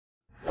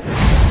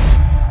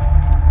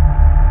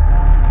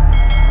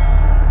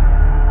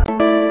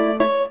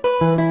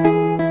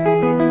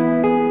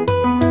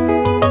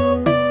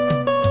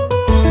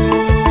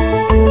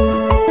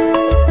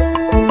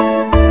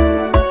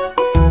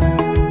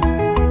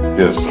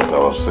Yes, as I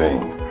was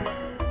saying,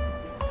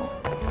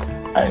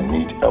 I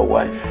need a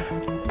wife.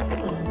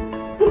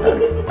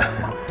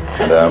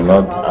 And I'm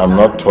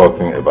not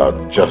talking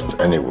about just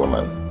any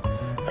woman.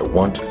 I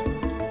want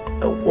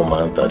a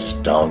woman that is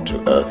down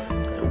to earth,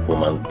 a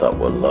woman that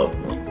will love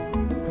me.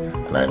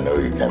 And I know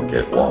you can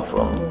get one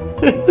from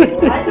me.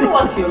 I know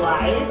what you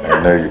like.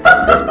 I know you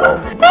can get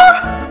one from me.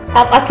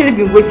 I've actually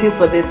been waiting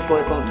for this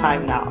for some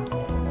time now.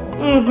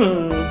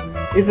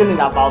 Isn't it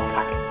about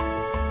time?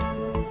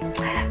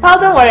 Oh,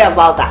 don't worry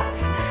about that.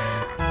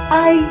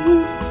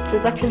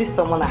 There's actually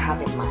someone I have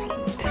in mind.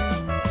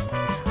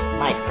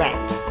 My friend.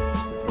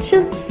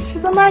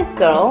 She's a nice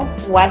girl,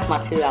 wife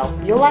material.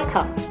 You'll like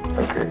her.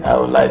 Okay, I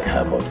would like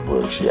her, but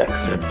will she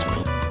accept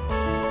me?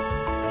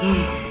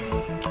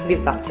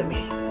 Leave that to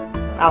me.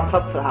 I'll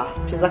talk to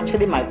her. She's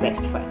actually my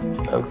best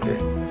friend. Okay.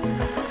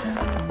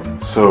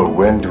 So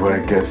when do I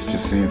get to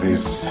see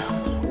this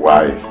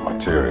wife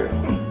material?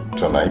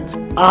 Tonight?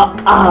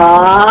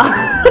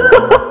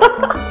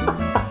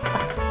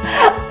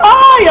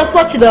 Oh, you're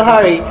such in a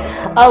hurry.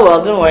 Oh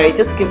well, don't worry.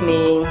 Just give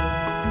me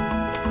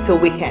till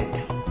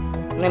weekend.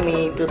 Let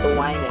me do the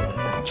whining.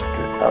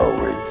 Okay, I'll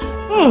wait.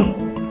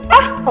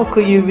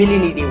 Uncle, you really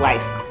need a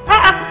wife.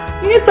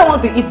 You need someone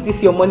to eat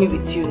this your money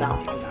with you now.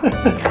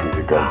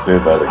 You can say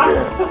that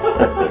again.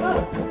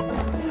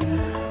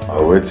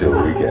 I'll wait till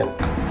weekend.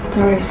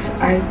 Doris,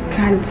 I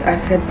can't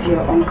accept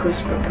your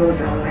uncle's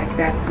proposal like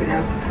that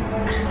without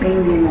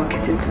seeing him or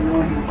getting to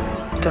know him.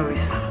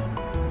 Doris,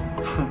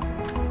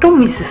 don't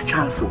miss this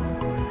chance.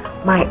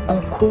 My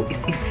uncle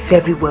is a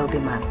very wealthy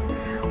man.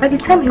 By the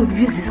time he'll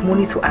use his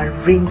money to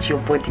arrange your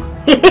body,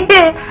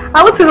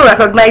 I want to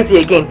recognize you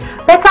again.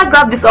 Better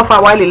grab this offer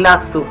while it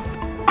lasts. So.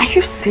 Are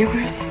you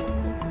serious?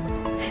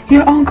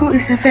 Your uncle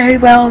is a very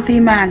wealthy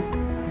man.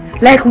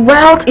 Like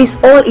wealth is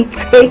all it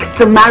takes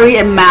to marry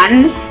a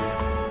man?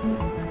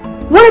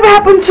 Whatever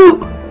happened to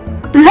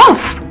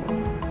love?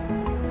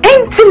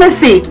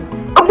 Intimacy?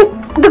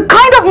 The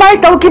kind of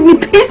marriage that will give me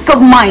peace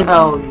of mind.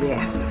 Oh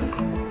yes,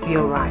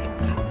 you're right.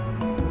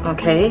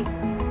 Okay?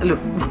 Look,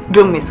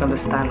 don't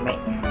misunderstand me.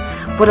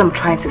 What I'm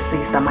trying to say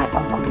is that my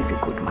uncle is a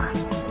good man.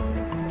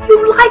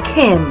 You like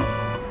him.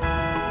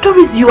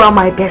 Doris, you are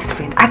my best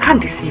friend. I can't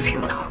deceive you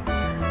now.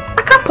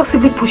 I can't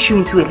possibly push you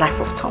into a life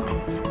of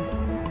torment.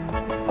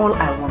 All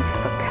I want is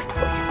the best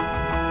for you.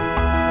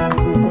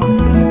 We'll go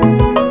see.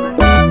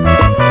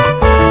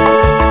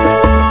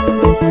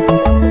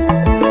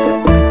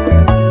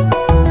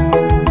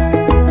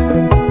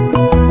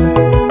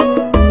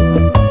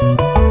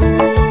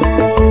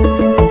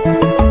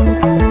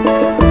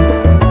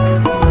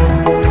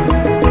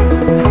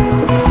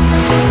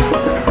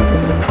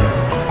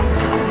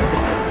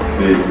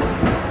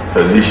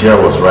 Felicia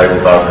was right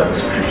about her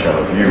description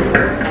of you.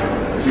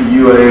 See,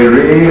 you are a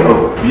ray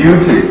of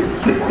beauty.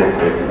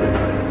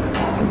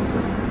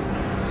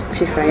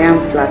 Chief, I am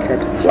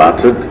flattered.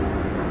 Flattered?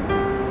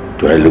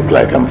 Do I look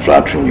like I'm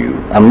flattering you?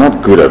 I'm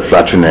not good at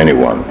flattering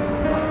anyone.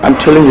 I'm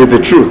telling you the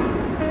truth.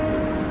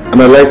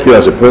 And I like you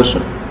as a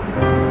person.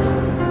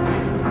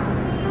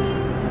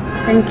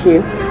 Thank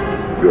you.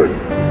 Good.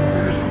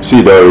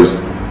 See, there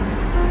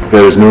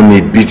is no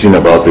need beating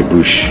about the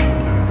bush.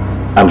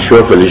 I'm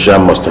sure Felicia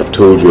must have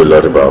told you a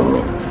lot about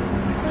me.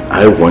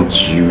 I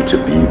want you to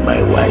be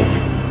my wife.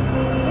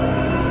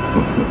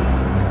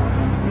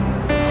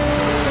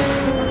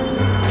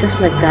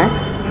 Just like that?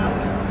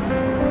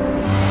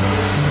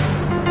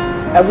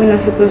 Are we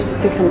not supposed to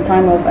take some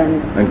time off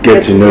and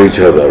get to know each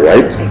other,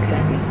 right?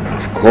 Exactly.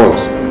 Of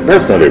course.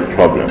 That's not a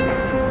problem.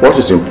 What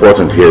is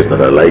important here is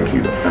that I like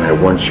you and I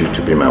want you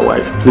to be my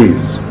wife.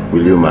 Please,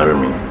 will you marry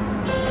me?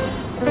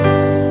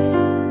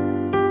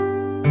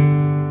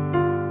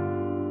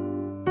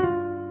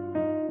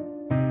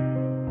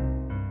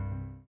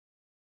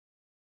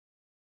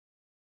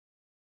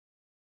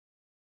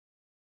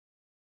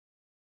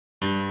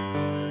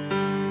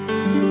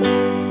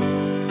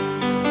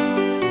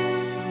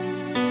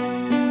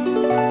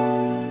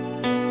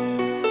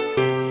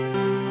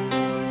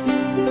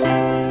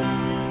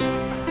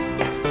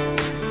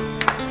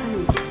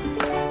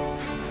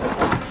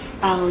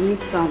 I'll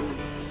need some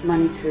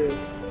money to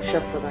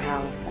shop for the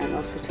house and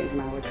also change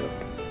my wardrobe.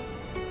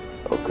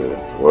 Okay,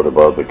 what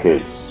about the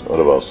kids? What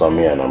about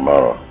Sammy and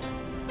Amara?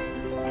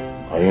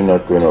 Are you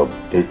not going to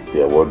update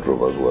their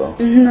wardrobe as well?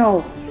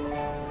 No,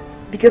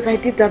 because I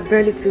did that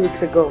barely 2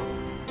 weeks ago.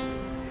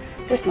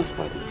 Let's not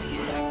spoil them,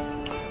 please.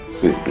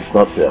 See, it's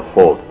not their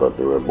fault that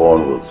they were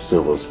born with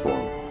silver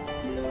spoon.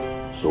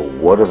 So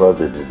whatever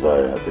they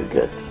desire, they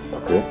get,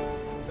 okay?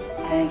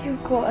 There you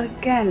go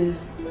again.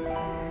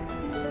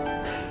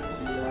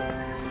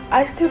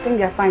 I still think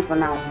they're fine for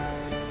now.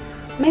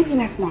 Maybe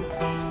next month.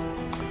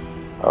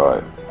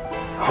 Alright.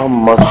 How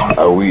much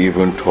are we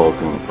even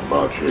talking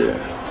about here?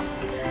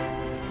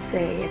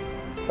 Say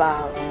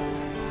about...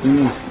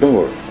 Don't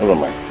worry. Never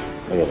mind.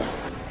 Look at that.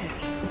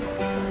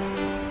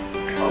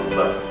 I'll be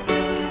back.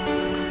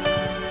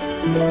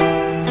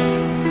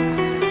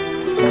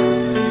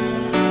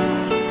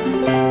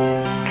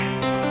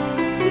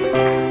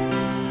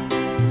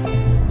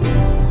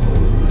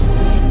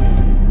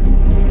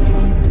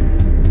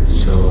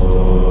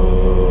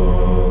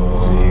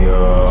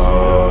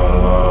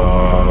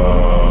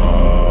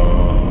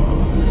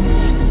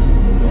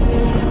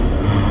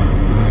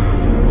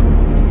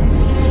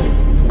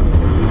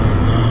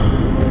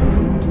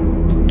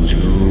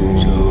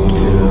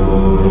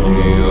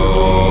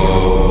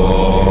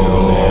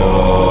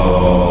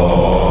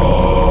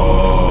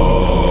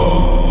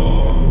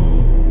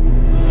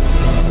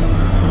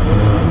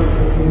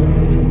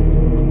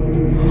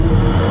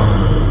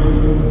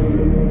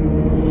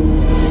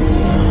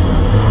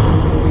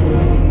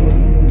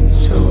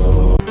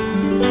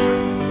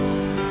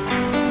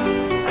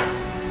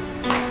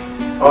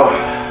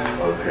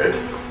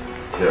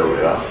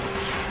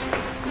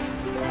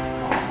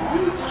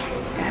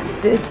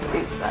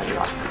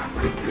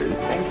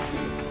 Thank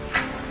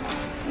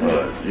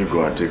you. You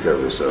go and take care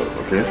of yourself,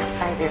 okay?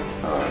 I do.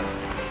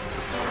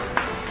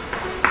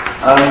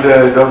 And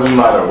it doesn't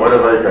matter,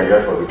 whatever you can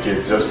get for the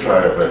kids, just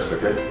try your best,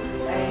 okay?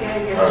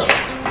 All right.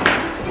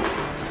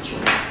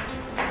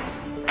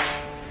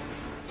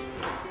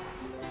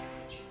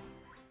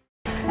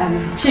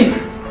 Chief.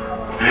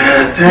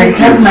 Thank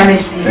you. Let's manage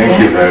this.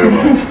 Thank you very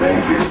much.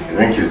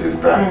 Thank you,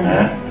 sister.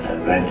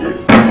 Thank you.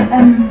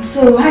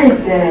 So how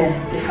is the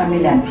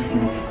family and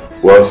business?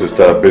 Well,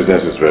 sister,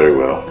 business is very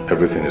well.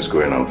 Everything is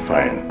going on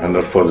fine.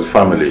 And for the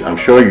family, I'm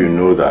sure you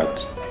know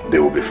that they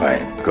will be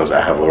fine because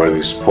I have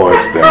already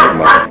spoiled them with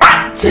money.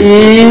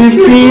 Chief.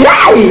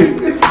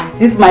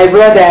 This is my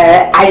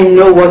brother. I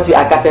know what you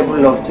are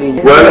capable of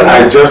doing. Well,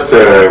 I just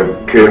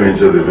came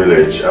into the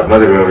village. I've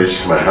not even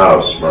reached my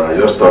house, but I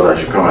just thought I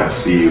should come and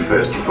see you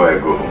first before I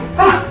go home.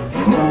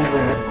 Don't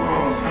worry.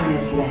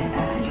 Honestly,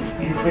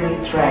 you've really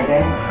tried,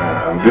 eh?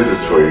 And this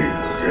is for you,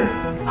 okay?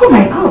 Oh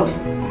my God.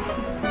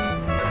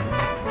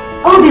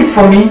 All this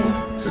for me?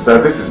 Sister,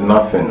 this is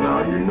nothing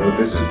now. You know,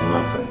 this is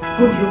nothing.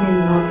 What do you mean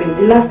nothing?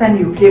 The last time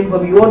you came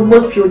home, you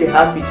almost filled the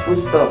house with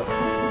foodstuff.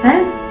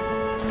 Huh?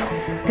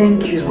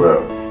 Thank you.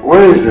 Well,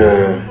 where is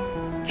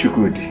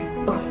Chukudi?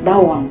 Oh, that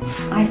one.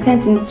 I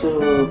sent him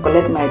to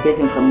collect my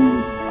blessing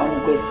from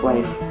Uncle's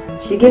wife.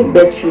 She gave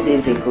birth a few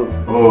days ago.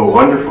 Oh,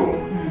 wonderful.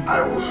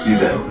 I will see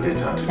them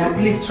later today. Now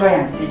please try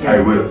and see them.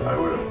 I will.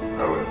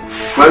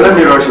 Well, let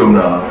me rush home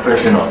now.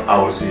 Freshen up. I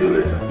will see you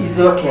later. It's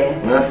okay.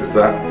 Yeah,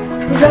 sister.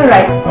 It's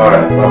alright.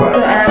 Alright, bye-bye. So,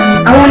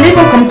 I will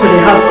even come to the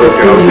house to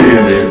see you. I'll see you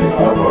in the evening.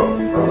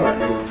 Bye-bye.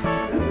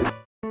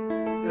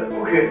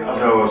 Yeah, okay, as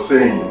I was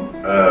saying,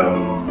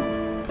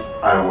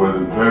 I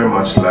would very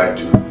much like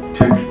to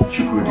take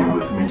Chukudi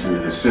with me to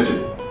the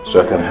city so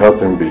I can help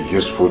him be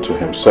useful to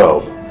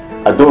himself.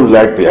 I don't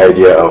like the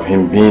idea of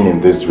him being in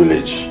this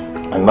village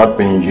and not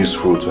being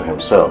useful to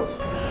himself.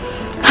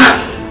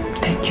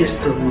 Thank you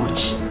so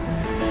much.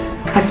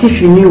 As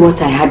if you knew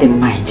what I had in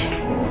mind.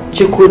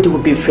 Chukudi will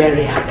be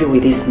very happy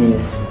with this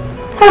news.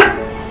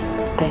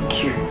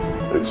 Thank you.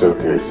 It's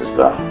okay,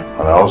 sister.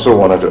 And I also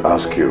wanted to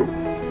ask you,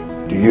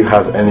 do you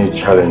have any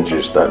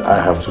challenges that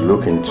I have to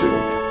look into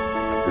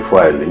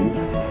before I leave?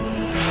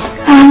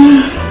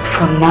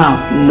 For now,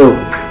 no.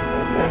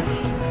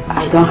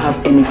 I don't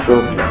have any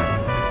problem.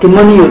 The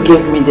money you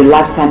gave me the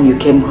last time you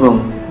came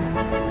home,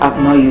 I've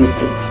not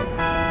used it.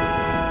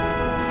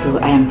 So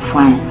I am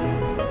fine.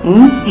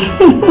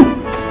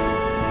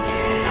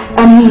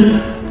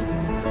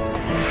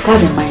 That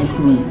reminds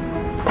me,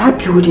 that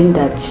building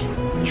that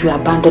you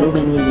abandoned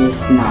many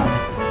years now,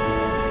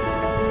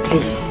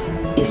 please,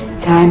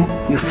 it's time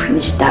you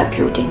finish that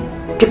building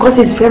because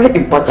it's very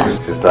important.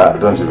 Sister,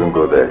 don't even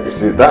go there. You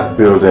see, that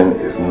building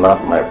is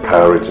not my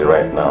priority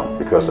right now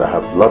because I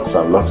have lots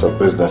and lots of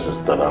businesses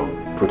that I'm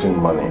putting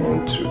money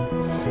into.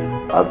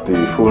 At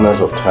the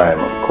fullness of time,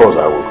 of course,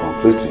 I will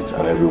complete it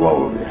and everyone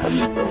will be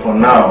happy. But for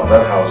now,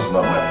 that house is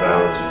not my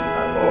priority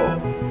at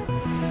all.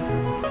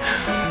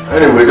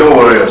 Anyway, don't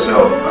worry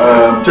yourself.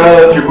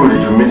 Tell Chukudi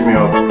to meet me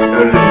up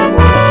early.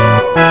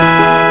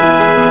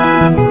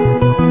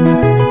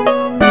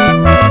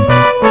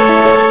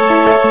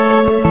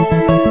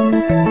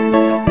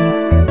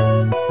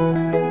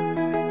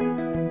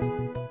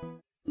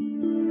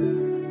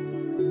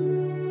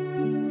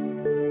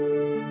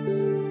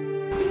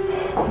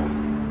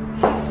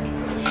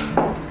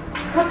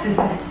 What is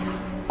it?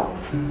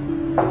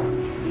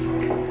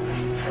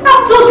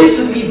 I've told you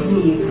to leave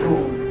me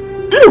alone.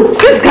 Look,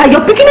 this guy,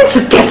 you're beginning to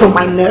get on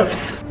my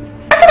nerves.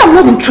 I said I'm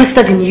not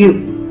interested in you.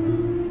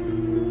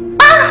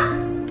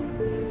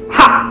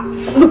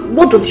 Look,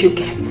 what don't you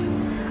get?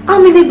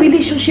 I'm in a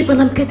relationship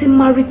and I'm getting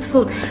married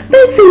soon.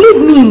 Betsy,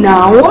 leave me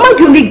now. Am I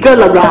the only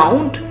girl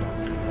around?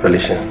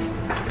 Felicia,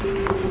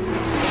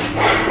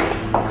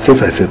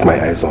 since I set my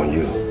eyes on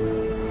you,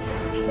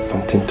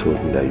 something told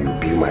me that you'll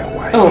be my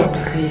wife. Oh,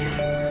 please.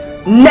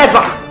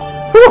 Never.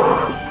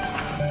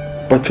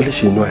 But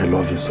Felicia, you know I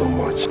love you so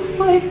much.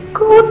 My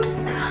God.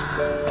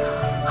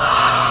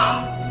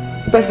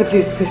 Betsy,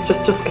 please,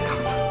 just get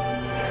out.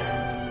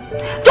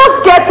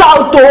 Just get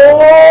out,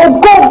 oh!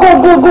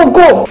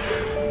 Go!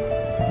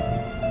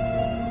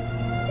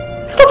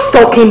 Stop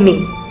stalking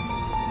me.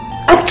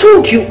 I've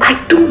told you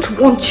I don't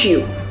want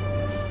you.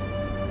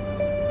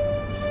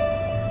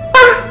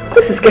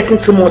 This is getting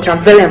too much and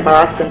very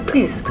embarrassing.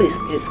 Please.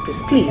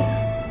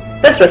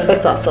 Let's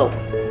respect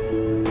ourselves.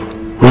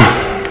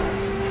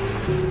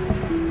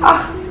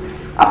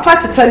 I've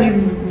tried to tell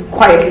you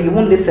quietly, you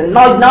won't listen.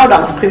 Now that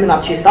I'm screaming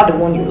at you, is that the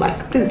one you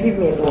like? Please leave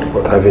me alone.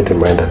 But have it in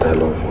mind that I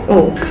love you.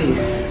 Oh,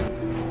 please.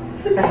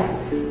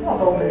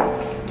 What's all this?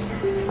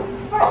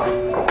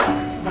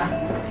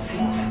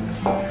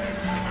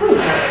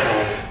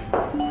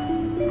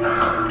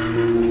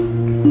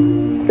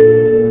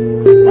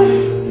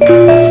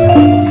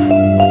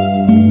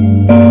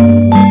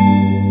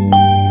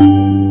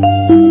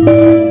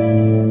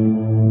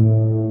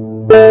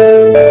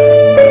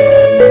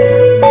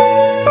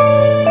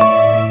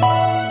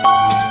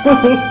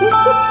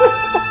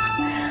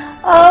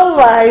 Oh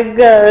my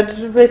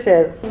God,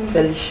 Precious.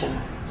 Felicia,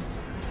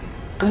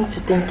 don't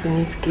you think you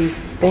need to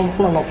give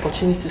Benson an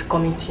opportunity to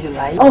come into your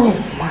life? Oh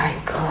my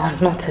God,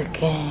 not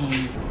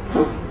again.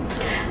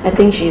 I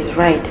think she's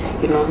right,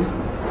 you know.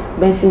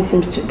 Benson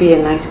seems to be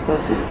a nice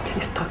person.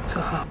 Please talk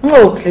to her.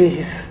 No,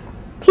 please.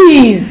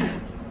 Please.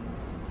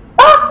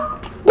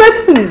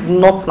 Benson is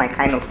not my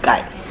kind of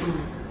guy.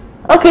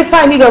 Okay,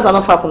 fine, you guys are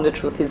not far from the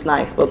truth. He's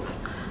nice, but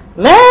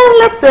man,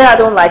 let's say I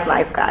don't like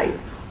nice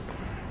guys.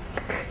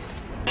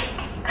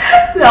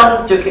 I was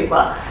just joking,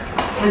 but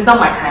he's not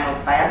my kind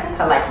of guy. I think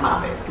I like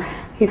Marvis.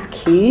 He's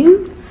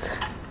cute,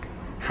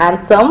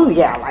 handsome,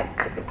 yeah,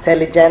 like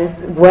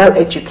intelligent, well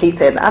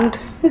educated, and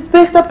he's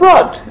based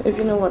abroad, if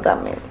you know what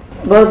that means.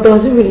 But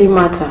does it really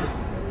matter?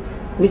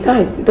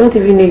 Besides, you don't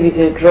even know if he's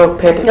a drug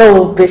peddler.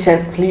 Oh,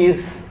 patience,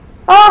 please.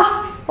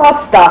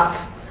 What's that?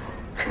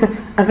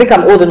 I think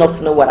I'm old enough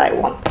to know what I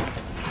want.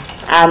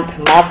 And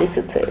Marvis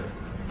it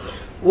is.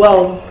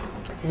 Well,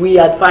 we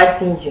are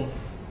advising you.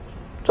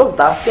 Just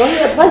that. We're only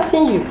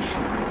advising you.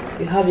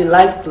 You have your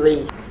life to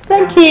live.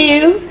 Thank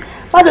you.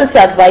 Why don't you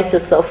advise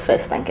yourself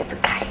first and get a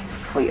guy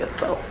for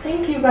yourself?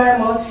 Thank you very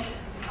much.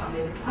 I'm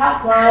in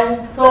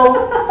pipeline,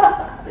 so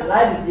the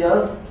life is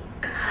yours.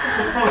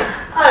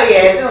 Oh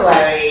yeah, don't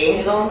worry.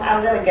 You know,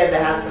 I'm gonna get the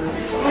handsome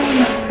picture.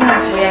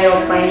 We are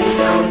your friends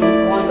and we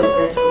want the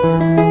best for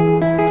you.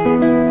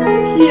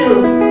 Thank you.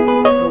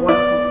 You're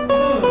welcome.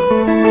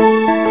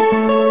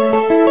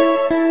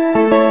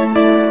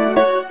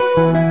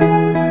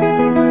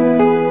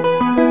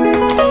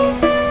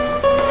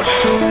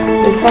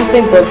 There's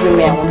something bothering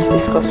me I want to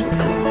discuss with you.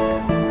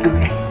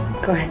 Okay,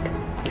 go ahead.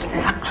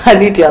 I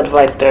need your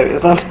advice,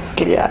 Darius,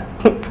 honestly.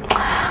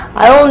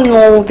 I don't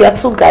know, there are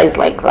two guys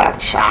like that,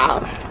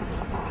 child.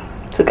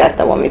 Two guys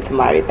that want me to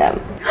marry them.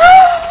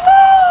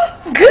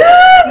 Good!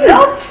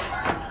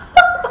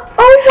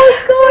 Oh my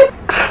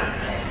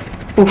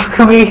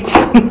God! Wait.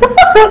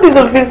 One is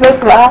a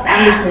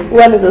businessman,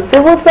 one is a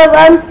civil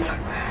servant.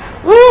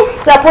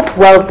 They're both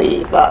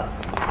wealthy, but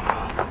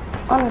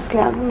honestly,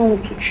 I don't know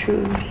who to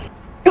choose.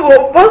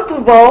 Well, first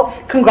of all,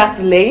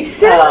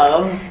 congratulations.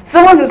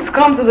 Someone has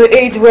come to the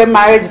age where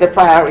marriage is a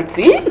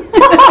priority.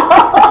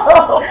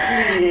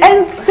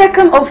 And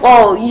second of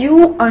all,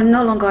 you are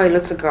no longer a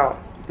little girl,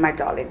 my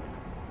darling.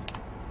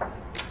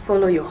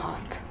 Follow your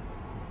heart.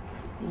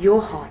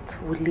 Your heart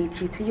will lead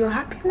you to your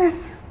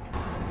happiness.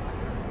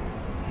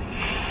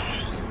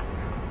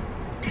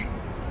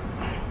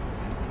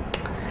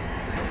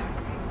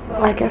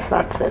 Well, I guess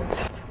that's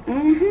it.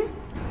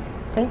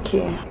 Thank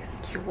you.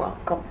 You're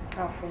welcome.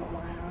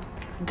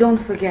 Don't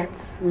forget,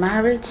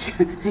 marriage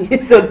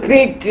is a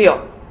big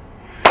deal.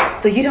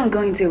 So you don't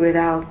go into it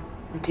without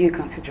due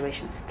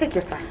considerations. Take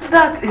your time.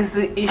 That is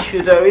the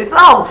issue, Doris.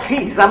 Oh,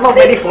 please, I'm not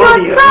ready for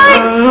you.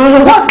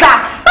 What's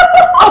that?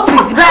 Oh,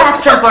 please, you better have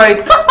strength for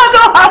it. I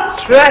don't have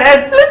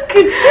strength. Look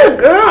at you,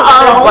 girl.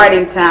 Oh, right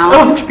in town.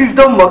 Oh, please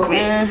don't mock me.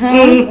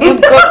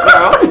 Good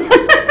girl.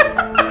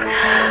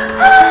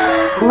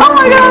 Oh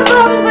my God,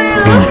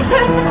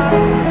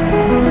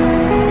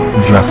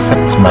 If you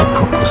accept my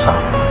proposal,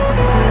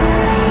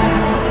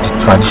 the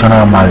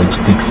traditional marriage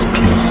takes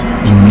place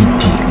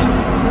immediately.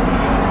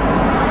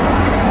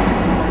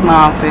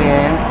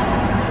 Marvis,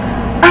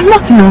 I'm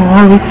not in a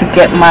hurry to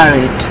get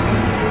married.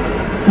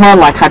 More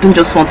like I don't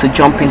just want to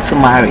jump into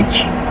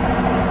marriage.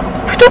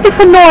 We don't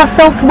even know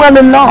ourselves well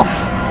enough.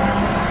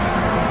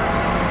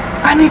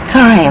 I need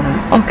time,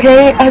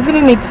 okay? I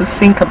really need to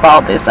think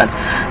about this and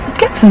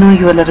get to know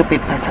you a little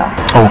bit better.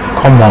 Oh,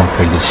 come on,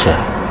 Felicia.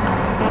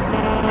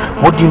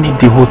 What do you need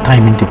the whole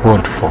time in the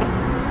world for?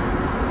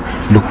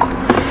 Look,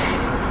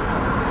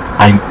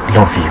 I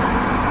love you.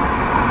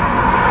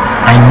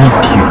 I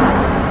need you.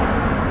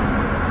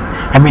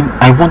 I mean,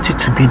 I want you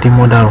to be the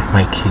mother of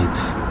my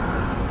kids.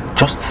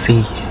 Just say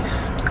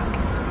yes.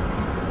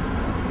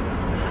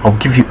 I'll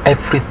give you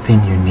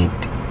everything you need.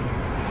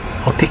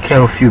 I'll take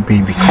care of you,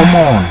 baby. Come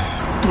on.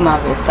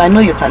 Marvis, I know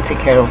you can take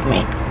care of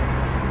me.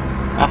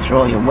 After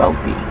all, you're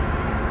wealthy.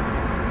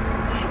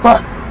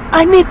 But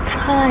I need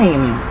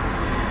time.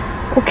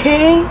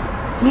 Okay?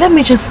 Let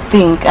me just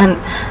think and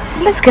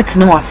let's get to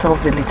know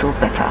ourselves a little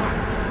better.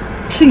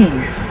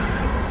 Please.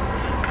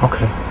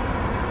 Okay.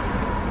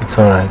 It's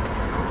alright.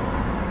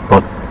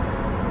 But,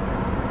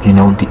 you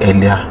know, the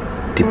earlier,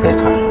 the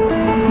better.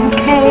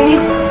 Okay.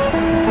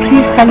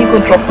 Please, can you go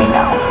drop me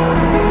now?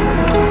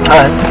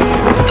 Alright.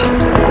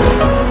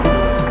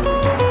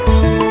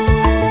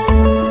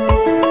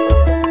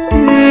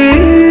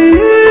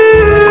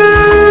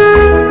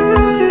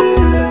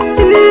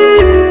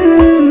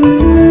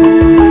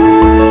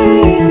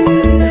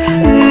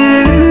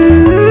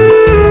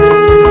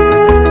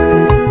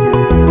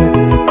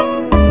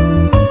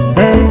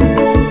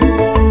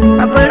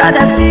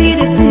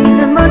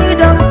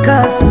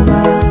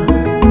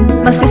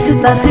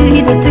 I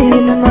see the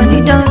thing, the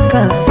money don't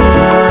cost.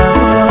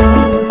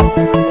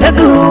 The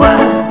Gua,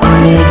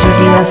 on a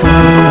Judia from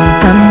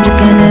come to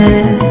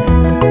Canada.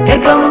 A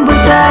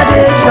computer,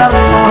 they drop.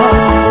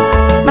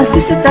 My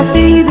sister,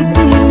 see the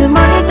thing, the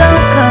money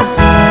don't cost.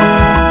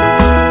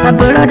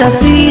 Follow the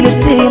seed,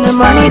 the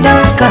money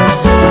don't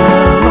cost.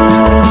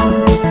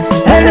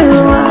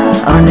 Hello,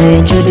 on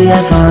a Judy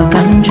for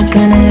country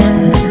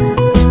can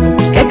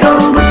it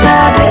come but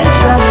I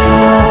trust.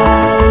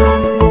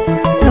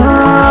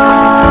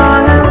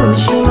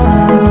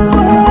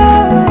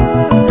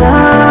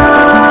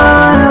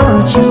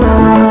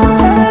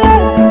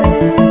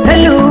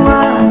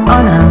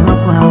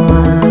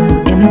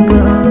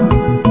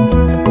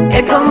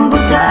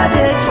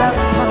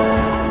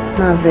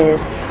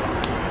 Marvis,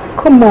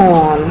 come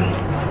on.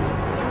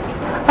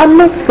 I'm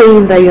not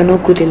saying that you're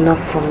not good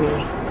enough for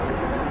me.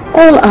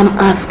 All I'm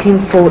asking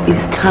for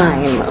is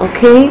time,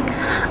 okay?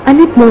 I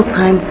need more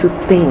time to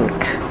think.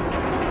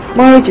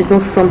 Marriage is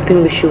not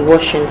something we should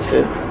rush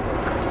into.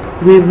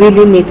 We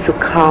really need to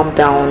calm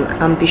down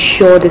and be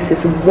sure this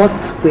is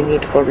what we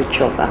need for each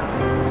other.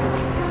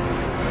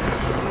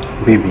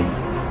 Baby,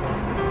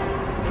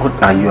 what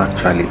are you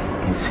actually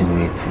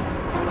insinuating?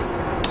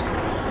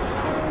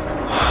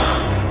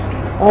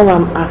 All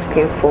I'm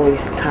asking for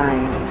is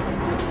time.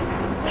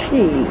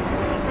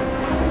 Please.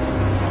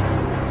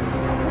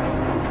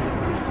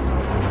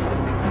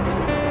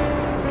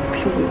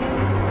 Please.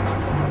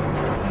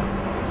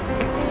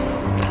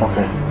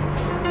 Okay.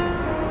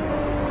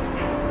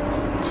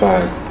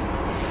 Sorry.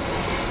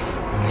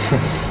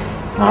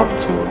 I have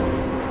to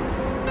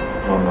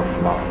run off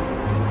now.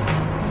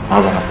 I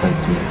have an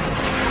appointment.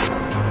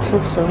 So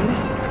soon?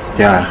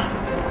 Yeah.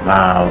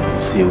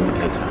 I'll see you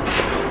later.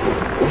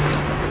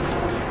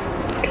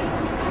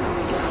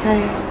 Hi.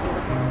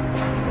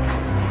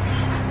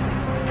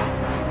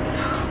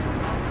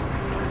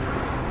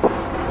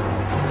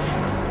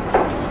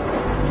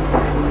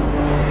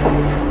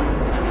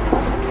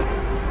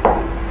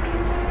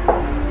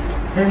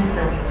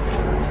 Vincent,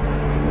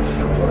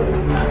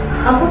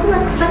 I wasn't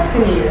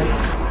expecting you.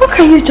 How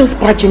can you just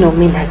barging on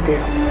me like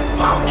this?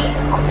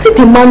 What's the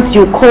demands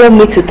you call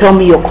me to tell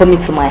me you're coming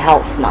to my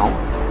house now?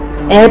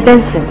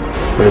 Benson?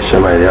 Felicia,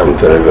 my dear, I'm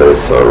very, very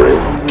sorry.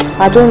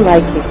 I don't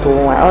like it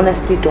though. I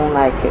honestly don't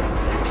like it.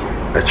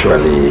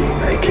 Actually,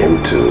 I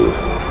came to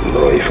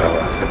know if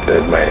I've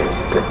accepted my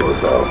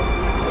proposal.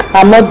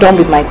 I'm not done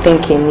with my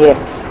thinking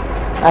yet.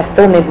 I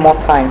still need more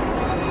time.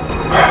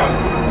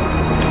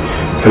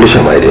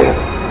 Felicia, my dear,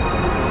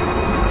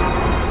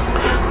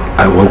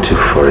 I want you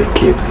for a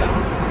keeps.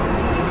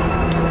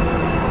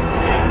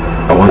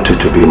 I want you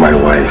to be my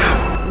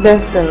wife.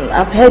 Benson,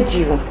 I've heard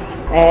you.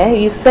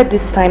 You said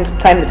this time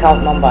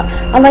without number.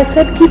 And I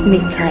said, give me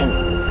time.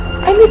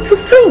 I need to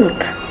think.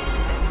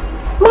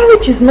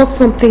 Marriage is not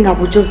something I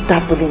would just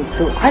dabble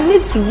into. I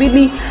need to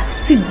really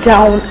sit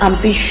down and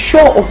be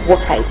sure of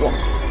what I want.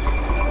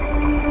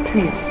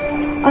 Please,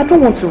 I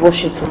don't want to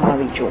rush into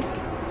marriage, Joe.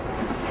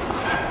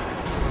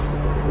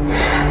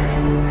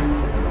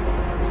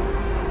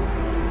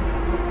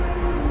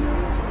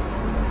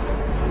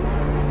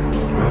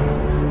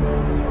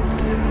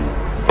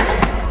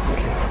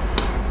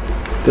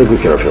 Take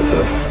good care of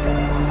yourself.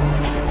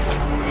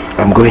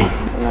 I'm going.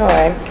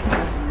 Alright.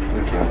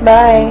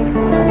 Bye.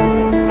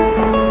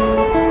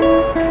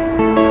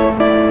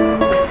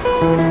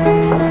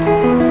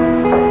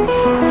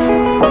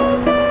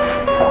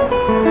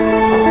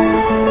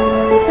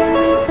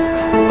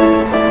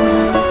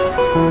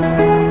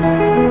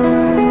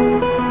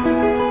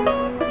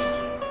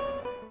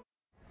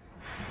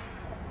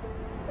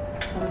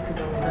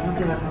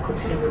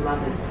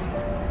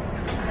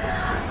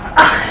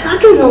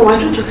 I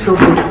don't just feel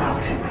good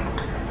about it.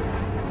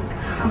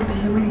 How do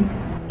you mean?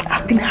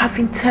 I've been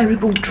having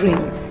terrible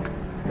dreams.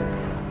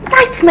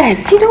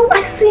 Nightmares, you know, I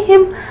see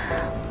him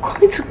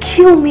coming to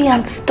kill me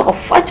and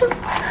stuff.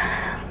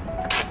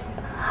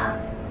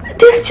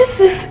 There's just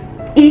this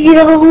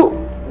ill,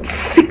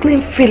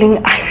 sickling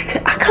feeling.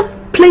 I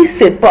can't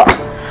place it, but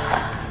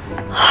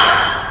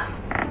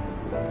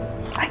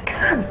I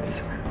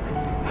can't.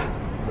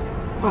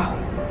 Wow.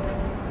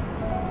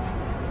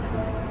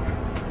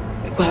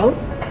 Well,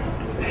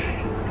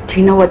 do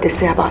you know what they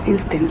say about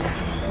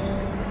instincts?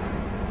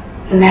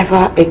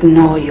 Never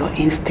ignore your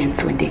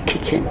instincts when they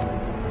kick in.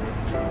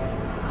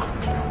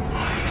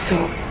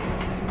 So,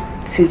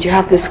 since you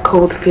have this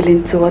cold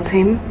feeling towards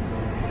him,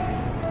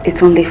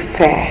 it's only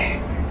fair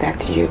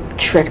that you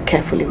tread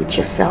carefully with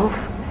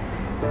yourself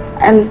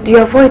and you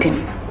avoid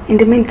him in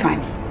the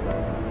meantime.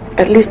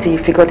 At least till you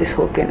figure this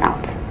whole thing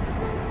out.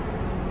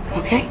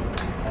 Okay?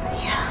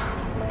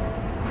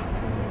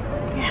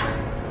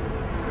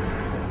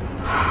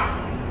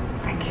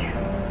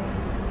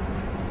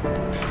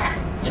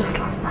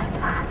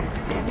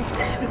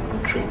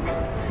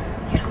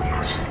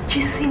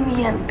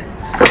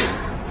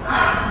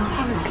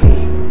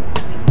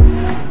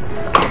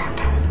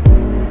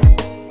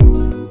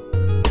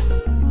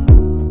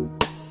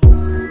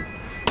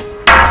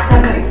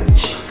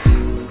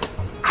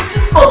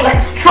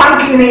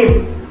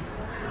 Him.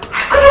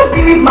 I couldn't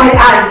believe my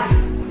eyes.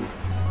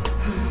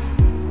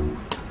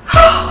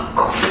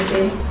 God,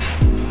 listen.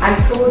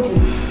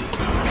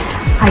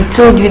 I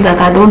told you that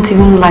I don't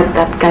even like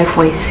that guy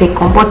for a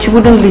second, but you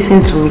wouldn't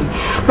listen to me.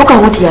 Look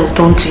at what he has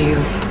done to you.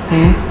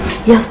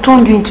 He has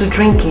turned you into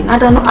drinking. I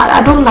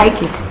don't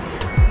like it.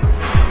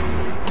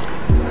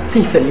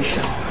 See,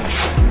 Felicia,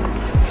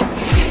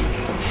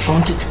 I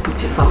want you to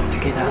put yourself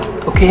together,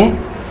 okay?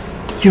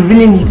 You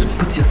really need to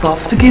put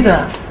yourself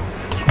together.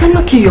 You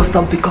cannot kill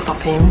yourself because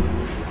of him.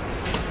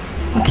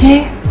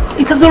 Okay?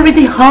 It has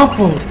already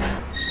happened.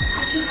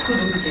 I just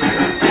couldn't believe it.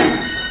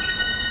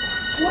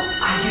 What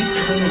are you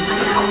doing in my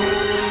house?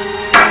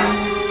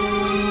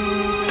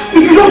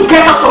 If you don't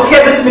get out of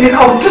here this minute,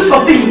 I'll do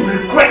something you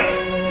regret.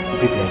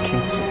 Baby, I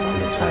came to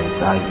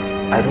apologize.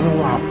 I don't know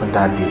what happened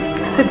that day.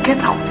 I said get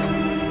out.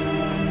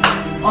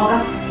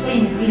 Oga,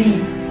 please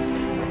leave.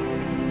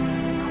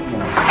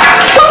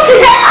 Just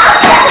get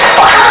out! Get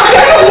out!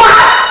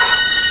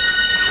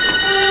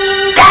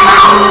 Get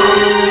out!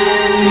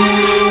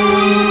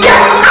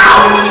 Get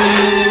out!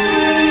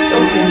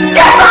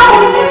 Get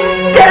out!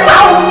 Get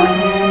out!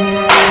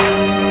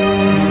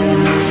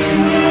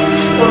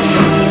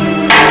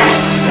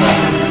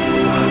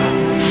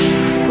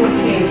 It's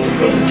okay. It's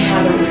okay.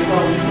 Father, we're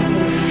sorry.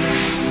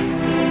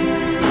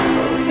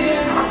 It's okay.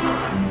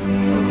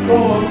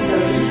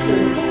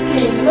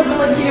 You're not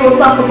gonna kill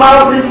yourself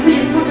about this.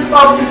 Please put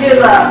yourself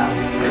together.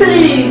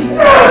 Please.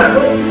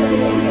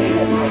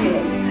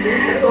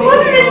 What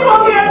did he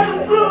come here to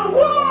do?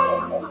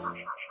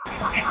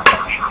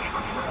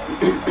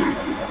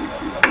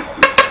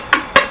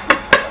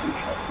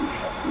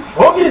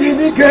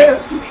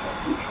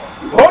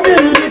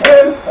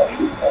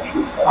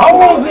 I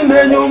was in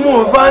the new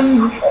move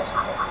and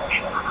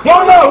so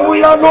now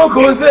we are not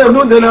going to say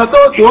no, then I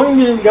thought to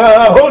me,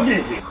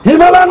 Hogi. He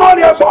never know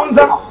your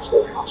bonza.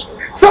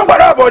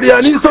 Somebody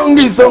and his song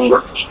is song.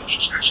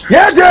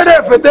 Yet,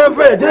 Jeff,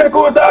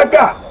 Jacob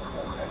Daka.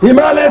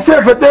 Himalayan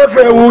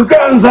Sefetefe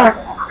Wunkanza.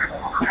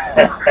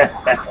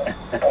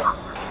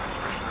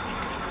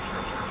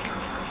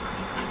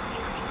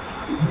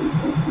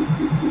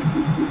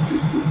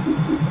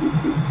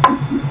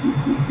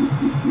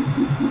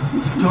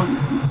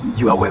 Johnson,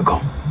 you are welcome.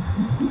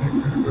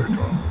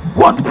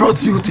 What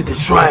brought you to the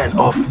shrine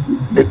of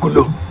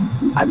Ekulo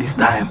at this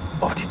time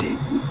of the day?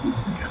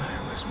 Can I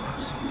whisper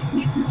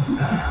something?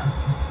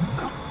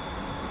 Come.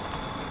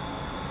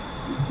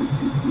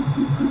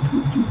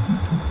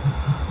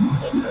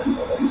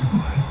 This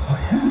boy. Oh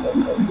yeah.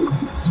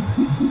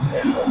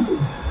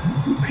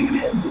 Bring him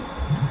in.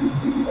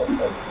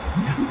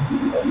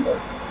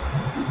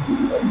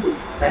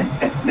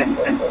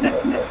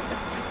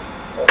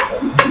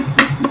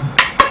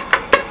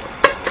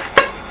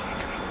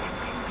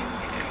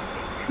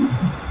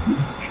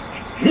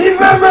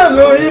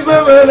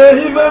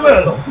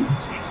 Ivemelo.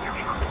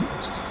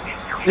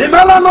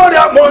 Imela no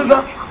dia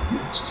bonza.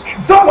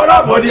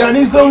 Somebody and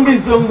his song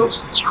is song.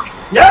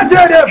 Ya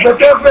jere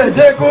fetefe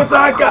je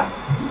kutaka.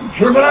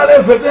 Imela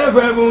le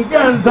fetefe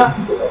Wunkanza.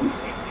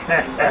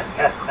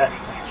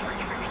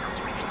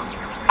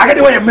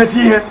 Agadi wa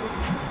yemeti here.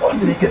 O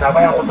sini ke na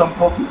baya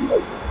otampo.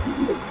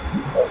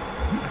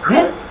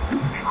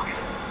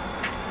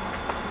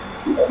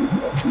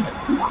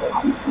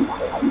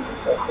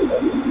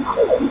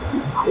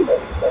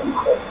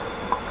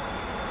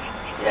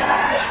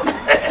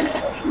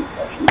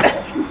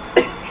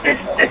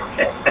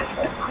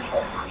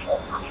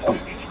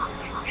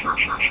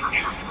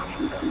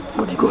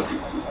 What you got?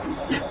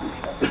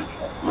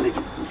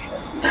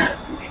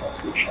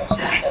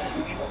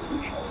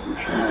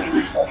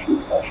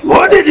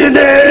 What did you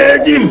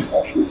do, Jim?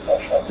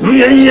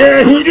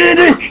 Yeah, he did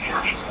it.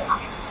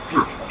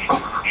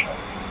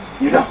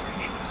 You know.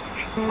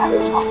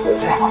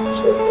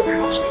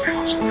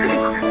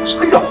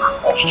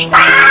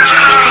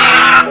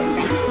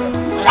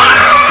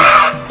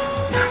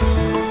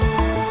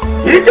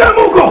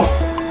 Itamugo.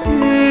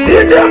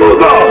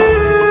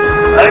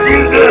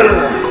 Adiga.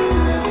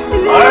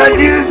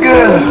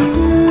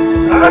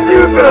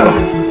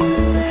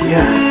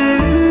 Yeah.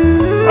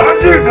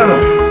 Adiga.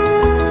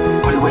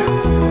 What way?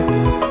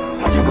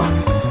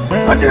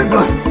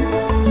 Adiga.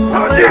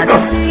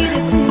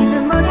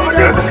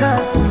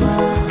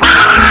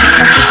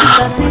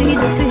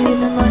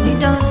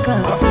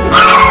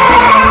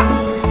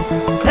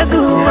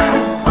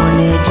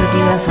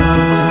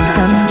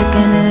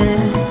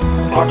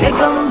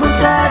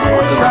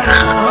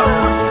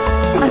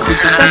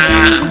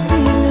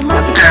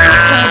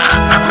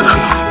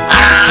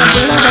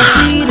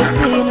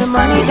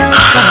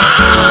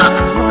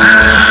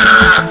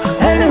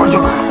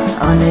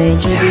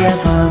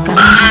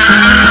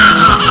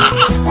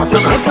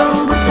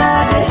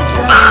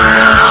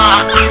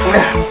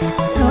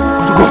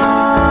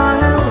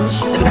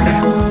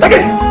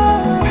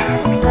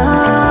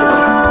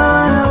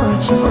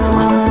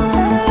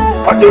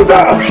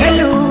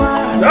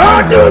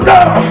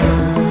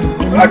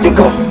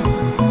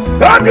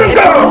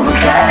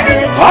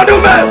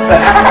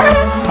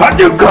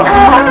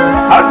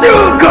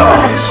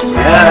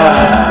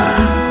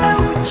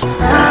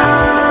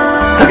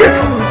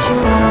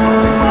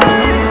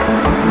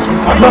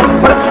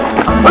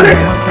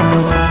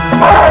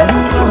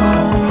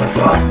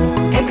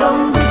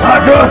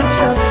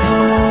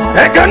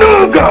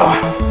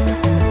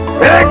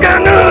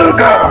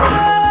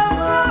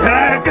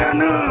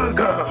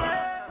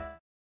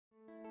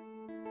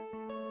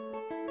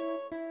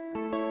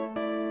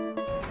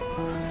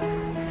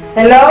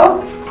 Hello?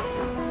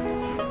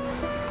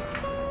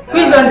 Who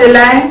is on the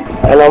line?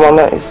 Hello,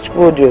 Mama. It's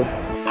Chukudi.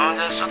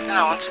 There's something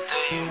I want to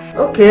tell you.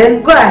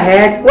 Okay, go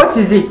ahead. What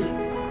is it?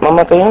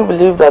 Mama, can you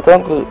believe that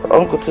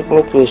Uncle took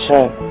me to a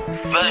shrine?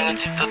 Where the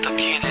native doctor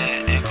killed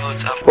a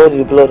goat and poured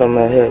the blood on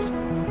my head.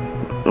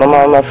 Mama,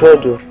 I'm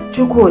afraid though.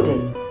 Chukudi,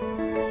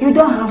 you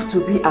don't have to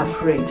be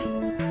afraid.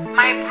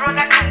 My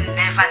brother can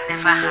never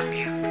harm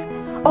you.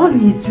 All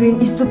he's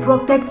doing is to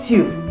protect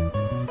you.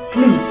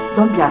 Please,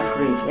 don't be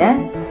afraid,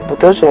 eh? But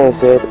that's what I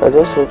said. I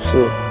just hope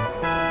so.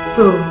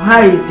 So,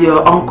 how is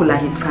your uncle and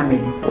his family?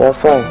 They're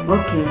fine.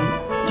 Okay.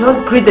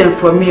 Just greet them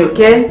for me,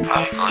 okay? I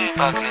will call you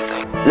back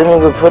later. Let me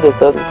go before they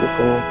start to cook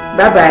for me.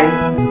 Bye-bye.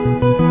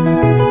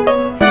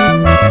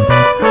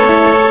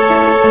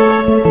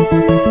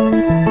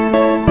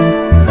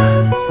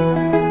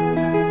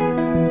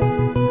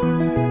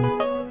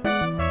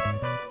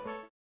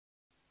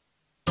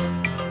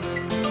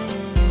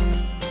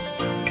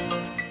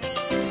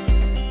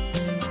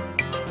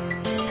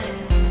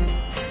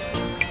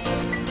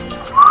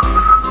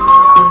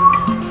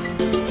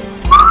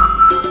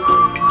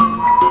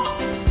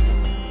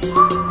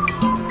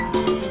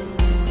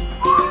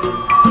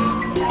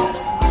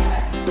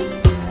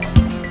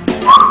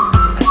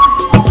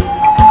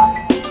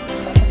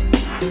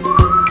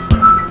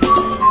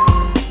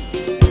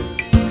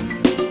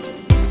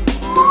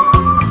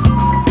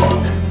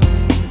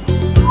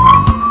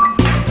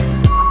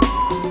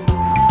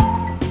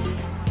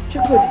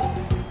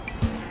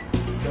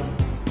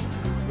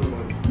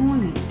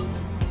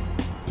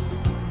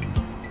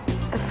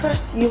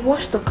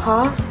 The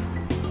cars,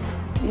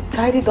 you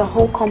tidied the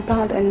whole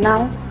compound, and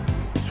now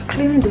you're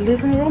cleaning the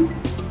living room?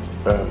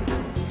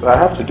 I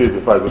have to do it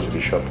before I go to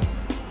the shop.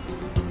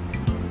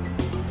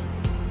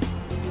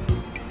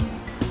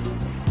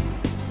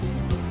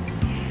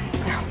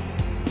 Yeah,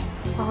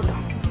 well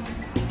done.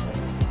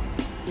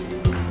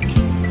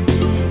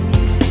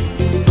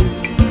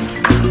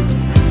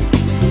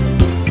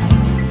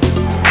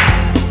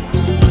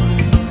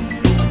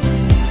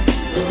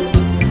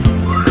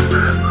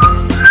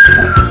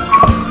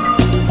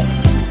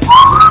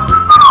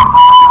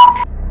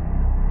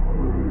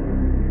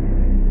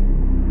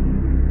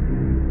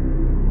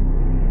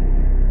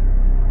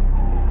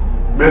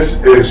 This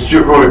is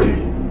Chukudi.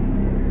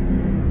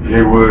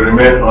 He will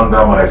remain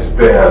under my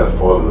spell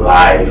for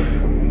life.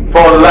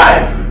 For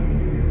life!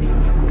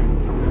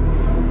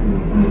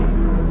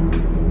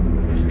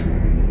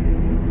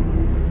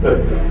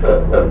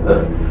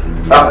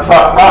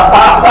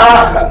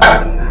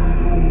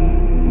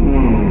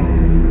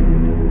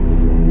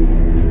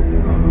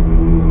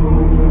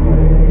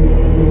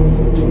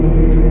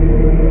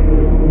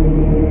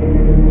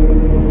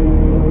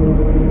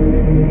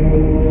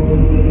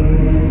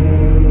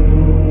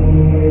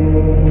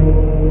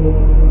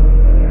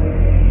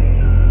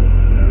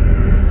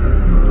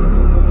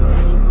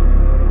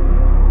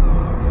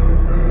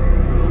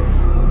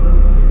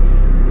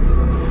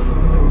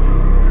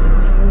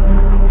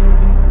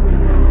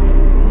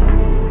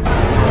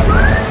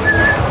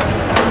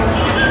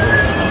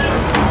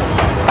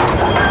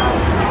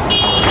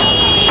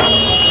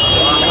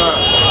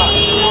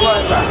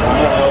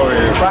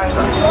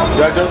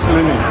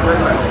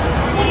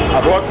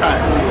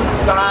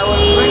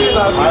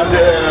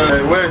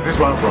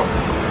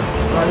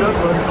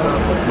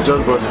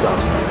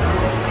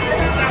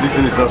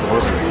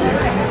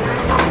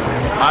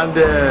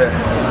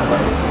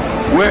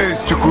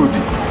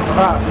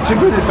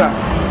 Chukudi, sir.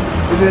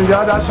 It's in the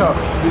other shop,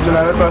 the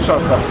generator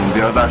shop, sir. In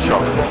the other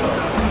shop? Yes, sir.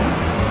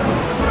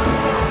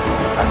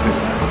 At this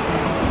time.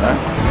 Huh?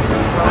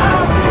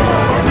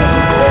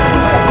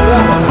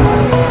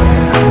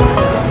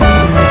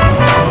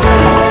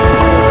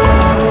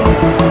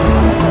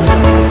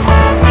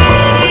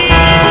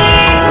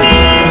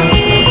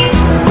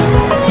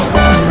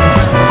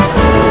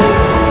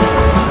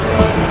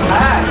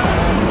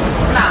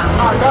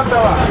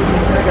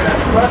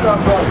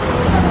 Welcome, boss.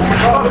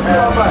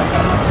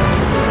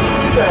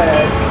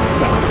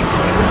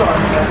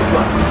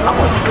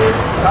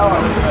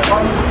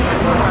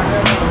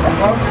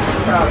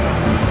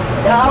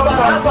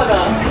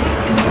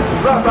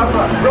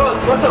 Bros,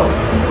 what's up?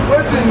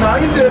 Waiting now,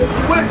 in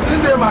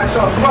my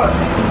shop, boss.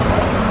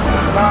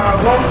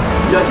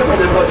 You're checking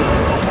the body.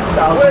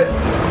 Now wait.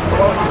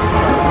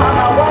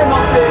 Why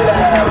not say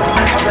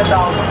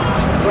 100,000?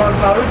 Bros,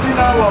 now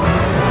original work.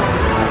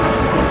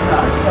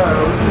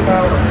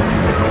 Original work.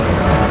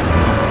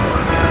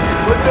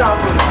 What's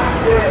happening?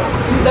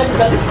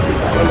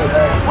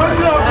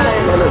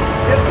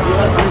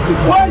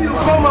 Why you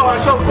come our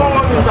shop, come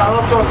on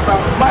interrupt us now?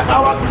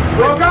 Our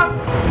Roga?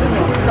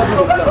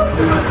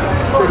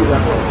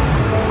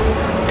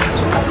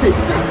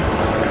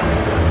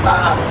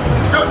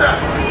 Joseph!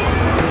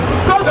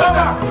 Joseph!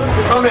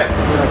 Come here.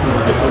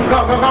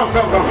 Come.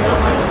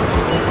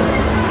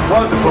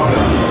 What's the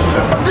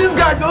problem? This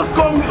guy just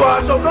come to our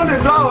shop, come to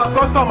draw our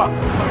customer.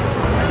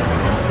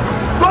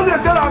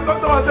 just tell our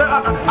customers say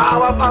our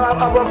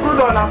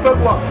product and our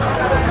fake one.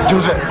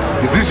 Joseph,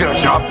 is this your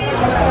shop?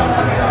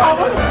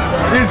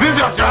 Is this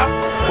your shop?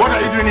 What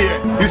are you doing here?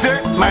 You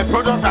say my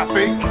products are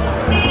fake?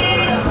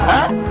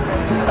 Huh?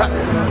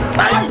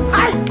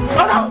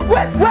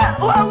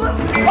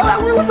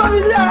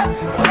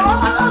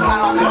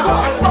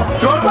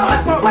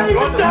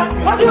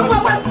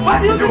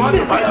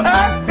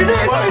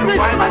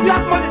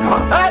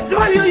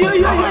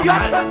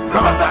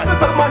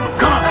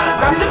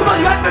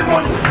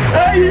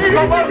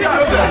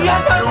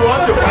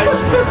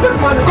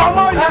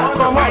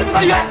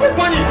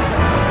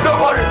 Don't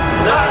worry.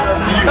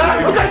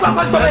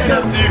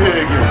 Let's see you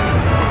here again.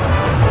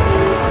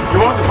 You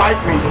want to fight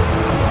me?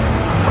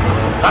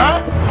 Huh?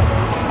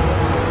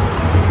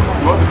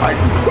 You want to fight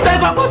me?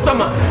 Take my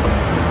customer.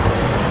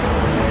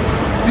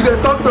 You dey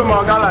talk to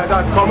my guy like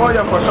that. Come on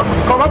here for shop.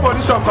 Come on for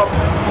this shop. Come.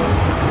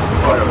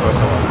 Call your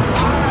customer.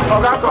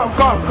 Oga, come.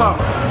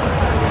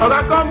 Oga,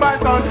 come buy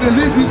something.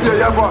 Leave this here,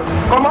 your boy.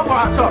 Come on for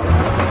our shop.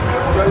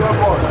 Your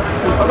boy.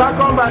 Oga,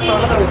 come buy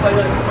something.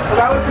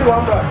 Oga, what's you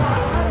want buy?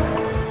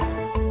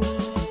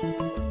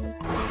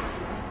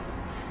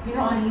 You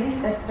know, I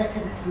least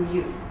expected this from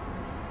you.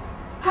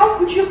 How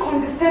could you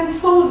condescend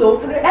so low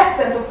to the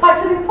extent of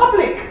fighting in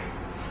public?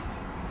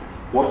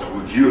 What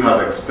would you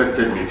have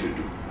expected me to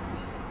do?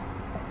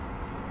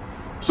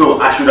 So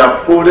I should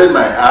have folded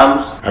my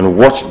arms and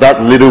watched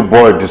that little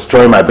boy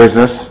destroy my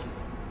business?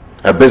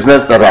 A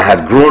business that I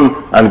had grown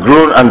and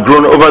grown and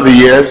grown over the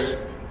years?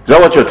 Is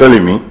that what you're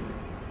telling me?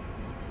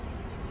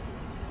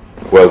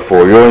 Well,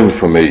 for your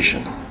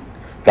information,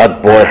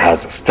 that boy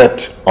has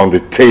stepped on the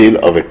tail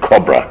of a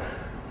cobra,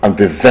 and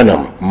the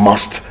venom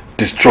must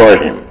destroy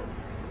him.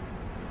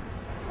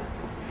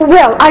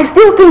 Well, I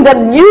still think that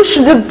you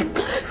should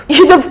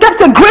have kept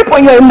a grip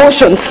on your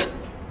emotions.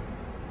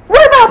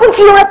 Whatever happened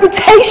to your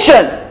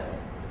reputation?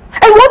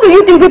 And what do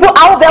you think people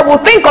out there will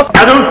think of?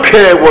 I don't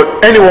care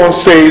what anyone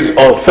says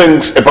or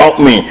thinks about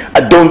me.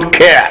 I don't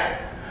care.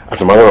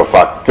 As a matter of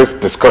fact, this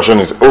discussion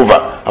is over.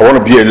 I want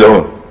to be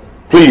alone.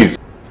 Please.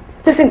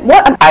 Listen,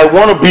 what? I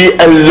want to be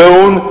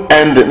alone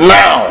and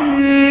now.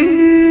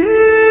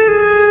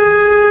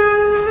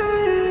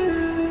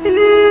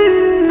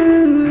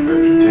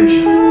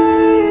 Reputation,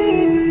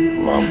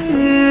 my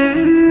fool.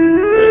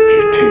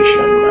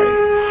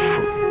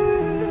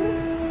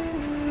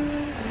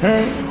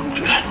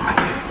 Just my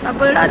fool.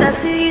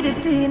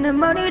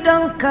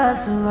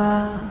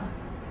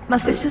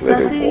 This little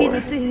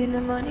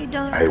boy,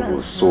 I will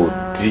so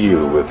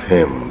deal with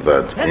him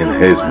that in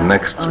his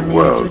next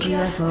world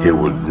he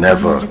would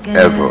never,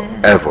 ever,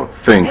 ever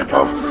think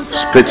of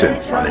spitting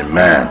on a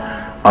man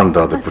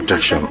under the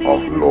protection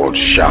of Lord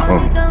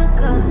Shahun.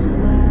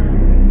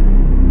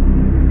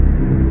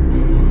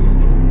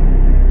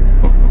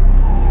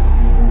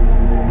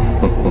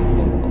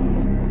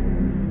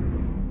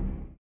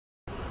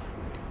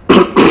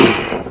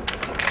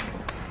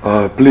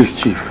 Please,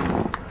 Chief,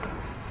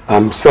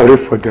 I'm sorry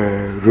for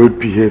the rude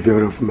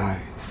behavior of my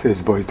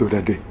sales boys the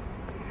other day.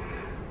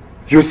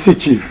 You see,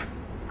 Chief,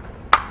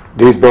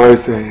 these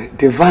boys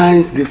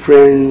devise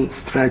different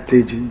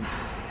strategies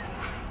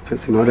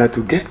just in order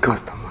to get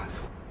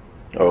customers.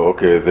 Oh,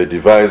 okay. They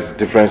devise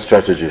different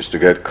strategies to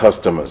get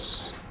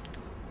customers.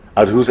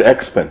 At whose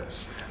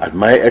expense? At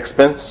my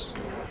expense?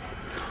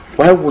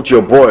 Why would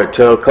your boy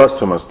tell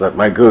customers that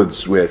my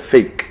goods were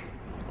fake?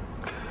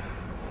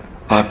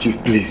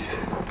 Chief, please.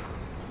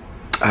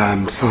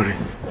 I'm sorry.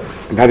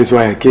 And that is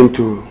why I came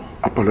to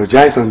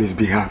apologize on his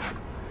behalf.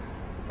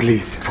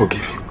 Please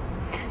forgive him.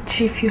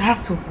 Chief, you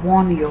have to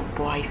warn your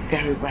boy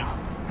very well.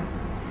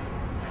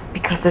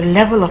 Because the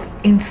level of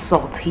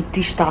insult he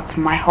dished out to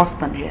my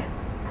husband here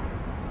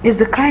is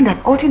the kind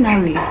that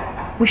ordinarily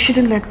we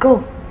shouldn't let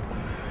go.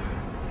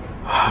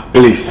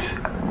 Please,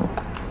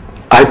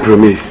 I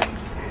promise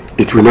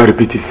it will not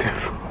repeat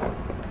itself.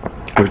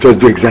 I will just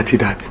do exactly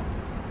that.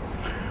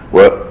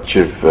 Well,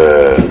 Chief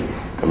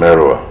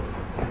Emerua,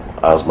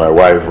 as my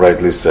wife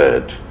rightly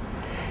said,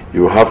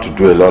 you have to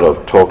do a lot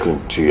of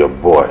talking to your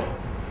boy.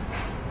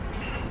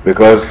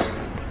 Because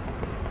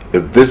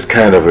if this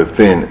kind of a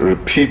thing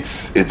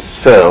repeats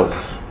itself,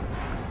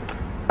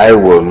 I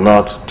will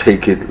not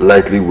take it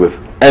lightly with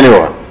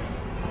anyone.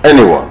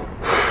 Anyone.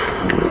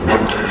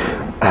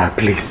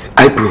 Please,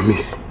 I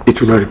promise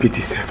it will not repeat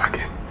itself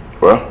again.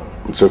 Well,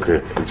 it's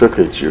okay. It's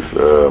okay, Chief.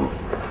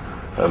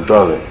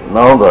 Darling,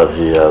 now that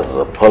he has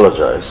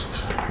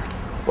apologized,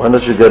 why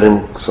don't you get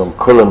him some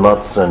cola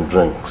nuts and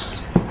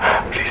drinks?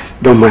 Please,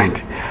 don't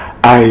mind.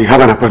 I have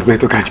an appointment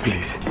to catch,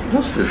 please.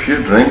 Just a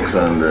few drinks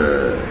and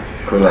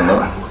cola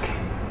nuts.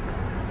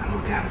 I'm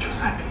okay, I'm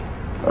just happy.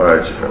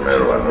 Alright, Chief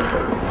Emerua, no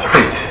problem.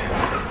 Alright.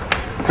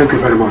 Thank you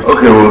very much.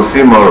 Okay, we'll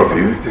see more of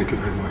you. Thank you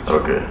very much.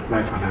 Okay.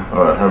 Bye for now.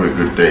 Alright, have a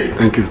good day.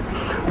 Thank you.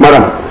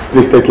 Madam,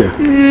 please take care.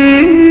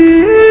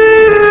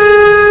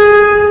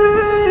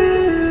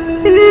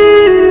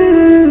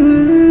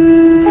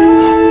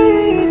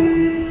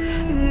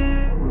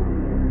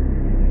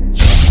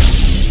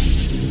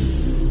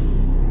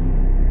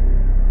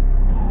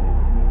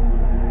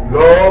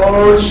 Lord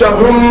Lord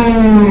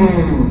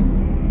Shahum!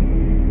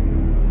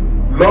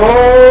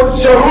 Lord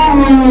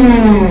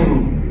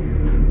Shahum!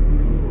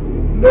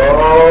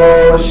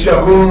 Lord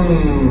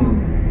Shahum!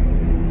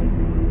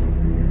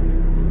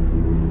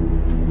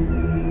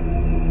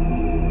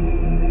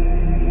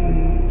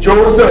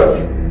 Joseph,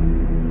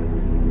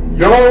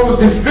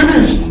 yours is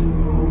finished.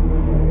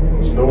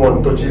 No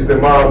one touches the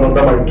man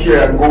under my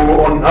care and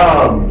go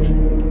unharmed.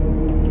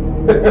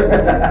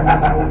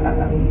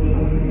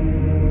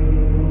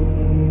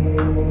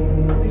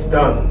 It's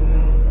done.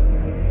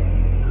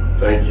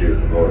 Thank you,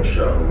 Lord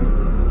Shahum.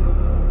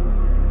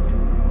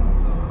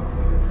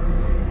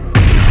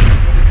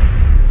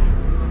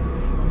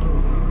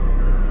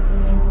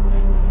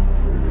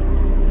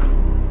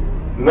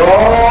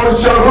 Lord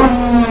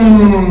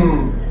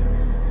Shahum!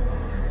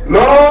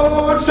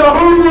 Lord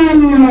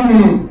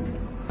Shahum!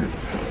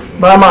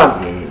 Barman,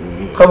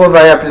 come over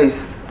here,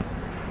 please.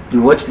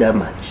 You watch that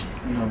match?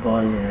 No,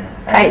 boy, yeah.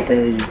 I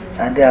tell you,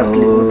 I did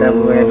asleep with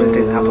them when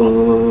everything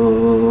happened.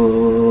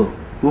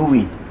 Who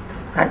win?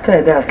 I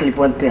tell you, I asleep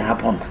when thing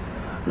happened.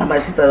 Now my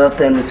sister just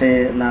tell me,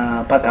 say,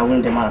 nah, Pack I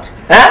win the match.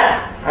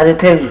 Huh? I did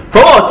tell you.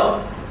 For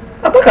what?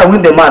 Pack I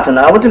win the match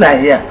now. What did I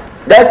hear?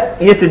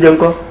 That yesterday,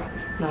 uncle?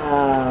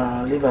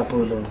 Nah,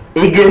 Liverpool.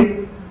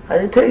 Again? I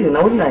did tell you,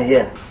 now what did I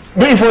hear?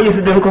 Day before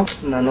yesterday, uncle?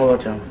 Nah, no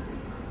what you.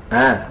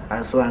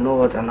 Ah. So I know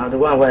what, and now the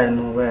one where I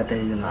know where I tell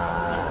you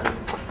now.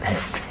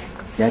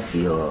 That's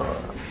your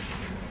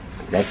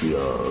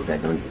guy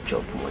don't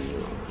chop money.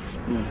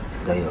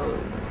 That your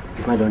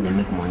people don't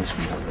make money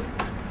small.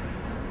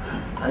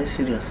 Are you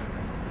serious?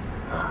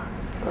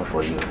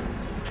 For you.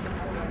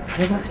 I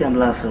never see him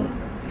last one.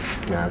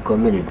 Now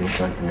come here, drink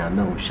something. I'm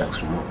not shark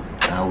small.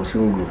 I will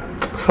soon go.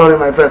 Sorry,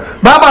 my friend.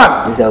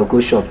 Baba! Yes, I will go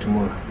shop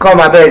tomorrow.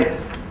 Come, I beg.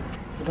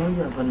 You don't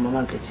have one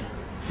mama kitchen.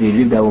 So you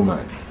leave that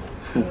woman.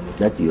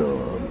 That's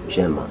your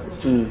chairman.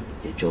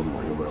 They chop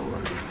money well.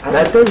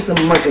 I tell you the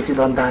market you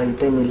don't die, you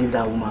tell me leave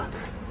that woman.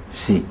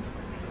 See,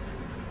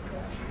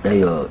 that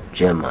your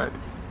chairman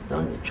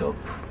don't chop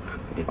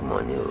big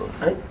money.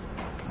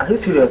 Are you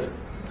serious?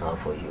 Not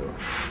for you.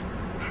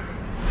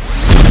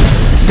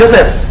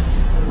 Joseph!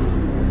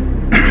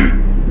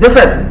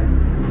 Joseph!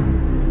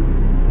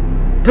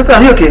 Joseph,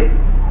 are you okay?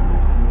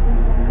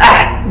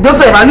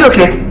 Joseph, are you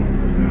okay?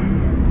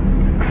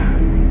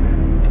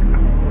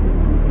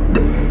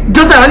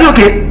 Joseph, are you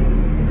okay?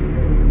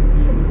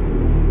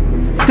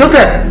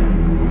 Joseph!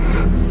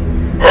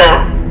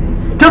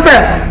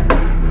 Joseph!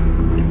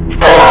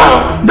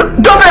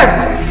 Joseph! Joseph!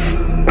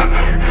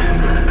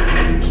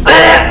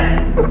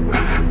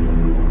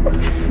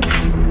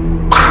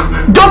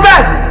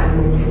 Joseph!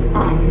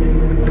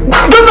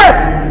 Joseph!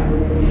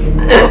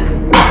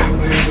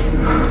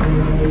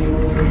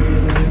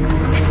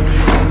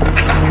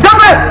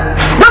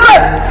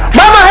 Joseph!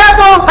 Mama, help!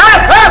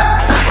 Help! Help!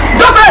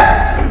 Joseph!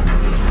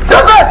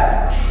 Joseph!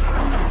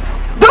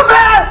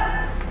 Joseph!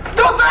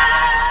 Joseph!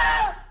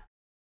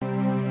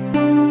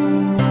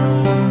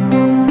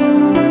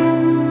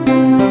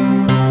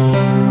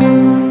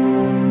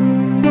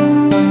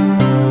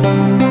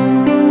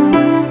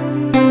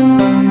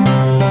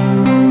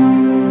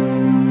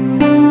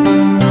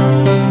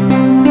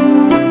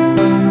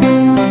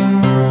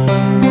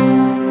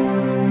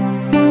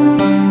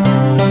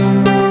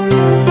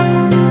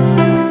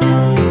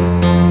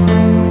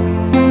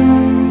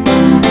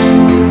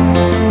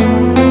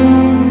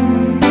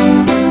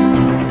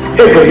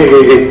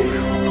 Hey,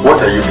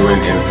 what are you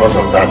doing in front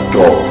of that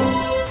door?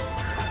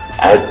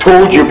 I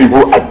told you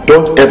people I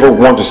don't ever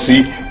want to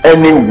see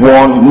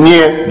anyone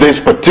near this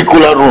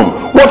particular room.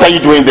 What are you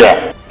doing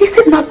there? Is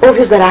it not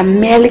obvious that I'm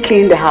merely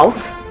cleaning the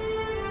house?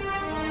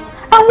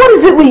 And what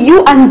is it with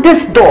you and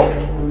this door?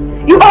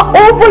 You are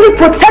overly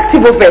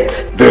protective of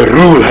it. The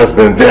rule has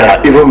been there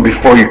even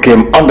before you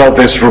came under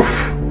this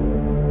roof.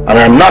 And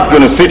I'm not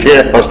going to sit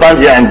here or stand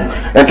here and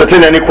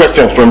entertain any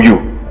questions from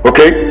you,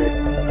 okay?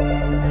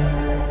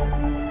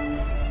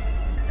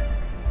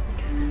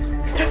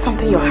 Is there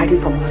something you're hiding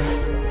from us?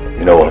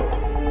 You know what?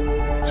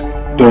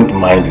 Don't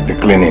mind the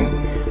cleaning.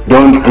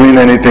 Don't clean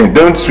anything.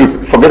 Don't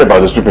sweep. Forget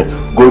about the sweeping.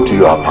 Go to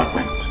your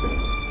apartment.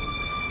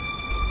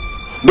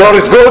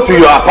 Doris, go to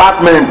your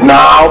apartment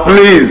now,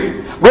 please.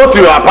 Go to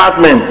your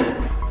apartment.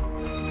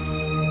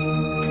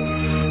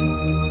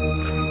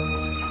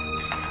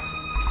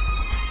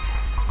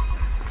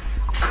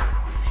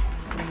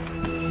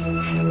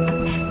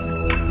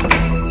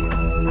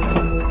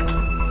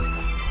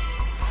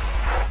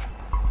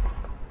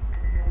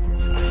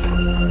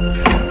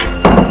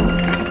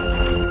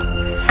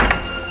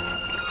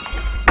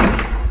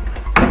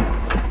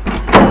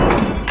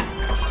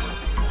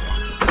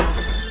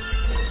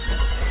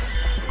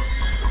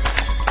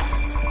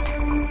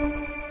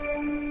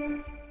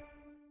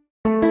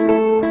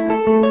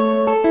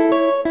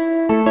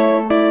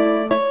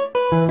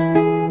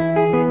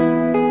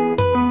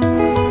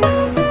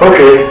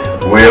 Okay,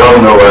 we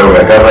all know why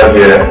we're gathered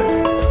here.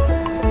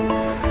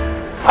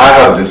 I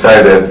have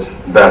decided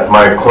that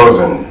my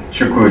cousin,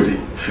 Chukudi,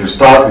 should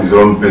start his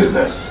own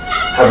business,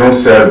 having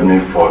served me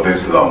for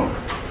this long.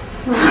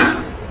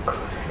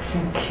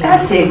 Thank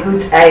That's a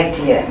good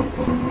idea.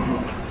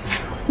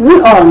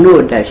 We all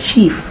know that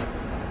chief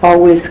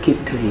always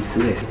keep to his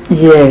waist.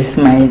 Yes,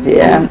 my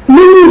dear.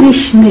 Many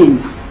rich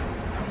men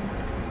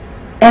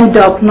end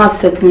up not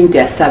settling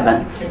their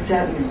servants.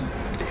 Exactly.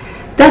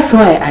 That's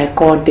why I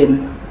call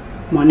them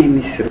Money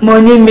Misro.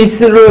 Money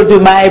Misro to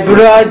my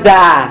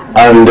brother.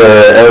 And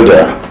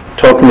Elder,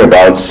 talking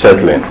about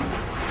settling,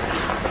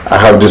 I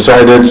have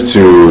decided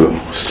to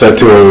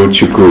settle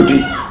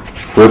Chukudi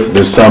with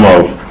the sum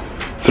of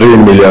 3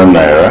 million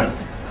naira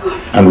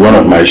and one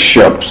of my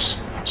shops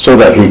so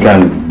that he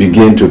can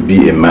begin to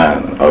be a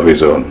man of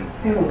his own.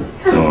 God,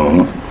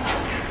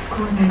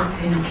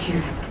 thank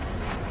you.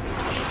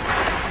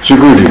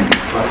 Chukudi,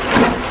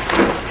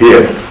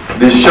 here.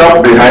 The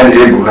shop behind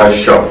Ebuka's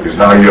shop is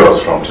now yours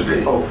from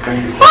today. Oh,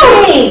 thank you, sir.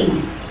 Hey!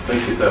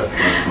 Thank you, sir.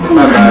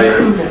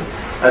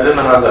 I don't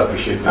know how to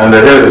appreciate it. And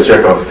here's a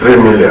check of 3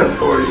 million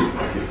for you.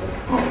 Thank you, sir.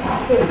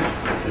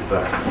 Thank you,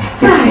 sir.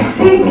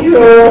 Thank you.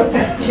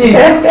 Chief.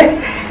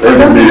 Let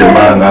me be a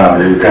man now.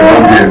 You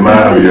cannot be a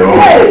man of your own.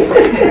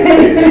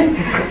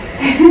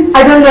 I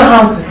don't know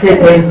how to say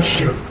thank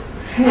you.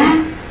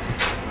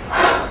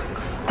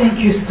 Thank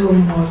you so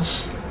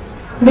much.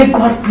 May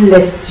God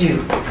bless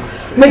you.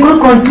 May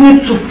God continue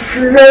to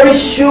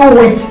flourish you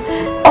with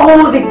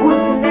all the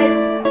goodness.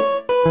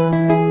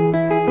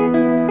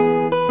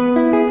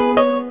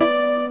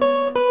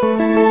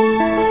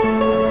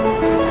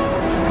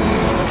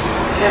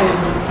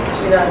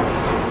 Sweetheart,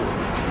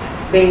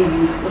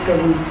 baby, look at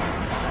me.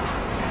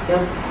 You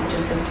have to put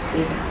yourself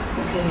together,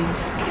 okay?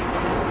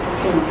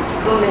 Please,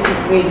 don't let it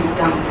weigh you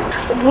down.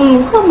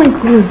 How am I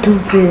going to do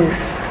this?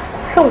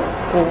 Help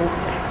God.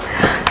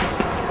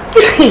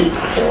 Hey,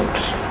 God.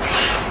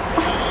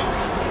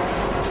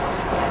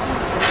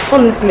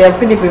 Honestly, I've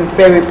really been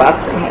very bad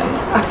to him.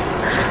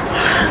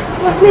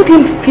 I've made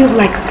him feel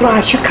like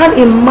trash. You can't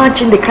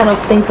imagine the kind of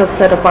things I've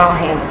said about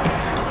him.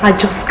 I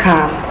just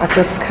can't.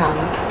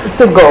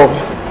 So go.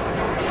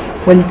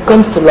 When it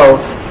comes to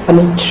love, I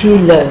mean true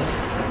love,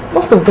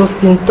 most of those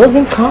things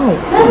doesn't count.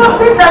 Never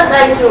made that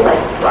guy feel like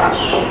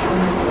trash.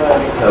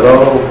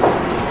 Hello.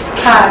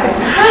 Hi.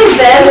 Hi,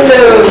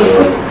 Bello.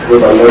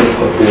 Good, I love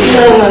something.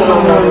 No.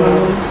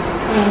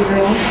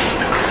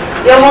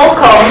 You're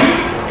welcome.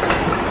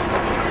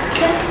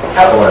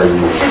 How are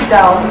you? Sit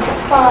down.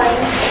 Fine.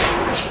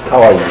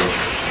 How are you?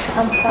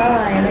 I'm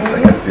fine. Yes, I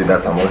can see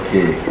that I'm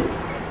okay.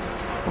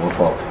 So what's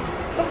up?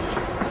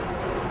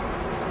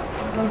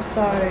 I'm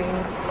sorry.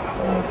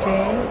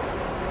 Okay.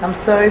 I'm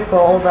sorry for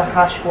all the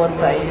harsh words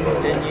I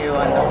used on you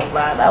and all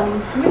that. I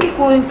was really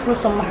going through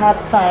some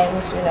hard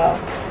times, you know.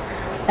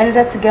 I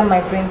needed to get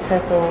my brain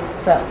settled,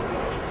 so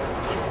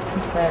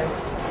I'm sorry.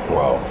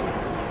 Wow.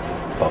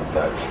 Stop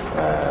that.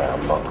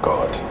 I'm not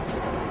God.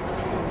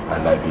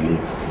 And I believe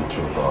in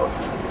true love. I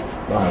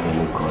don't have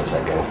any grudge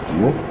against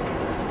you.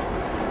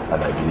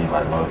 And I believe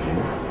I love you.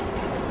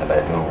 And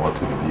I know what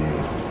will be.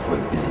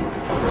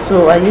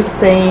 So are you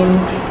saying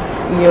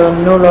you're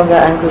no longer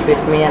angry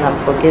with me and I'm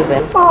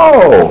forgiven?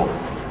 Oh!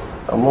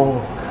 I'm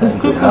not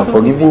angry. I'm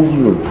forgiving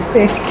you.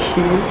 Thank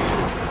you.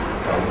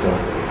 I'm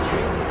just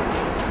extreme.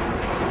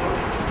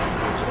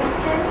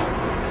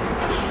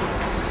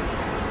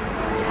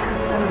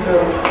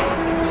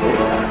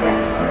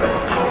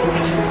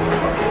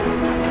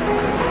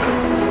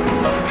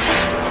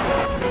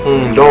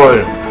 Don't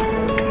worry.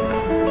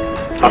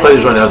 After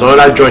this one, there's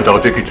another joint I'll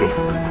take you to.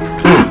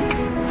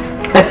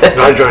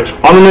 That joint.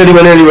 I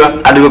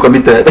didn't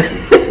committed.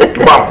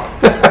 Wow.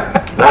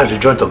 That's the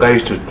joint the guy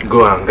used to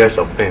go and get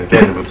some things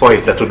then before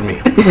he settled me.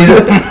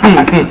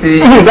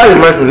 That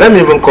reminds me, let me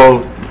even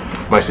call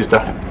my sister.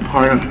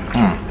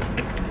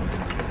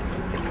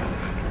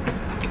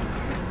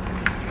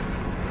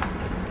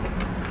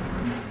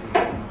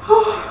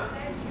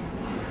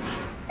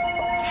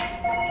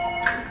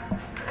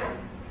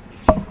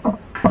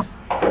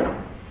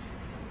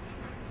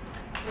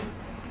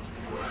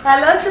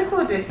 Hello,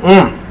 Chukudi.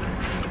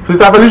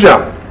 Sister Felicia,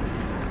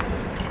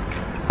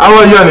 how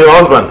are you and your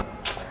husband?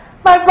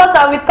 My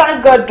brother, we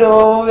thank God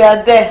though. We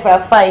are there, we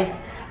are fine.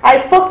 I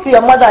spoke to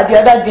your mother the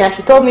other day and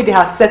she told me they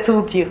have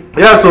settled you.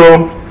 Yeah,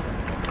 so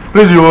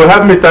please you will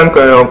help me thank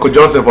Uncle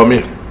Johnson for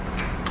me.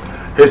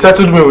 He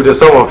settled me with a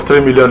sum of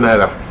 3 million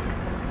naira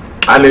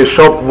and a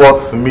shop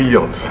worth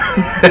millions.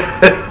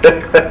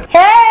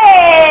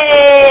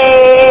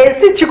 Hey!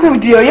 See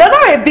Chukudi, you're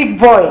not a big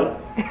boy.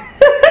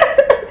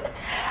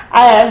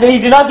 And he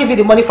did not give you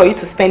the money for you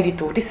to spend it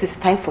though. This is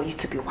time for you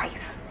to be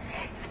wise.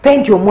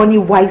 Spend your money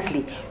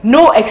wisely.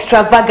 No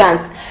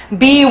extravagance.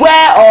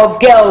 Beware of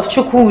girls,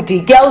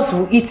 Chukudi. Girls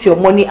will eat your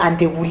money and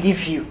they will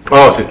leave you.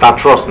 Oh, sister,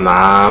 trust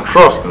now.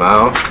 Trust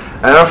now.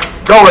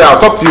 Don't worry, I'll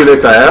talk to you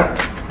later.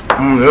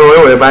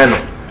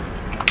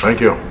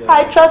 Thank you.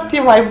 I trust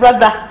you, my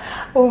brother.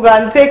 Go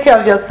and take care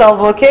of yourself,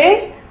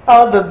 okay?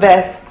 All the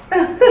best.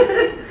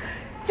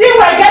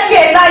 Chima, get me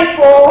a knife,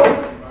 oh.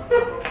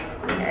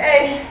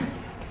 Hey.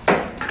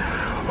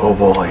 Oh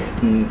boy.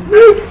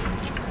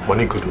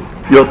 Money good.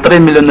 Your 3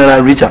 million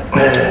naira richer.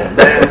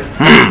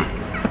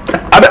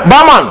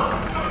 Barman!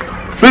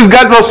 Please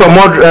get us some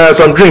more,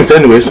 some drinks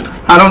anyways.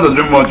 I don't want to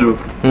drink much.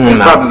 This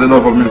part is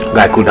enough for me.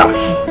 Guy, cool down. I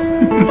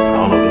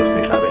don't know those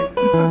things, I mean.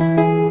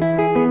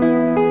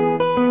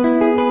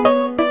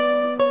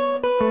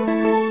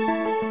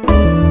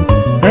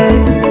 Hey,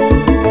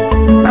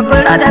 my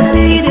brother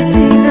see the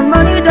thing, the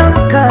money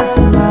don't cost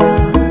a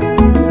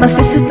lot. My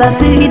sister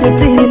see the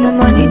thing, the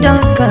money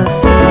don't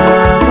cost a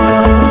lot.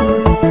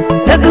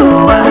 The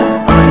gua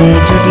on the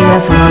Judia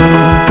for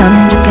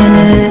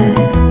Kanjukene.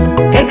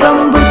 They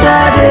come but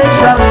they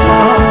drop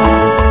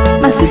for.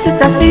 My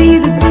sister see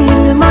the thing,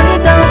 the money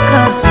don't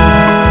cost a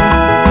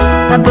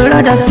lot. My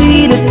brother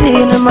see the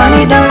thing, the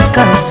money don't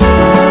cost a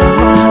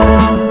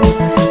lot.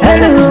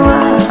 Hello,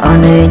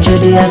 on the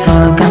Judia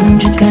for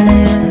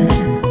Kanjukene.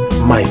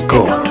 My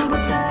God,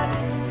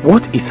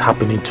 what is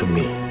happening to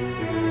me?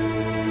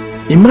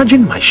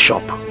 Imagine my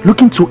shop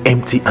looking too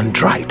empty and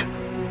dried.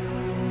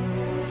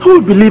 Who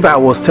would believe I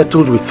was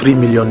settled with 3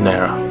 million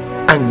naira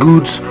and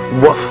goods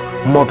worth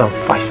more than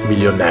 5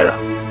 million naira?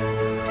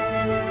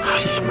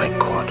 Ay, my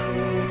God.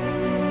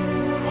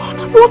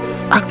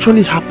 What's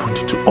actually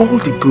happened to all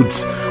the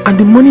goods and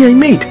the money I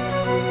made?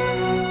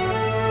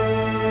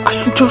 I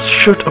am just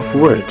short of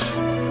words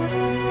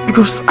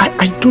because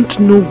I don't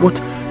know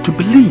what to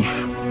believe.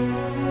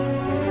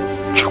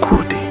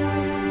 Chukudi.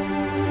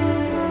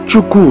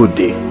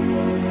 Chukudi.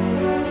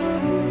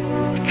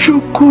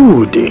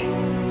 Chukudi.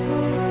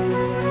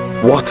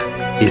 What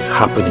is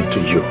happening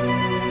to you?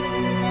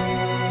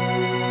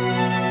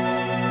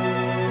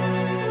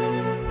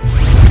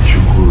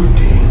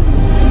 Chukudi,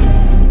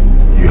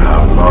 you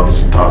have not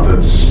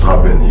started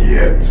sobbing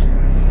yet.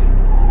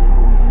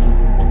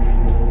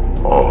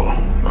 Oh,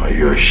 now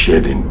you're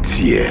shedding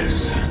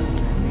tears.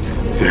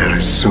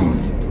 Very soon,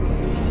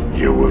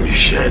 you will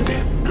shed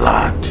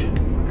blood.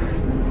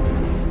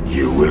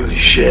 You will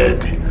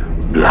shed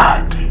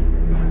blood.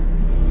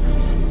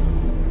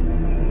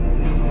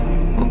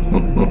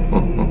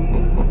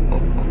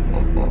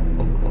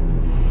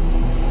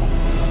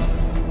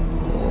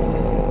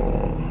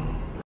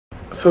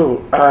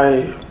 So,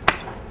 I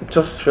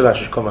just feel I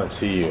should come and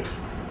see you.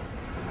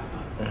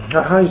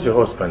 How is your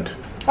husband?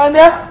 Hi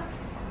there.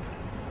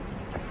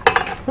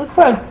 Good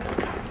friend.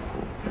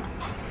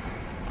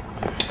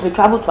 We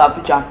traveled to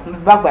Abuja. We'll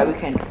be back by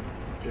weekend.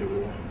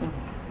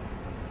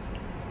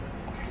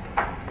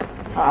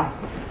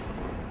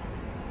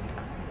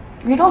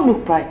 You don't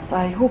look bright.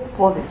 I hope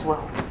all is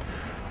well.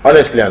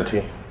 Honestly,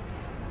 Auntie,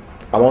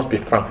 I must be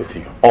frank with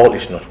you. All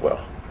is not well.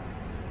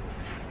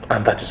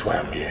 And that is why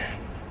I'm here.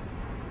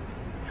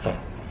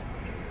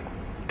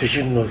 Did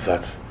you know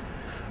that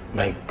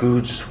my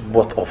goods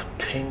worth of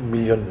 10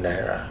 million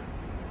naira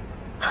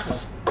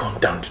has gone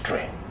down the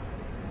drain?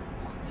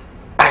 What?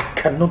 I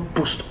cannot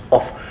boast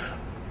of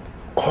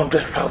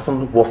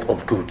 100,000 worth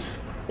of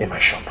goods in my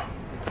shop.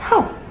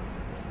 How?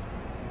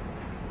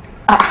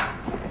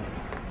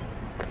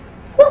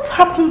 What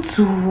happened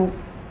to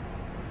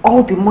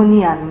all the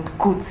money and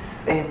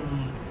goods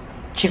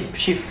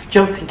Chief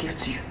Johnson gave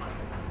to you?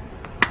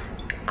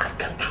 I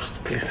can't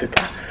just place it.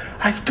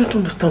 I don't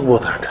understand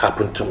what had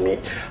happened to me.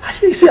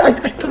 You see, I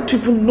don't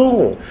even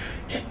know.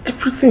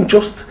 Everything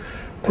just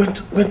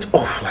went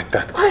off like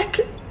that. I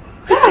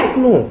don't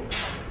know.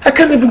 I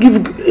can't even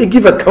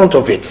give account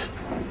of it.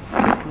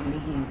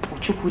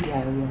 Chukudi,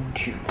 I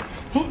warned you.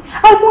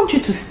 I want you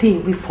to stay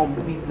away from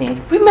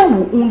women. Women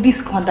will only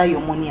squander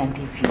your money and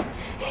leave you.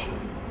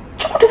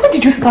 Chukudi, when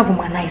did you start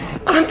womanizing?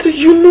 Auntie,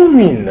 you know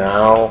me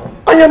now.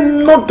 I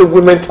am not the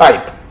women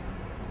type.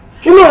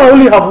 You know I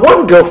only have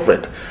one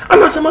girlfriend.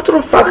 And as a matter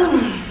of fact,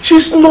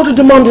 she's not a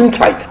demanding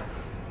type.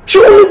 She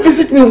only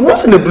visits me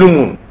once in a blue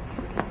moon.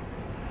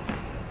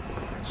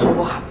 So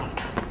what happened?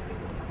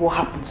 What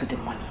happened to the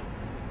money?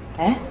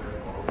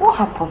 What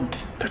happened?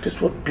 That is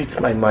what beats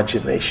my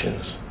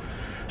imaginations.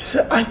 I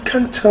said, I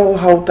can't tell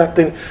how that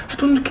thing,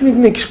 can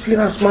even explain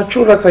as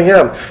mature as I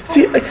am.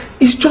 See,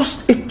 it's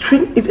just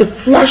it's a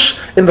flash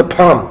in the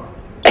palm.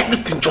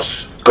 Everything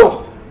just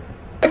go.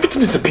 Everything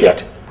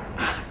disappeared.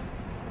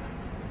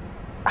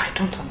 I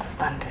don't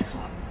understand this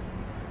one.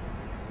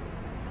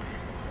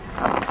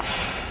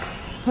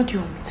 What do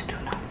you want me to do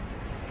now?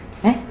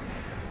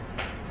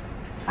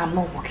 I'm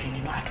not working,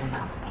 you know, I don't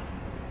have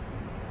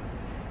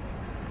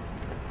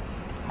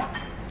money.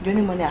 The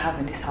only money I have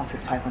in this house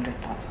is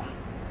 500,000.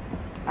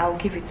 I'll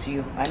give it to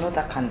you. I know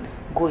that can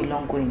go a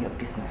long way in your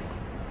business.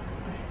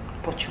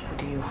 But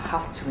Chukudi, you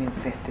have to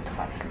invest it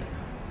wisely.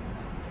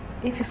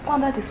 If you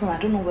squander this one, I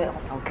don't know where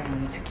else I'll get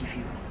money to give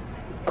you.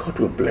 God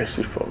will bless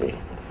you for me.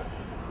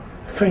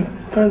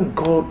 Thank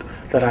God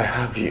that I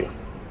have you.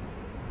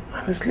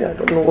 Honestly, I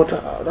don't know what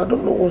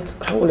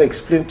how will I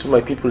explain to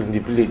my people in the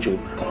village. No,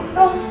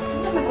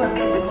 let me go and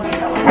get the money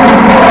now.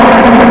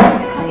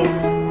 Can you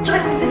try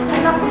this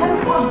kind of money?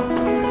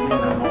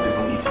 I'm not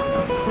even eating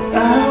that.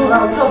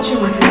 I'll tell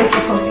Chinwe to get you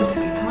something to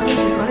eat. Money,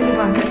 she's only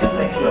go and get the money.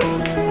 Thank you,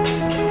 Auntie.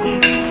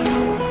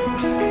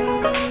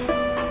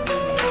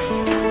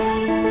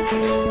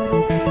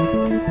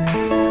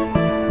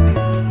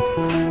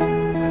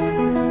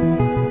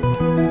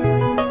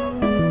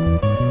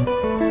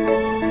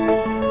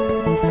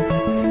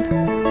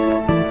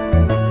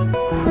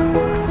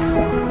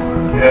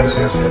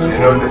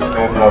 these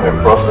things have a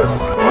process.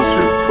 Once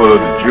you follow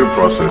the due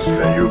process,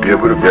 then you'll be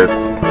able to get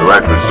the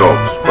right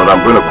results. But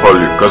I'm going to call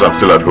you because I'm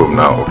still at home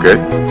now, okay?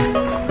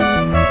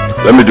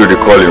 Let me do the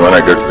calling when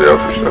I get to the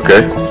office,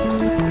 okay?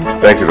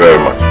 Thank you very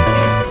much.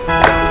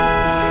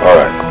 All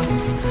right.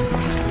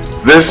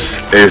 This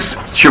is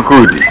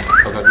Chukudi.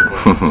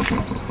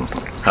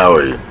 How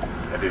are you?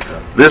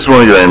 This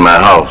one, you're in my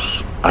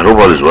house. I hope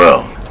all is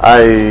well.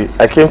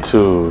 I came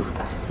to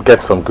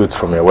get some goods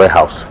from your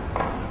warehouse.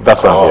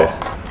 That's why I'm here.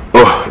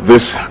 Oh,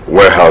 this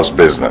warehouse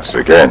business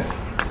again.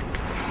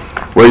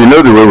 Well, you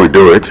know the way we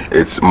do it.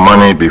 It's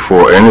money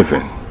before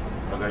anything.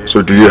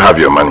 So do you have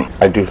your money?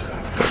 I do.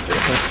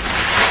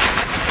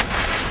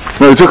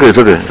 No, it's okay, it's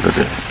okay, it's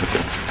okay,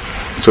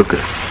 it's okay.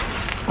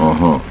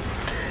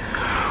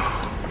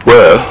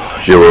 Well,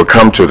 you will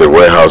come to the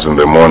warehouse in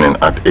the morning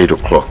at 8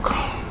 o'clock.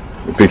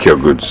 You pick your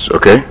goods,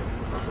 okay?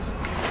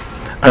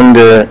 And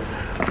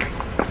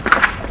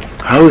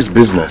how is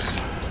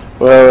business?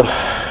 Well,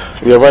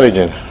 we are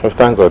managing. Well,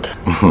 thank God.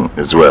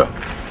 As well.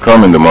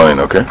 Come in the morning,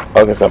 okay?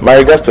 Okay, sir. My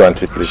regards to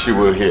Auntie, please. She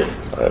will hear.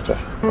 All right, sir.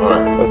 All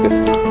right. Okay,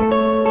 sir.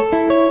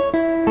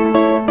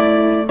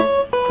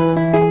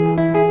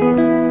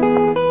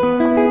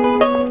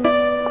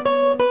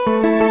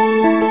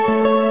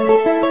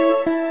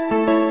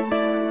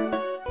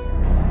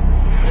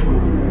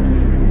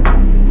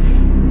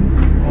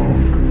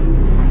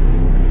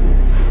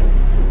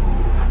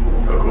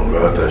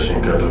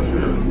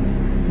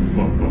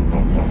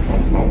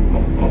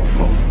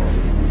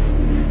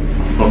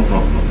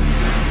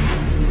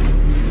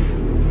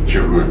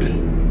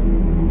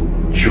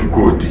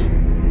 Chukudi.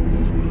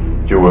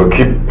 You will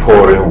keep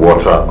pouring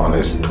water on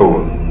a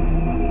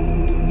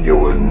stone. You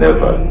will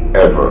never,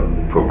 ever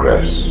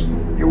progress.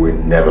 You will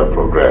never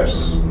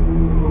progress.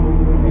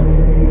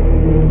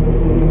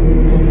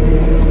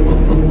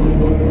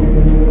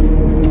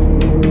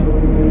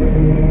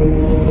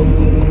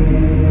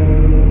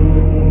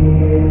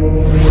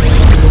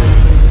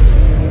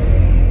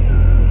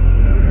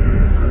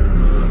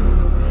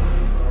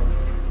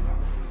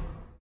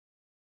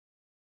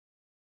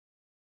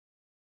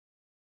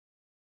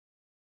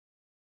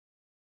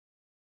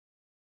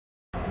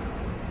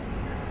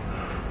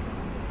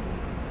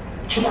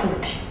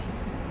 Chukudi.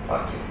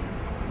 What?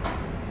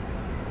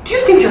 Do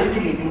you think you're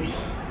still a baby?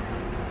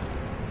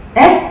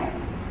 Eh?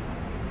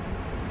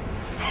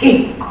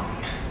 Hey, God.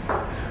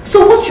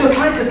 So what you're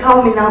trying to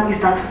tell me now is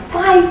that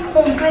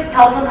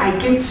 500,000 I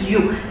gave to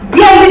you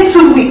barely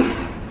 2 weeks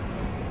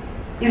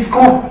is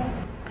gone.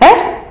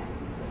 Eh?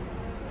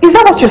 Is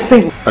that what you're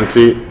saying?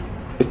 Auntie,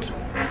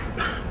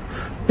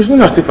 it's not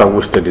as if I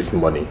wasted this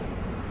money.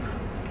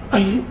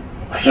 I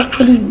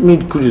actually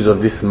made good use of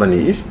this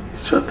money.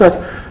 It's just that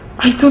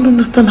I don't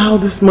understand how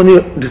this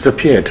money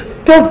disappeared.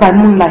 Just by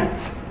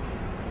moonlight.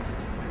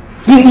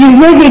 You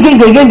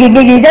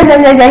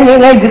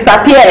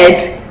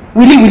disappeared.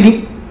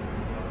 Willy.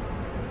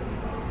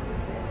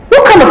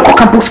 What kind of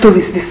cock and bull story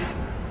is this?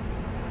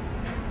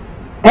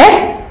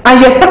 Eh? And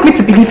you expect me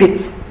to believe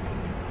it?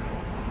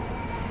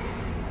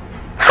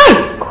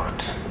 Hi,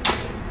 God.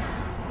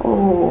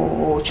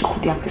 Oh,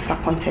 Chukudi, I'm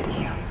disappointed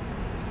in you.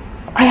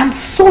 I am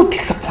so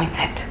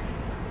disappointed.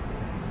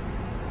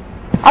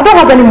 I don't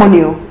have any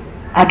money.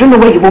 I don't know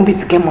where you want me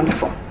to get money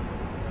from.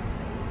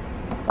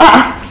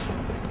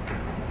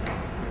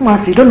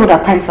 Mercy, you don't know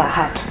that times are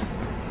hard.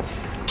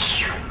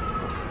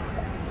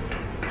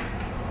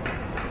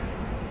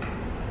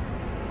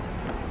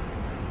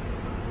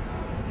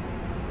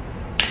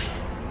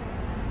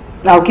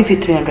 I'll give you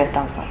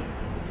 300,000.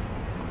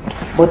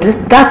 But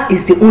that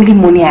is the only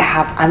money I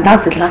have, and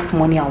that's the last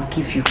money I'll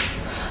give you.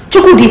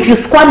 Chukudi, if you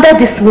squander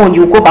this one,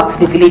 you'll go back to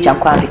the village and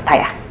go and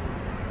retire.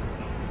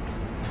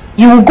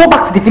 You will go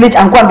back to the village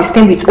and go and be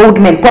staying with old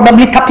men,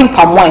 probably tapping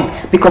palm wine,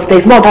 because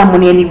there's no other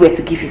money anywhere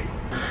to give you.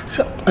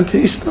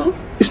 Auntie, it's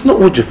not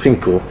what you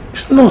think, oh.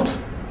 It's not.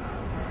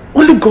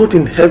 Only God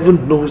in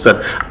heaven knows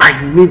that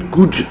I made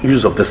good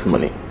use of this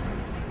money.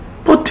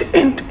 But the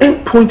end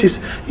point is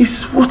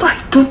what I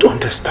don't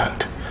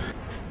understand.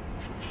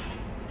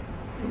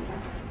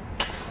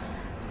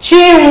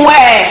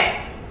 Chinwe!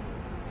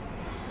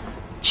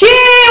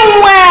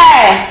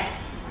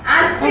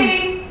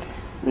 Auntie!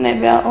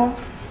 Nebia, oh.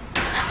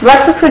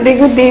 Chukudi,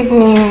 good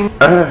evening.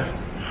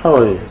 How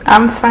are you?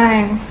 I'm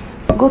fine.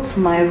 Go to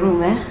my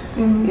room, eh?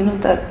 You know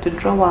that the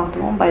drawer,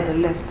 the one by the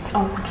left.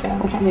 Oh, okay.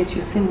 Open it,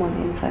 you see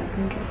money inside.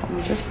 Bring it for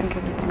me. Just bring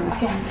everything.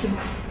 Okay, Auntie.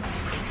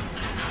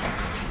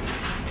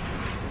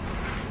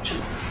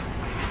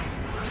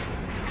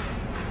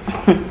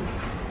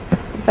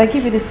 If I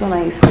give you this one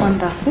and you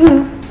squander.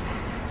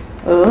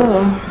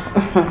 Oh.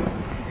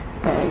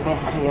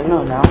 You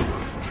know now.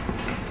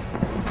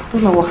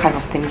 Don't know what kind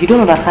of thing. You don't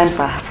know that times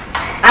are.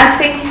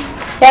 Auntie,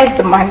 here's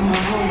the money.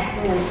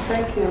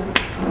 Thank you.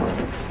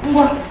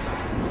 What?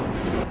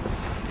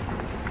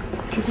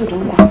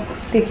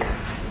 Take.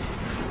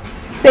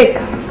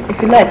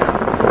 If you like,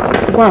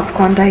 go and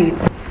squander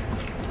it.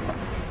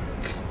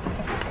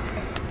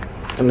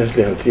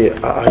 Honestly, Auntie,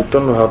 I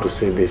don't know how to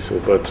say this,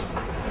 but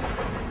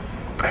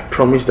I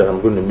promise that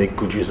I'm going to make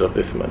good use of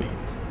this money.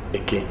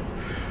 again.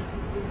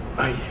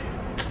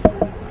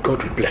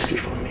 God will bless you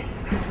for me.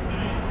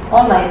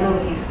 All I know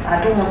is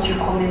I don't want you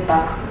coming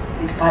back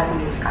with bad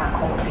news and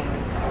complaints.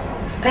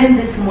 Spend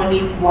this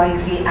money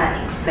wisely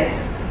and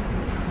invest.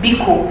 Be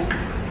cool.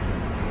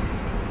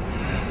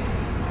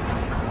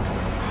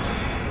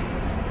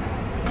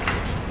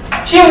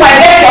 Chinwe,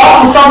 get your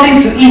uncle something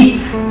to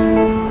eat.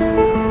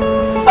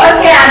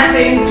 Okay,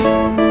 Auntie.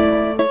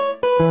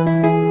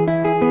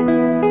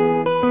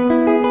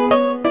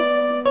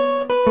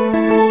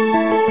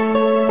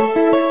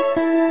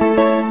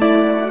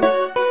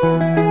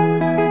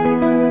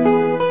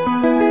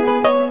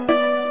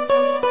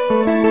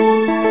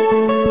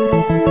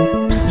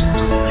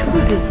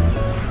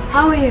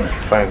 How are you?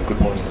 Fine, good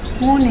morning.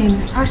 Morning.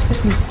 How's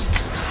business?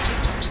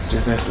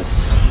 Business is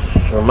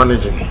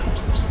managing.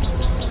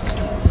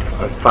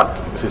 In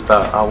fact, sister,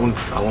 I won't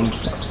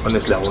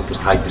honestly, I want to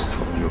hide this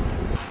from you.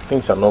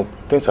 Things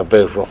are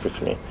very rough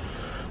with me.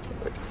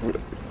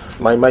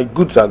 My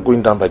goods are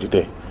going down by the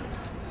day.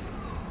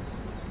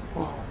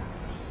 Oh,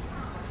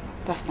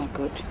 that's not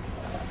good.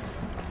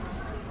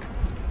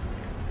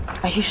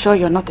 Are you sure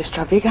you're not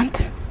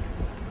extravagant?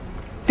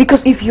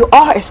 Because if you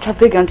are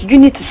extravagant, you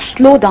need to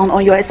slow down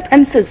on your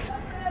expenses.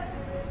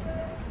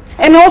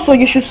 And also,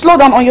 you should slow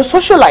down on your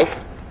social life.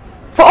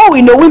 For all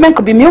we know, women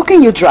could be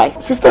milking you dry.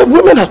 Sister,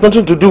 women has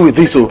nothing to do with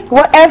this. Oh.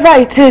 Whatever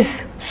it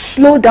is,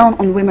 slow down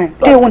on women.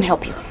 They won't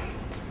help you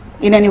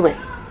in any way.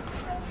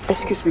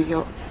 Excuse me,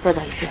 your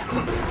brother is here.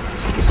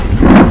 Excuse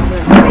me.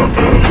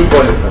 Good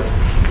morning, sir.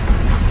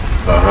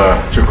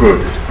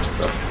 Chukudi.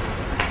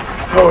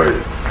 How are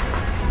you?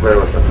 Very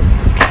well, sir.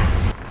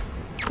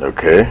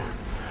 Okay.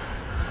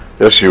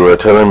 Yes, you were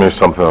telling me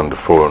something on the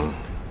phone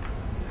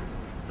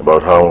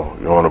about how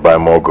you want to buy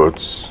more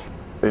goods.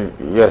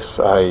 Yes,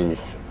 I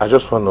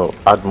just want to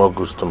add more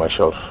goods to my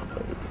shelf.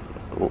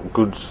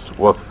 Goods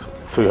worth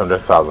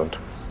 300,000.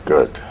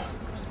 Good.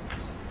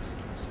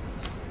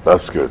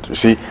 That's good. You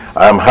see,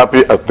 I am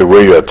happy at the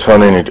way you are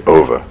turning it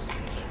over.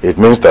 It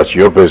means that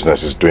your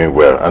business is doing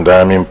well, and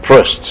I am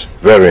impressed,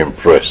 very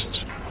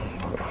impressed.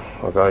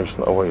 Okay, it's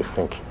not what you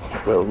think.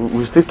 Well,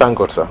 we still thank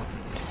God, sir.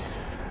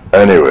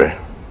 Anyway,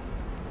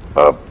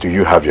 do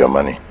you have your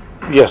money?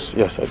 Yes,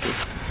 I do.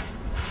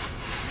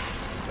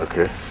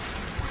 Okay.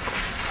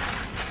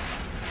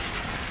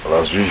 Well,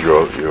 as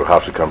usual, you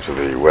have to come to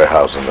the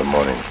warehouse in the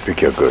morning.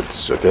 Pick your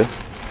goods, okay?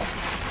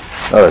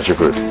 All right, you're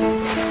good.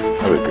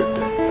 Have a good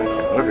day.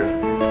 Thanks. Okay.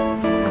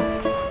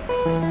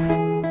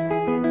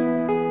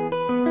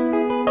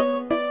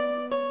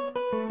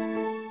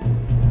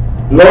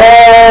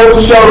 Lord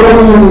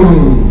Sharon!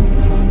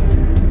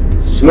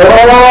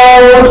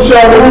 Lord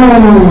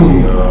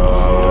Sharon!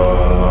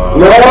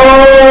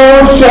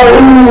 Lord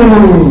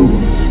Sharon!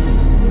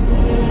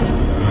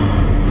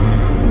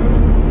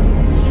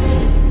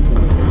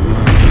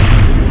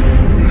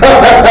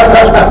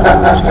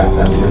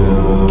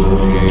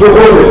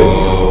 Chukudi,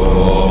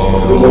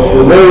 you must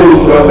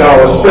remain under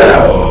our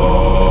spell.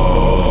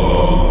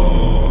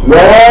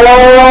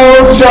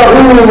 Lord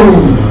Sharon!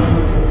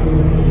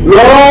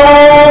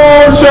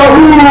 Lord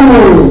Sharon!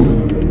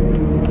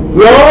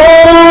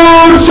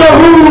 Lord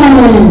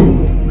Sharon!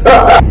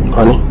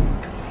 Honey,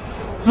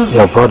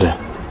 your brother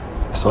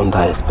is under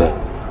a spell.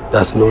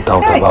 There's no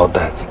doubt about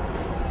that.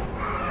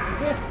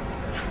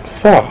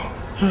 Sir,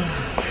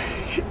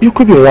 you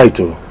could be right,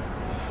 too.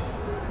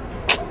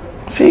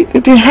 See,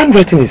 the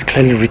handwriting is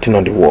clearly written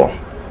on the wall.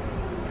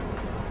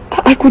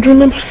 I could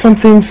remember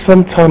something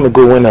some time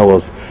ago when I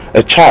was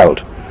a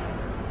child.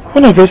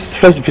 When I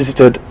first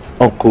visited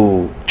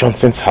Uncle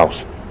Johnson's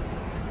house.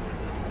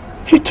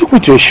 He took me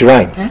to a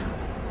shrine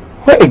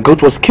where a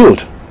goat was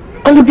killed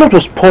and the blood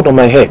was poured on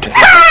my head.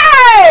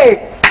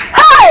 Hey!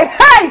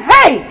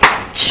 Hey!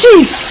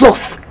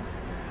 Jesus!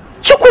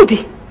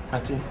 Chukudi!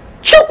 Auntie?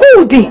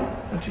 Chukudi!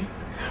 Auntie?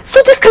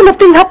 So this kind of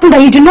thing happened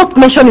and you did not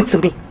mention it to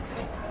me?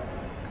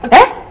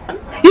 Eh?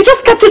 You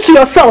just kept it to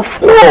yourself?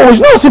 No,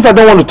 it's not as if I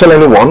don't want to tell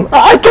anyone.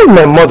 I told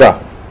my mother.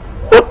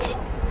 But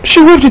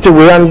she waved it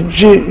away and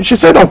she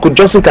said Uncle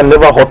Johnson can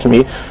never hurt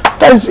me.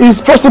 That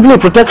is possibly a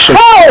protection.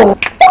 Oh!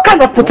 What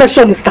kind of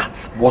protection is that?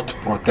 What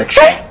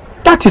protection?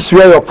 That is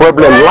where your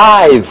problem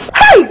lies.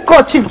 Hey,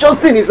 God, Chief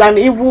Johnson is an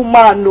evil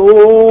man.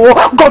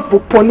 Oh, God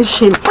will punish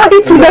him.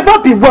 It will never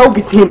be well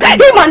with him.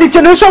 Him and his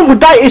generation will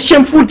die a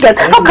shameful death.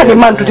 How can a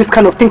man do this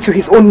kind of thing to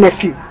his own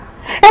nephew?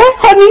 Eh,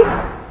 honey?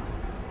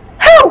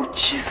 Oh,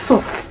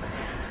 Jesus.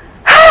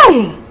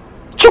 Hey,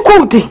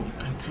 Chukudi.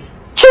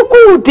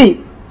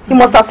 Chukudi. He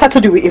must have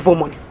settled you with evil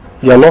money.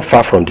 You are not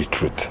far from the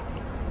truth.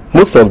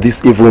 Most of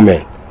these evil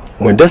men,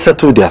 when they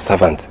settle their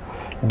servants,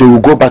 they will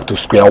go back to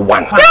square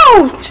one.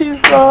 Oh,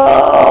 Jesus.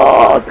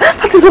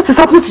 That is what is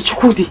happening to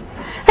Chukudi.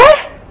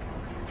 Eh?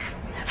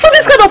 So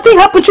this kind of thing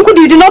happened, Chukudi,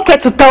 you did not care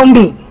to tell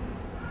me.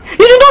 You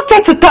did not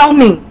care to tell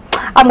me.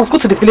 I must go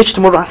to the village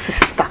tomorrow and see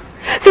sister.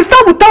 Sister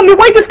will tell me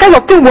why this kind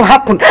of thing will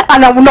happen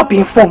and I will not be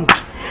informed.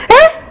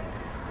 Eh?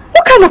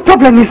 What kind of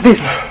problem is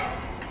this?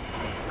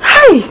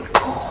 Hi,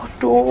 God,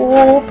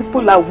 oh,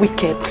 people are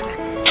wicked.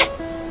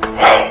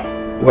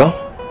 Well,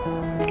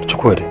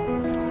 Chukudi,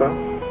 sir?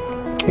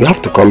 You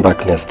have to come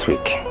back next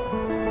week.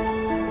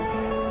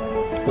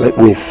 Let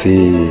me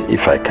see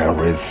if I can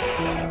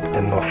raise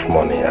enough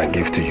money and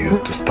give to you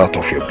to start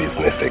off your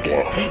business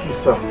again. Thank you,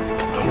 sir.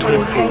 Don't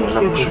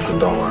worry.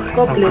 Don't worry.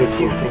 God bless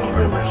you. Thank you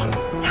very much, sir.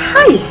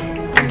 Hi!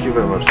 Thank you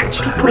very much,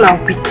 sir. People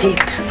are wicked.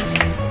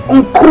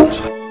 Uncle!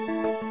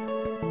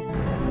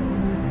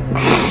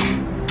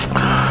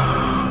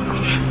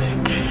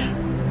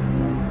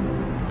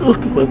 What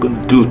am I going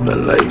to do with my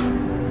life?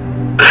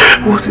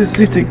 What is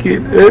it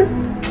again, eh?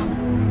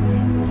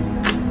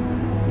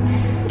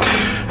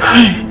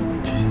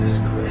 Jesus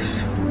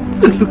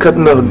Christ. Look at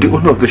now, the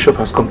owner of the shop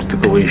has come to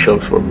take away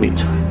shops from me.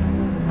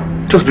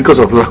 Just because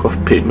of lack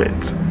of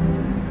payment.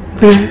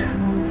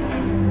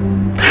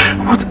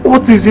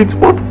 What is it?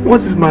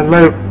 What is my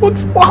life?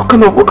 What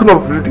kind of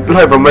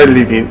life am I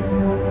living?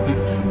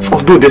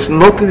 Although there's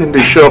nothing in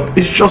the shop,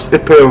 it's just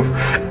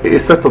a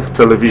set of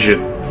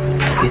television.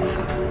 Wait,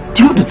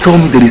 do you want to tell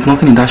me there is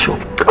nothing in that shop?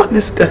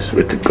 Honestly, I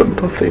swear to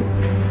God, nothing.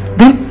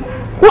 Then,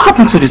 what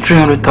happened to the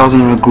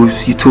 300,000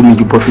 goals you told me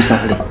you bought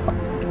recently?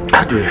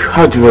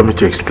 How do you want me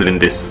to explain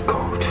this?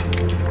 God.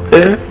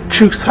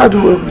 Chooks, how do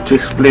you want me to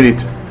explain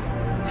it?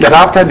 That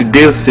after the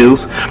day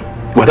sales,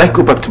 when I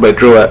go back to my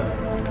drawer,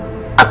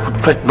 I could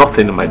find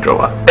nothing in my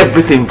drawer.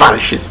 Everything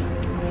vanishes.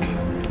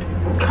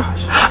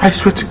 Gosh. I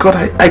swear to God,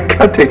 I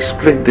can't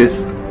explain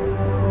this.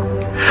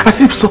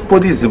 As if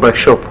somebody is in my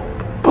shop,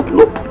 but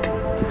nobody.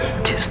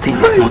 This thing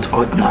is not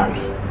ordinary.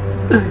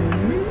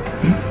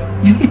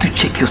 You need to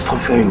check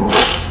yourself very well.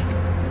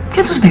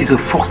 Can't you see there's a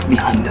force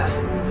behind us?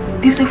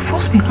 There's a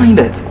force behind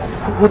it.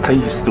 What are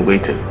you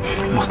insinuating?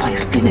 Must I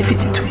explain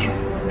everything to you?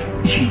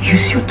 You should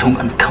use your tongue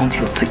and count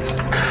your teeth.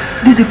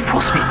 There's a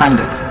force behind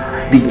it.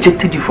 They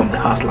ejected you from the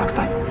house last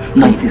time.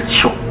 Now it is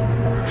shop.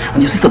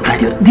 And your sister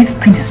died.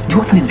 The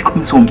whole thing is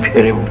becoming so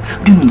unbearable.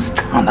 I don't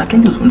understand. I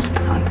can't just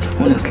understand,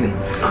 honestly.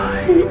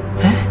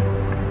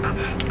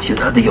 The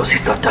other day your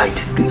sister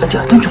died.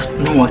 I don't just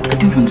know. I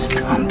don't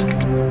understand.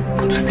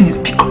 But this thing is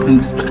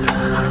becoming...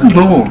 I don't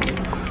know.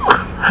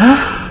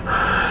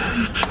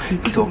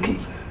 It's okay.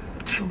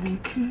 It's okay.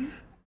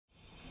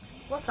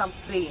 What I'm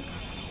saying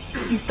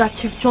is that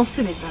Chief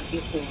Johnson is an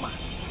evil man.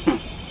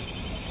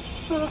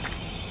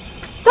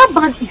 That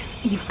man is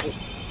evil.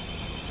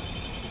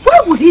 Why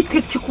would he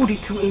take Chukudi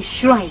to a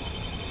shrine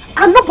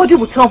and nobody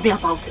will tell me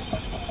about it?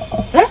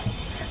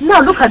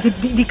 Now look at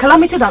the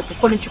calamity that's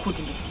befallen Chukudi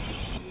in the city.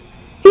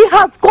 He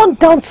has gone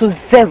down to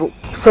zero.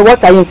 So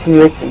what are you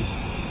insinuating?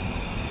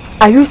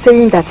 Are you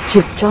saying that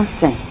Chief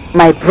Johnson,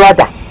 my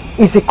brother,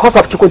 is the cause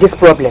of Chukudi's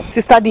problem?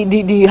 Sister,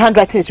 the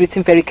handwriting is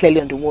written very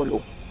clearly on the wall.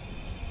 Oh.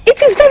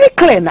 It is very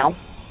clear now.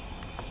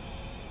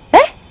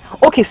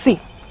 Okay, see.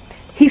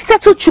 He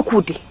settled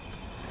Chukudi.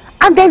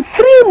 And then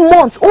 3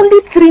 months,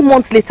 only 3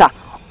 months later,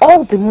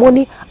 all the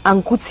money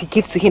and goods he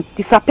gave to him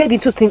disappeared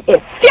into thin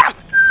air.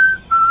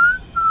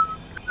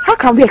 How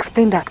can we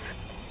explain that?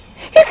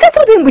 He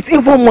settled him with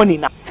evil money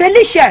now.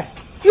 Felicia,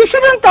 you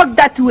shouldn't talk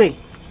that way.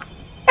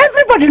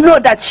 Everybody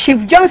knows that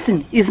Chief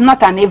Johnson is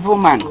not an evil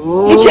man.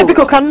 What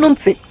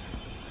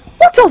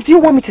else do you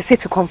want me to say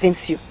to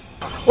convince you?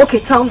 Okay,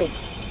 tell me.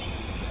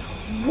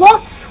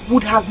 What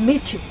would have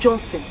made Chief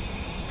Johnson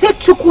take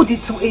Chukudi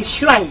to a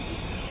shrine,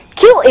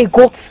 kill a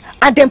goat,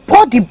 and then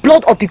pour the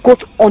blood of the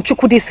goat on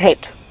Chukudi's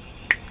head?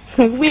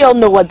 We all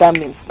know what that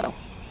means now.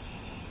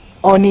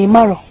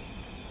 Onimaro.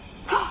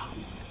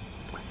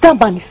 That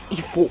man is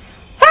evil.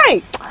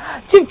 Hey!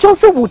 Chief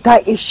Johnson will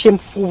die a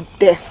shameful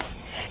death.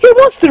 He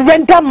wants to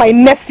render my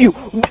nephew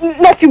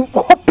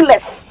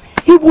hopeless.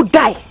 He will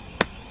die.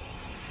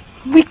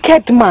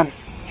 Wicked man.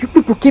 You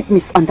people keep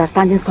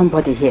misunderstanding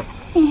somebody here.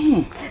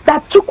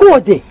 That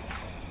Chukudi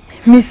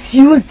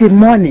misused the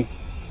money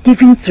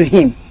given to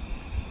him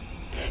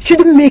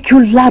shouldn't make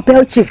you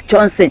label Chief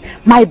Johnson,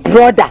 my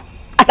brother,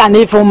 as an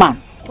evil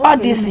man. All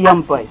these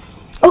young boys.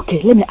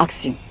 Okay, let me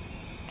ask you.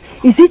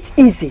 Is it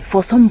easy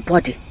for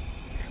somebody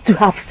to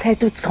have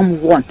settled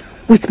someone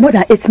with more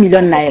than 8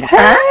 million naira?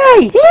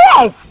 Hey!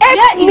 Yes!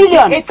 8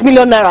 million! 8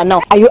 million naira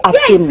now. Are you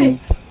asking me?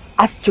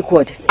 Ask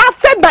Chukudi. I've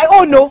said my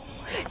own, no.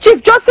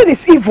 Chief Johnson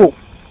is evil.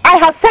 I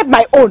have said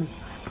my own.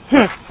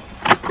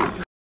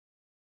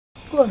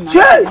 Go now. Jay!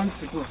 I want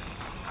to go.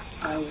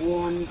 I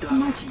wonder.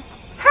 Imagine.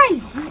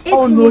 Hi!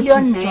 8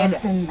 million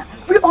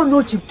naira. We all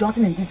know Chief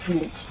Johnson in this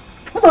village.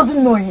 Who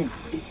doesn't know him?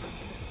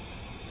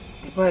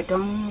 The boy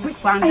don't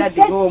squander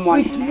the whole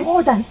money. With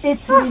more than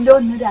 8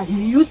 million naira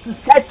he used to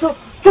settle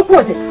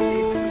Chukudi.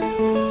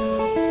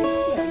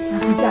 Now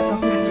they are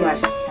talking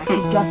trash. That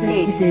Chief Johnson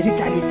is a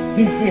ritualist.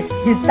 He's this,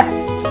 he's that.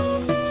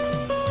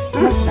 I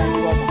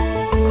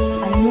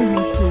know him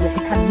too well. He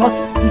cannot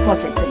do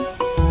such a thing.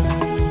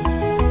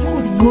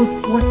 Chukudi knows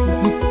what he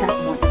did with that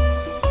money.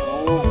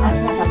 As far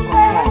as I'm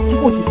concerned,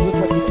 Chukudi knows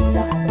what he did with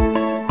that money.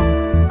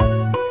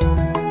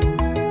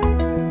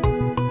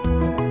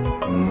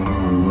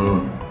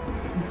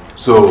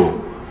 So,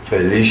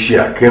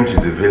 Felicia came to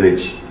the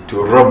village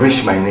to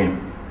rubbish my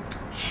name.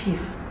 Chief,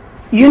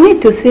 you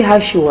need to see how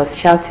she was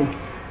shouting.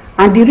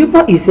 And the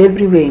rumor is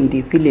everywhere in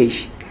the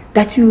village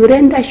that you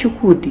render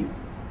Chukudi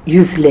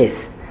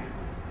useless.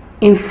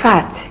 In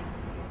fact,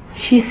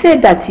 she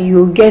said that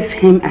you gave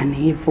him an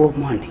evil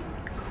money.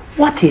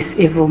 What is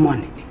evil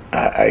money?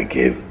 I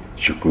gave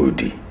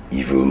Chukudi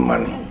evil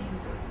money.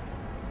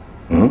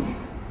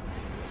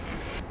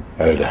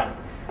 Elder,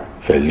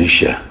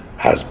 Felicia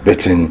has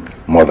bitten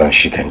more than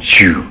she can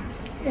chew.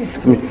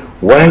 Yes. I mean,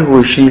 why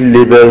will she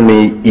label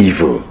me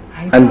evil?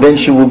 And then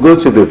she will go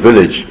to the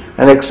village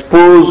and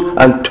expose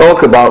and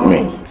talk about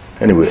me.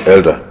 Anyway,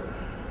 Elder,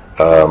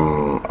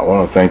 I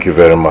want to thank you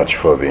very much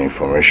for the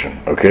information,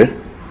 okay?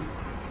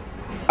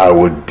 I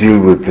will deal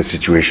with the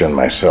situation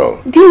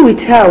myself. Deal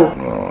with her?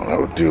 I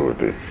will deal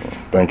with it.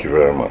 Thank you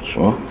very much.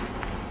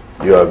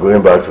 You are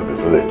going back to the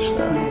village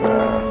now.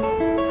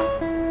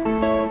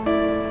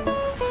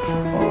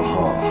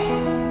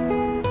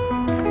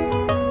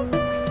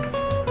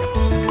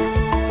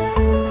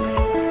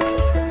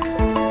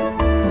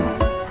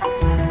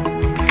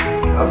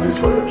 Have this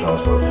for your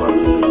transport back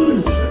to the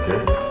village, okay?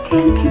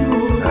 Thank you.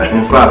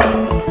 In fact,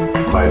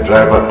 my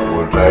driver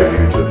will drive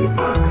you to the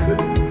park, the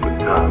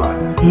car park.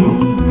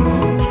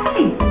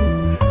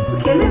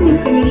 Okay, let me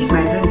finish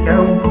my drink. I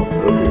will go.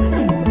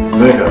 Okay.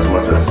 Drink as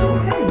much as you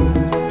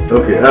want.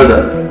 Okay,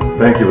 Elder,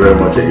 thank you very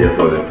much again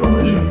for the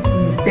information.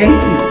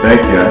 Thank you.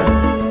 Thank you.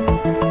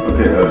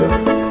 Okay, Elder.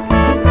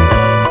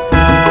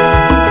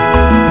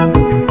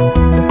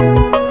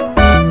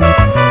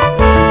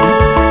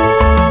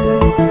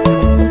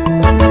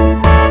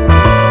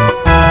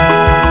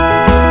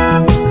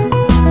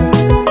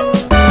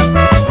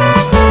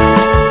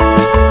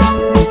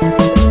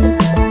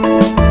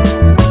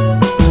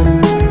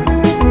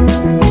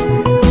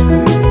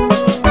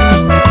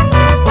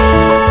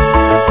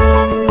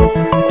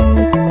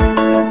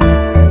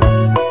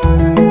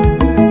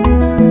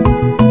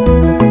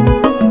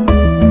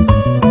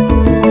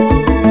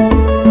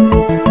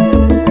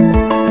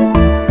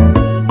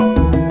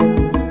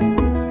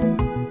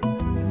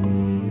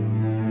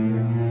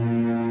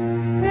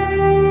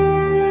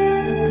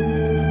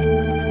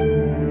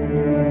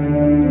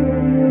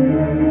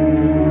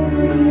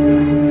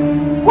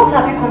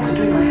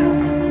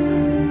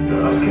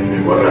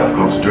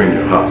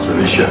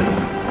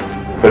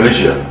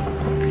 Felicia,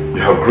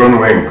 you have grown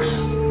wings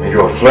and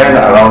you are flying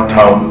around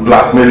town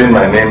blackmailing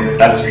my name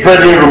and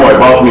spreading rumor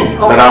about me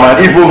that I'm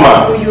an evil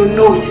man. Oh, you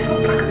know it is not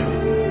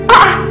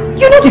blackmail.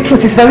 You know the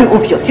truth is very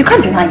obvious. You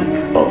can't deny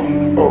it. Oh.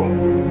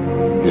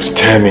 You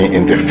stare me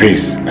in the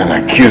face and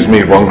accuse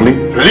me wrongly?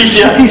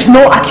 Felicia! It is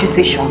no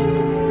accusation.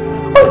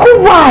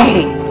 Uncle,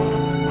 why?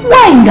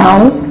 Why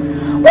now?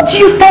 What do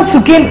you stand to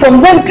gain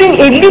from rendering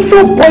a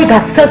little boy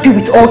that served you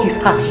with all his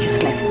heart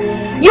useless?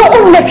 Your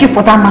own nephew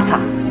for that matter.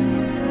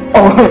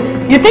 Oh,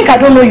 you think I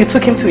don't know you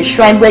took him to a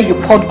shrine where you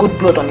poured good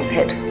blood on his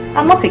head?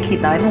 I'm not a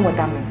kid now, I know what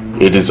that means.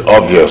 It is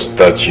obvious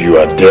that you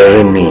are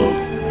daring me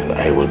and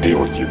I will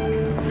deal with you.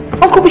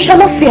 Uncle, we shall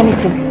not see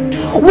anything.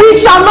 We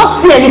shall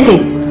not see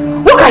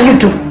anything. What can you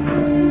do?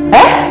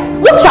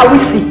 What shall we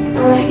see?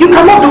 You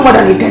cannot do more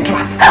than a dead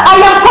rat. I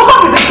am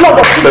covered with the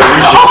blood of Jesus.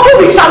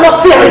 Uncle, we shall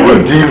not see anything. I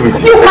will deal with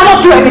you. You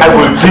cannot do anything. I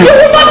will deal. You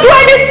will not do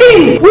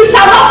anything. We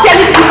shall not see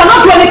anything. You cannot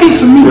do anything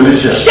to me.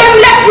 Felicia.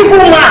 Shameless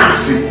evil man.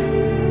 See.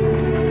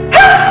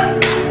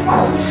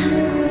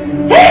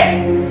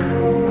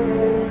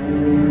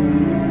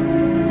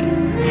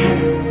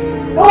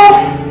 Oh,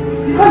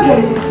 you can't do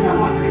anything to me.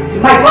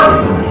 My God is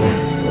alive.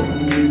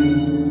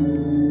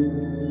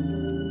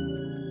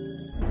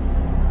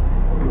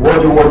 What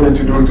do you want me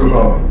to do to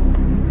her?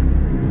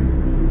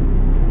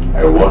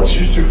 I want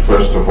you to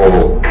first of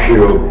all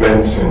kill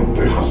Benson,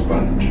 the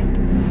husband.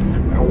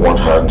 I want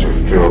her to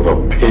feel the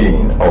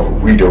pain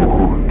of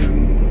widowhood.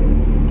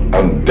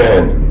 And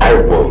then I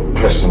will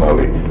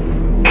personally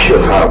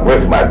kill her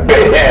with my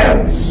bare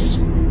hands.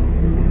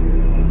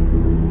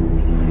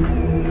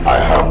 I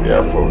have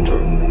their photo.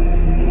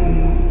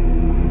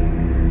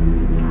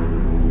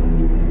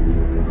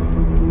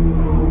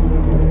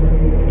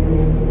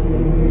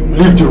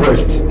 Leave the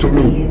rest to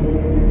me.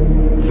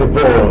 The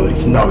ball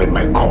is now in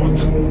my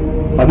court.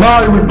 And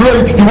I will play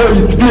it the way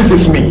it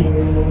pleases me.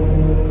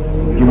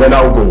 You may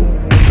now go.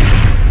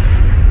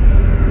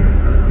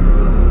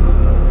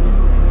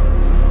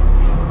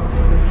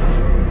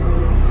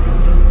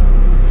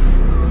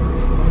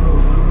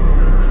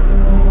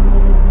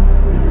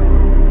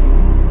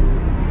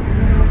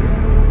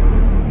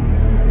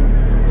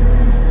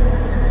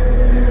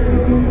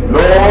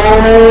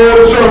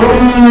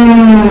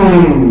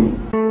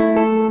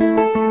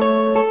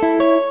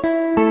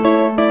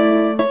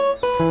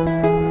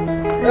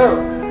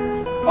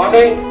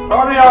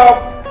 Hurry up!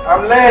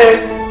 I'm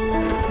late!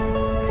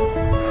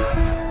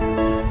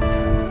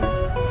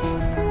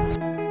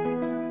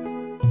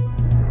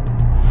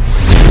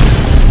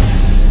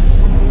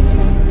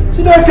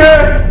 Chineke!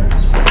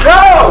 Go!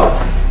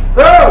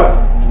 Go!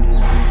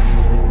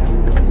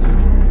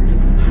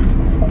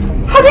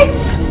 Honey!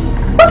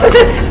 What is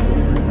it?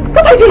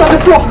 What are you doing on the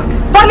floor?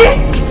 Honey!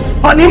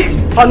 Honey!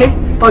 Honey!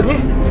 Honey!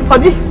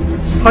 Honey!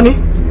 Honey!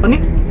 Honey!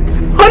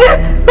 Honey!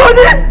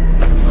 Honey!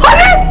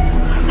 Honey!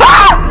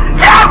 Ah!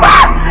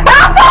 Children!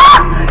 Help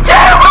us!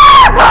 Children!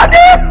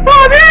 Honey!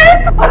 Honey!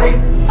 Honey!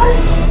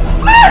 Honey!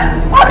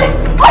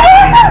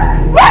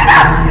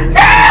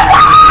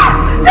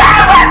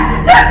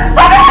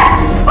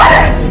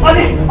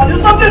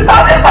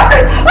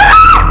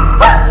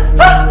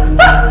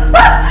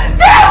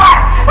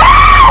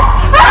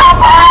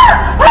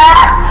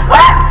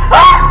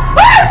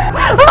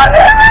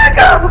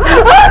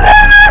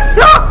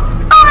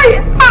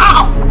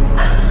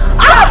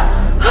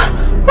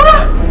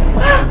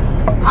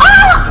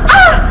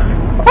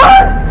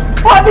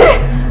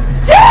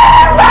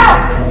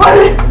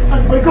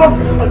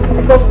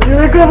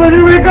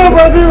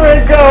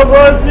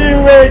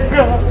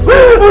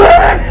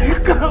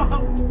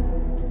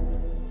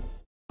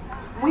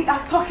 We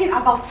are talking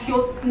about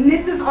your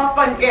niece's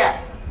husband here.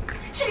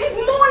 She is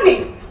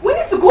mourning. We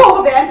need to go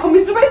over there and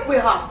commiserate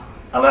with her.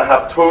 And I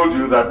have told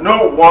you that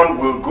no one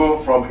will go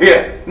from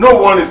here. No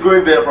one is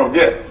going there from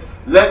here.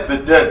 Let the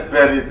dead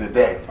bury the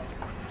dead.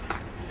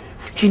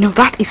 You know,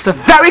 that is a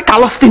very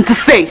callous thing to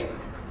say.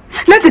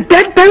 Let the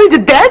dead bury the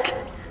dead?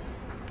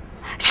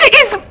 She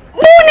is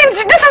mourning.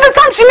 This is the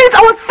time she needs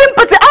our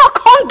sympathy, our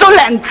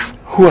condolence.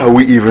 Who are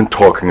we even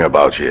talking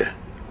about here?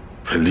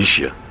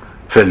 Felicia.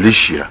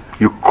 Felicia.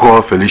 You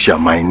call Felicia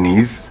my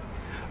niece?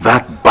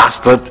 That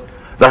bastard?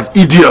 That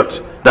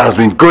idiot that has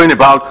been going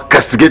about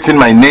castigating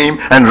my name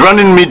and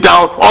running me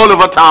down all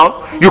over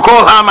town? You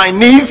call her my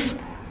niece?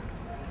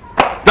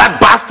 That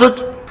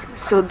bastard?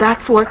 So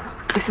that's what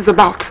this is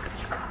about.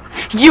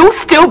 You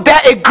still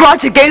bear a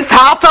grudge against her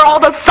after all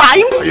this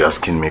time? Are you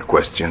asking me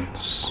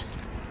questions?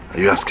 Are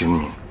you asking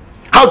me?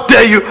 How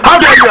dare you? How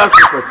dare you ask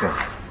me questions?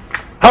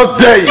 How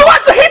dare you? You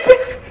want to hit me?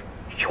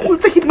 You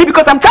want to hit me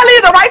because I'm telling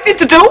you the right thing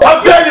to do?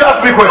 How dare you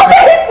ask me questions?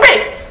 Okay, hit me!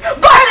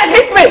 Go ahead and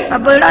hit me! My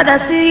brother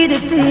see the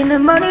thing, the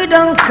money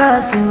don't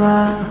cost you.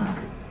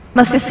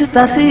 My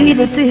sister see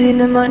the thing,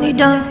 the money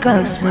don't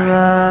cost you.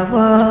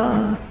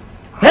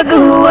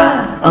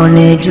 Egua,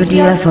 only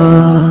Judia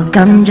for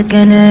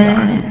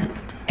Kamjakene.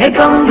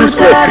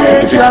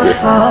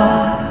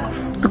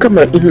 Look at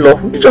my in-law.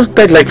 He just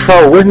died like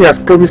foul when he has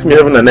promised me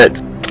heaven and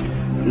earth.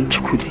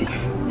 Chukudi,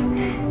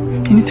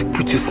 you need to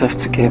put yourself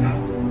together.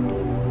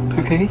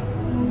 Okay?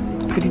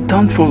 For the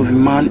downfall of a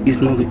man is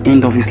not the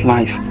end of his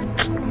life.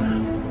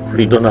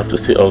 You don't have to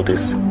say all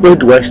this. Where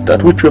do I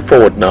start? Which way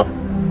forward now?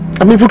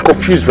 I'm even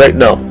confused right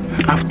now.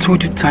 I've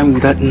told you time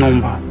with that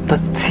number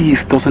that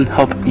tears doesn't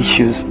help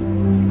issues.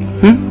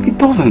 It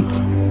doesn't.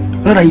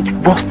 Rather, it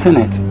worsens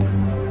it.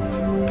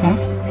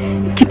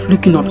 Keep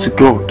looking up to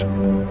God.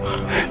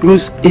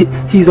 Because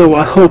He's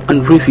our help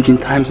and refuge in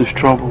times of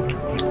trouble.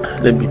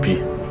 Let me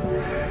be.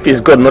 Is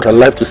God not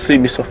alive to see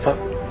me suffer?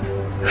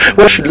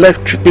 Why should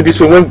life treat me this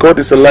way when God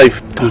is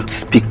alive? Don't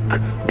speak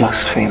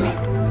blasphemy.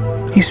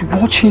 He's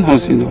watching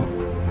us, you know.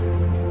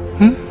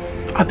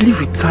 I believe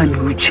with time He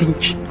will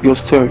change your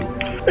story.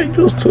 I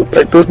just hope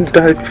I don't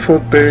die before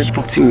buried.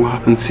 Nothing will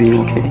happen to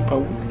you, okay? I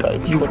won't die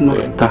before you will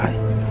not die.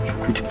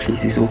 Good,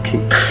 please, it's okay.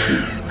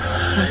 Please.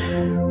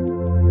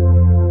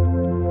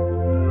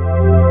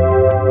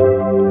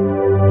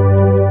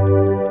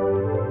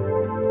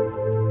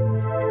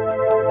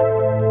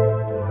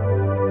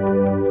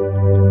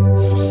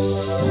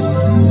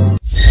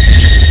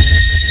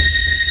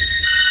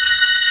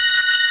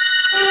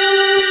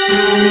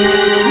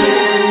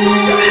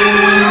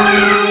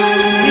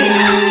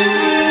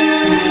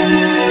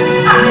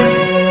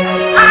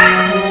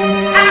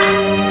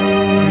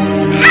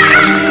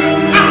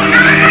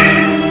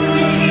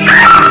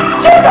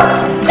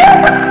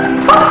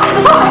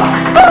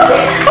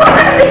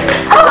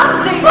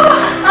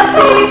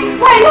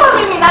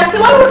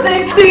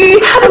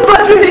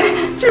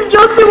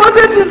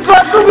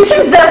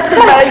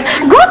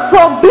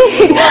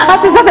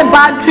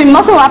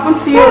 Nothing will happen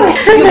to you.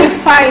 You'll be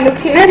fine,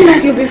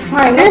 okay? You'll be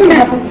fine. Nothing will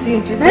happen to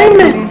you. Jesus'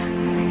 name.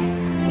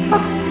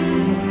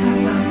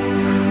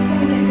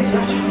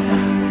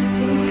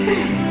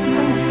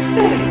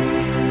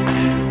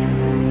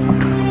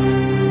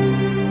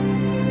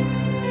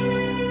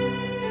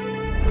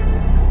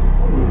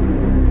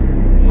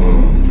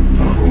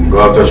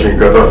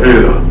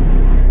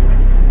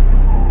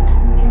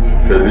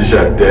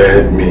 Felicia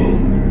dared me.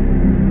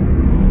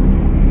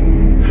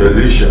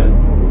 Felicia,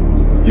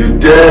 you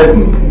dared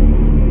me.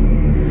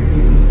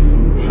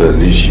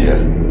 Felicia,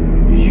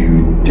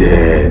 you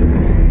dared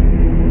me.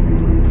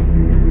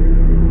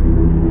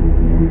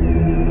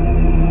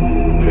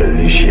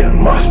 Felicia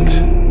must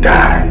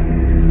die.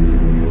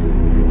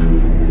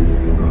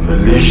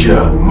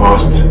 Felicia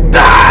must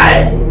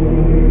die.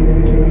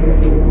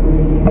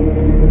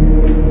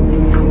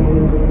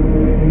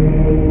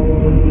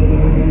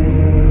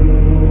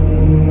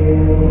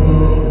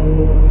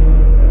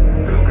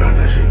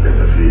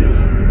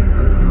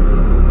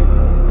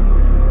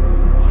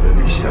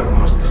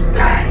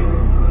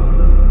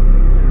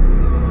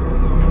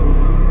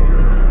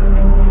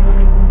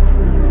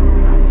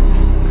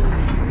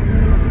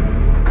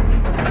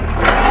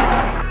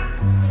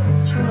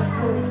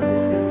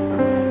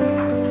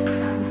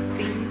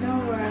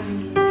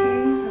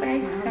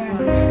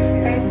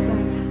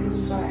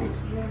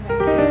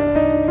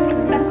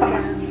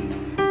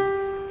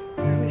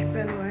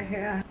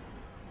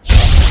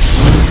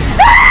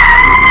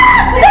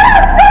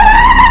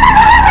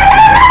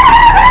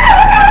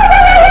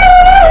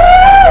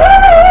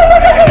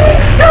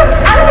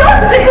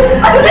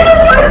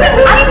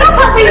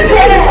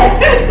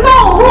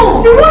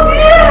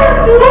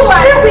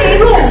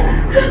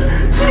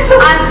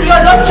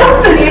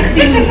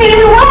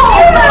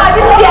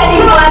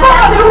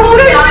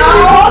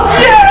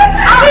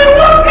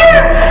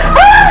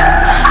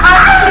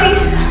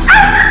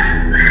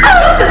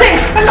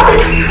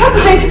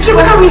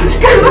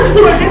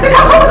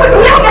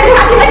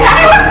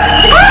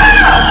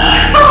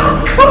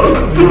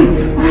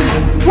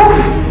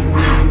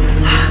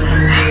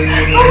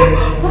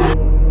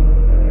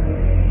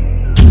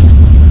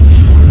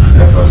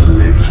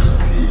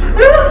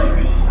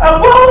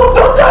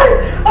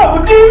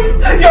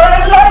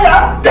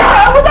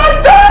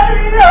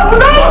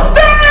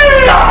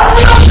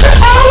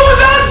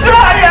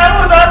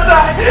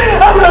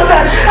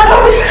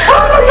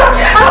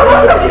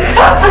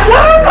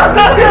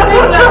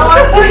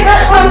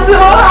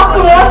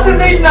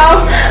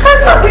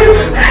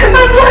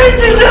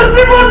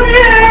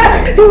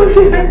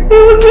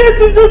 here,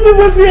 Chief Joseph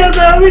was here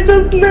now, we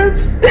just left.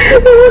 He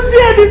was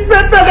here and he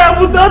said that I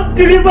would not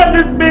deliver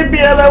this baby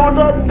and I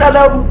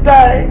would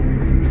die.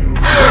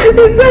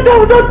 He said I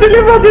would not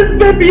deliver this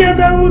baby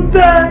and I would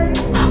die.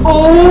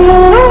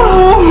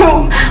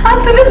 Oh,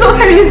 Auntie, this whole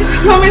thing is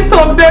becoming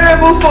so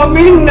unbearable for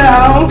me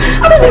now.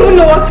 I don't even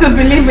know what to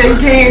believe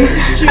again.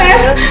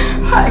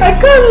 I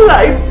can't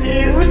lie to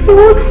you. He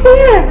was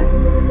here.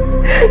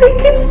 He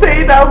keeps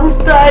saying I will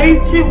die,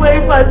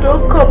 Chiwe, if I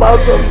don't come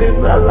out of this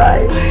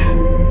alive.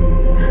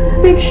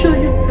 Make sure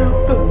you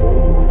tell the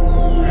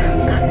world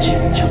that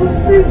Chief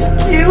Joseph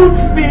killed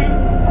me.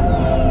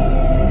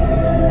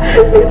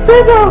 He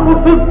said I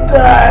will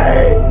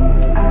die.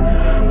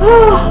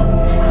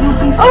 You'll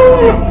be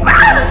fine.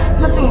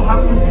 Nothing will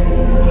happen to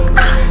you.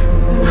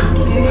 It's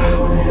okay.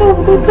 I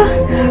will die.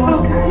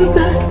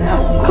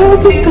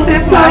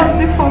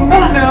 For me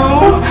now.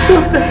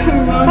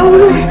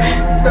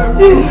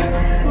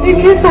 In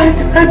case I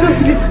don't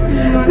live,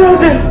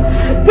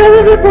 tell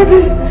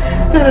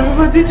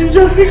everybody Chief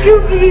Joseph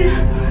killed me.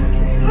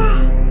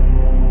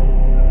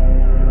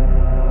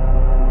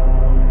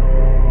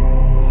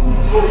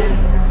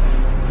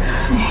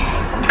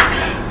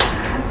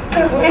 I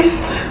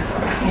waste.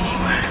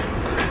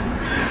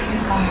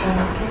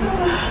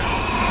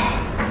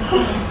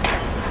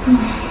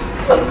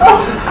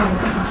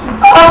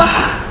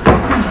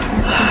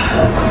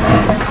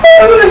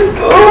 Let's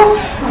go.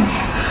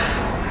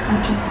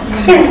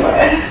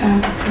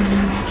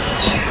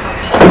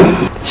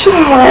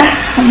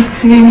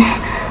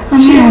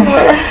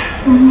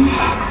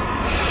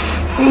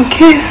 In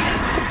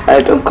case I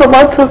don't come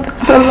out of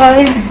this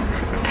alive,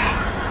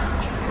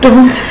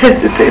 don't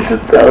hesitate to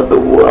tell the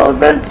world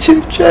that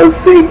Chief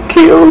Joseph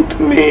killed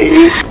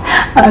me.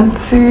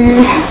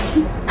 Auntie,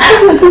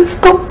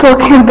 stop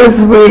talking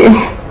this way.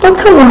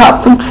 Nothing will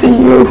happen to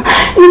you.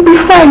 You'll be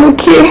fine,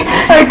 okay?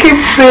 I keep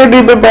saying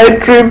it in my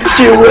dreams,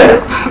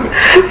 Chiwe.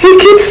 He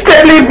keeps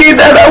telling me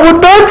that I will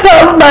not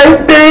have my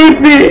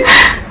baby.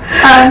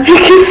 And he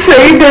keeps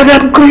saying that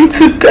I'm going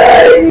to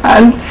die.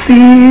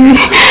 Auntie,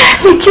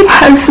 you keep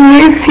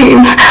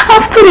hallucinating.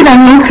 After that,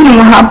 nothing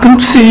will happen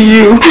to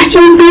you.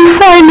 You'll be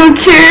fine,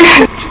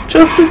 okay?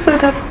 Joseph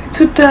said I'm going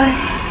to die.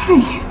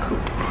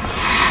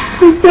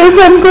 He says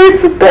I'm going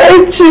to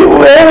die,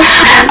 Chiwe.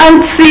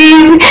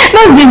 Auntie,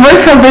 that's the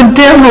voice of the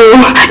devil.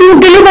 You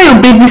will deliver your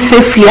baby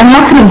safely and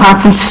nothing will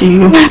happen to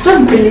you.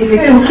 Just believe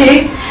it,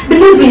 okay?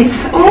 Believe it.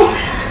 Oh,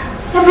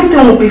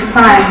 everything will be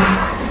fine.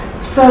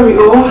 Sorry,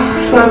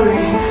 sorry.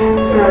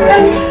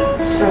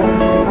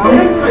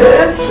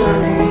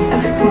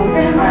 Everything will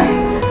be fine.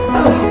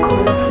 Oh,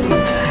 God,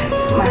 please.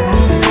 Smile.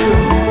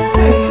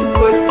 Hey,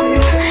 God,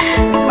 please.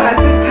 My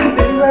assistant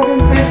delivered this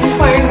baby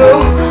fine,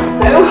 though.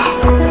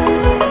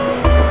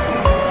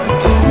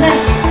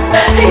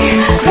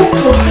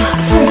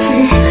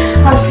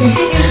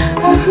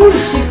 Who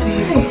is she to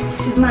you? Hey,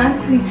 she's my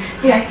auntie.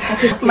 Yes,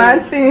 okay. My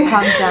auntie.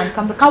 Calm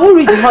down. Can we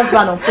reach the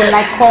husband on phone?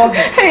 Like, call him.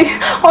 Hey,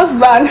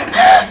 husband.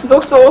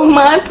 Doctor,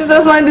 my auntie's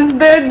husband is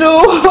dead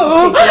though.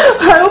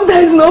 I hope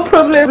there is no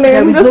problem.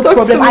 There is no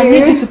problem. I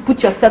need you to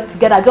put yourself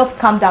together. Just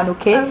calm down,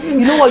 okay?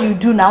 You know what you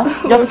do now?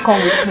 Just come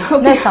with me.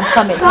 Okay. Next, I'm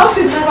coming. Just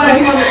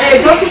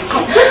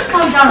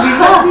calm down.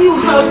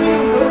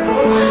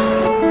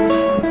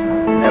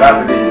 Relax.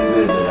 Every day you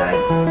say the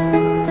night.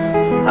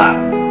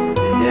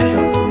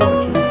 Injection too much.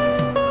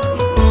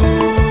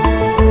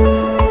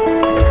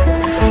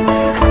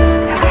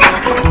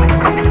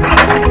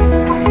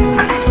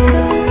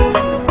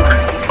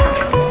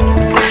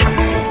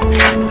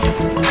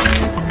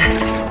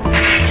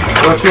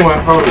 What you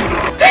want, hold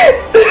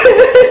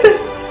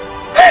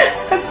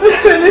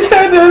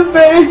Felicia just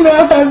died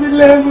now at the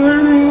level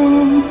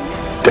room.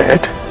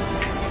 Dead?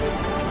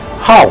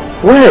 How?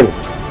 When?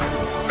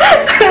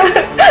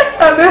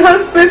 At the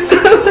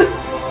hospital.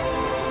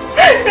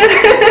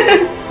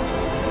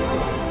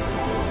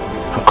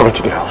 I'm coming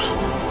to the house.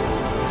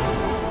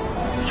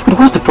 But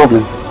what's the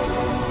problem?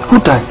 Who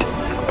died?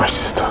 My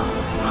sister.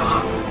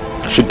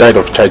 She died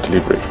of child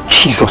delivery.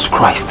 Jesus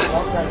Christ.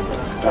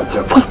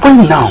 Why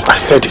now? I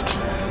said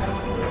it.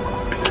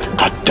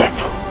 That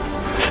devil.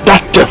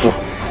 That devil.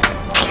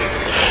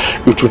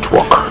 It won't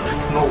work.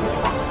 No.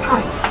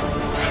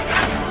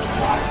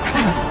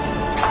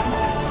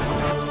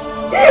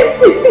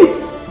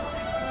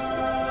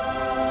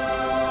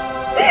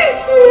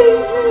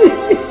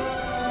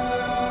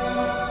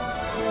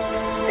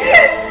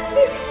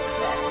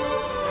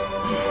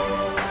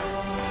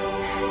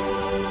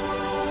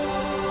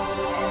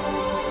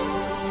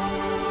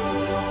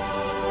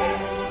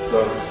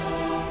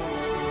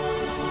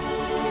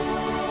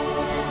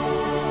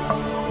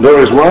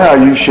 Doris, why are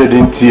you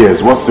shedding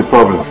tears? What's the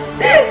problem?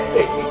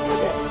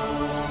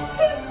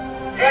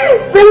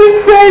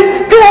 Felicia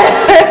is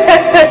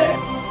dead!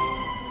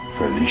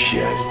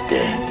 Felicia is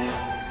dead.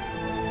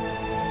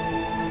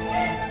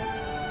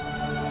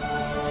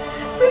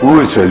 Who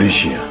is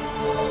Felicia?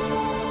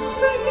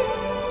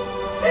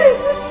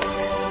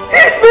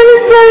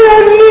 Felicia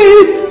and me!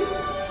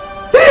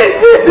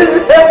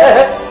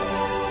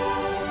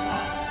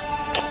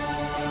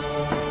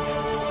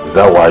 Is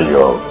that why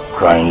you're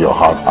crying your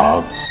heart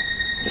out?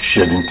 You're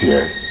shedding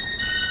tears?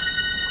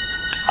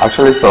 I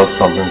actually thought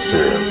something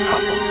serious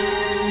happened.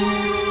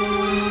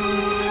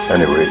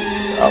 Anyway,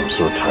 I'm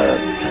so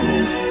tired. Can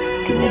you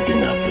give me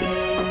dinner, please?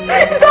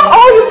 Is that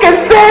all you can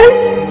say?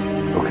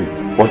 Okay,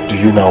 what do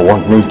you now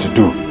want me to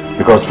do?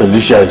 Because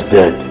Felicia is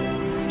dead.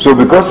 So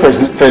because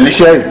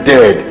Felicia is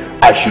dead,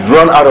 I should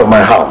run out of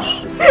my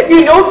house.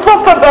 You know,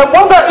 sometimes I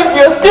wonder if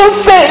you're still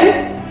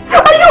sane.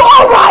 Are you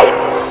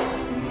alright?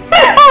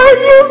 Are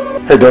you?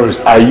 Hey Doris,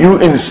 are you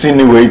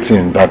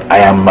insinuating that I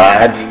am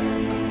mad?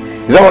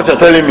 Is that what you're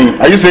telling me?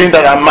 Are you saying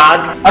that I'm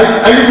mad? Are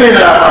you saying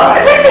that I'm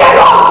mad? Leave me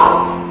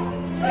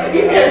alone!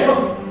 Leave me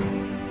alone!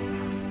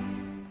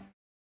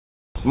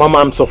 Mama,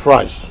 I'm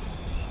surprised.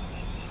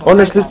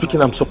 Honestly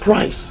speaking, I'm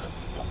surprised.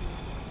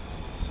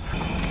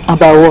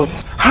 About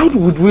what? How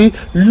would we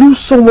lose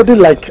somebody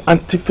like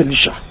Auntie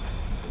Felicia?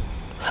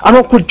 And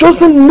Uncle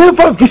Joseph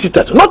never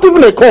visited, not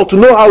even a call to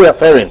know how we are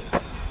faring.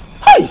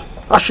 Hey,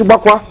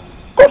 Ashibakwa,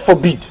 God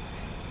forbid.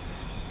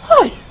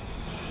 Hi.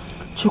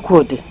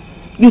 Chukudi,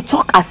 you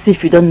talk as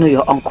if you don't know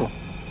your uncle.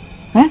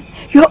 Eh?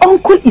 Your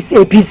uncle is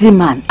a busy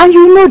man, and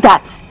you know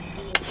that.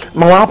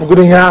 Mama,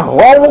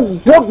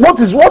 what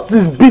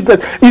is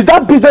business? Is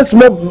that business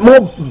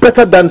more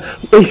better than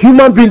a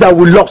human being that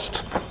we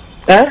lost?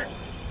 Eh?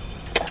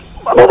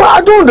 Mama, I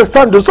don't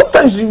understand though.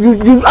 Sometimes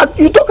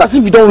you talk as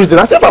if you don't reason.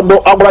 As if I'm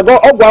even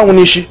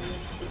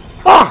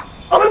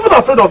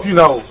afraid of you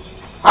now.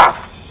 I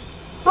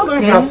don't know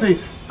if you are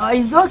safe.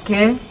 It's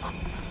okay.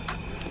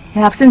 I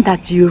have seen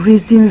that you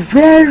reason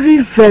very,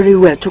 very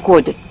well,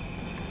 Chukudi.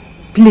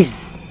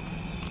 Please,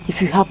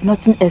 if you have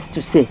nothing else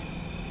to say,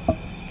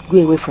 go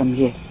away from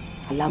here.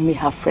 Allow me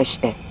have fresh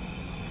air.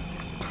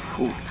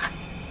 Fool.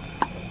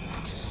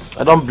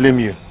 I don't blame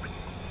you.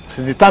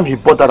 Since the time he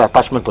bought that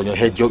attachment on your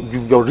head, your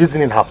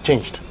reasoning have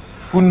changed.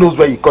 Who knows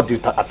where you got the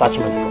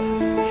attachment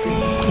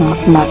from?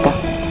 Not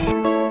matter.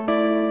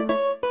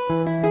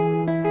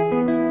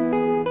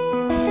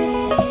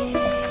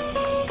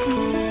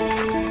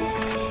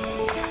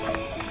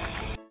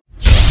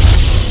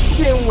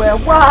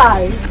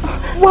 Why?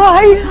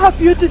 Why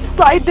have you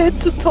decided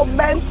to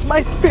torment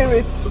my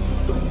spirit?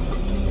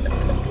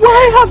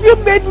 Why have you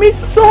made me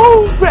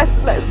so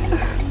restless?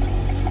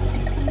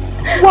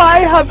 Why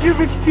have you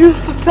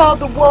refused to tell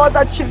the world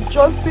that Chief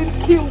Johnson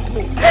killed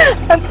me?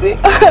 Auntie,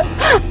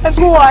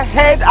 go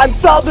ahead and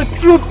tell the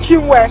truth,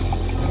 Chinwe.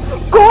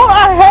 Go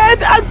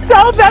ahead and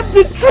tell them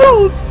the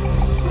truth.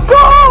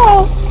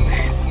 Go!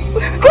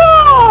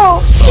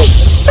 Go!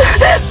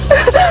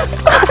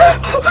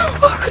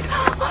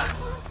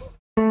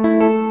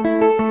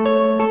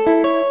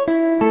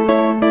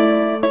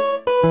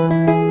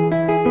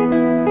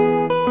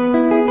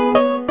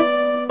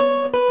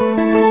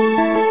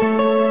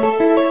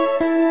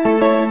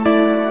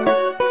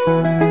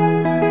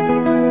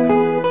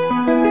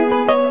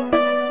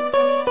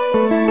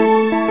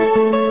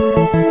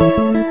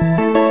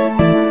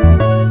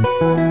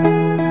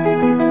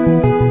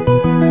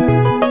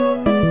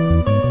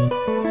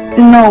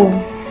 No.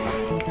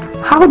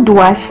 How do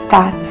I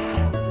start?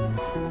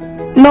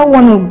 No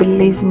one will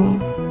believe me,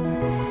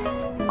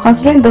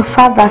 considering the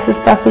fact that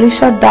Sister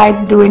Felicia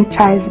died during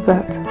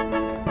childbirth.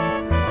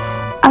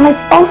 And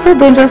it's also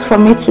dangerous for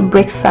me to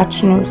break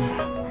such news,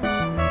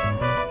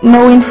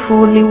 knowing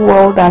fully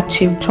well that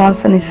Chief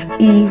Johnson is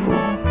evil.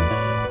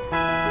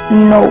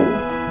 No.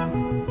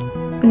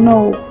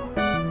 No.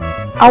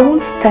 I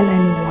won't tell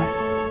anyone.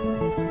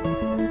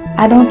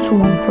 I don't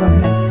want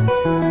problems.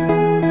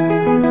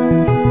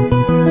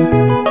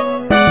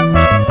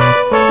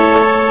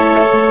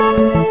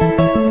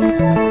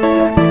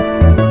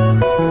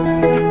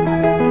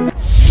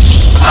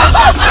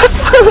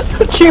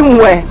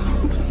 Chinwe,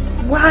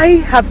 why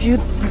have you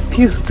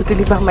refused to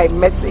deliver my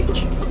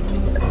message?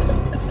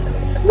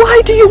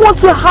 Why do you want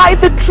to hide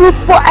the truth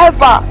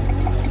forever?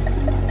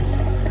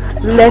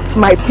 Let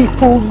my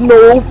people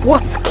know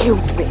what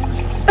killed me.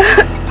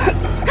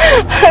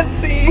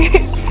 Auntie,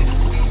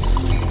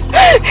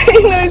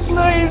 you know it's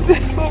not easy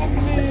for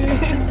me.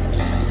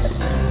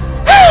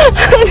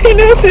 You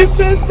know the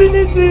person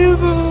is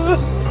evil.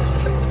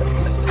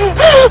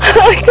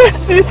 I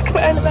can't risk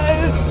my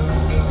life.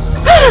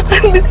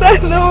 And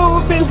besides, no one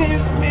will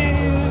believe me.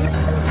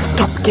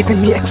 Stop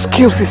giving me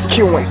excuses,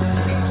 Chinwe.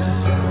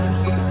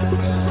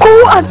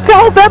 Go and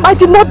tell them I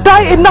did not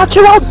die a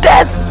natural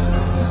death.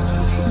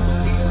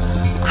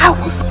 I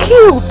was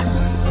killed.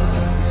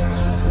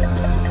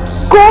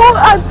 Go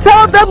and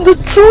tell them the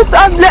truth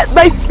and let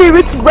my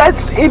spirit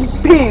rest in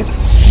peace.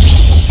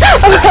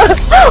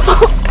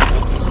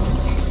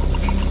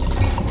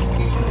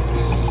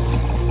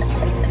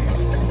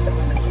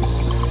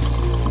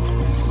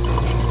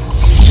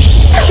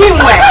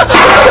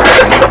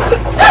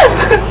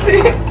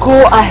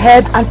 Go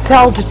ahead and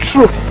tell the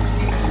truth.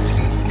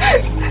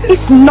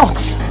 If not,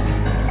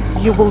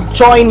 you will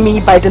join me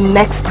by the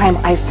next time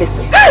I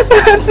visit.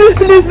 Auntie,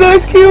 please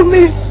don't kill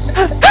me.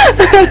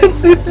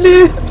 Auntie,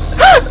 please.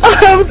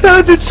 I'll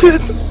tell the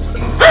truth.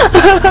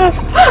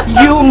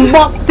 You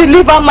must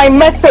deliver my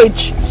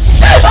message.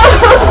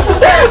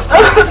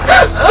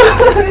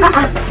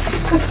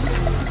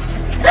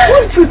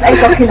 What truth are you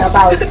talking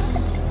about?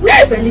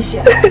 Who's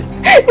Felicia?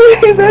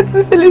 It's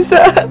Auntie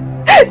Felicia.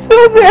 She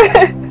was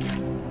here.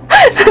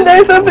 There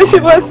is something she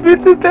wants me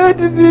to tell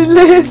the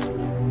village.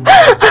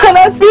 And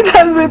her spirit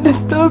has been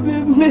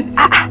disturbing me.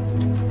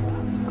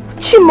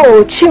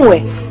 Chimo, Chinwe,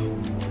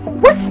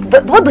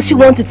 what does she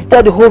want you to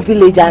tell the whole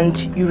village and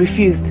you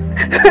refused? She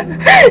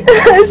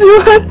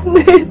wants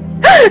me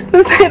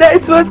to say that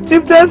it was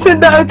Chief Johnson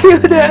that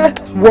killed her.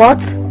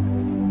 What?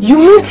 You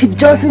mean Chief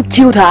Johnson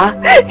killed her?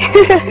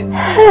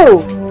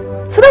 Hell,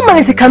 so that man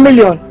is a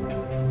chameleon.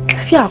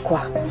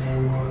 Fiakwa.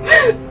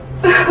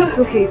 It's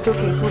okay.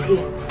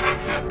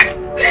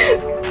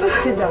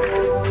 Sit down.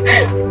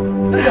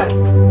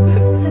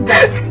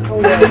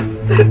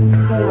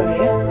 Don't worry.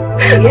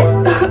 Yeah?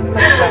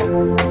 Stop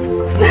crying.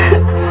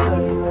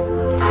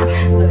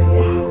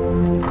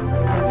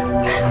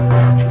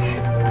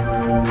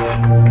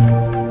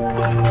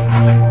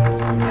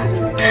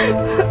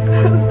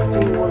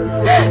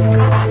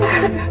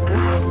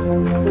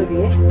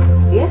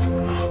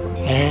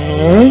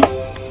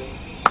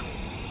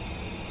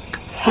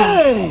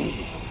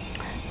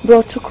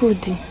 Bro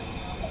Chukudi,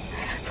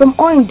 from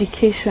all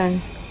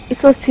indication,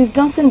 it was Chief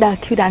Johnson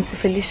that killed Auntie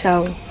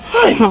Felicia.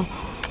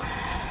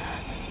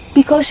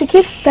 Because she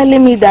keeps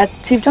telling me that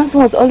Chief Johnson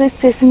was always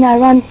chasing her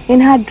around in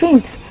her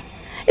dreams.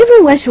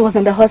 Even when she was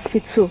in the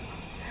hospital.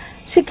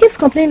 She keeps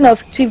complaining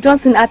of Chief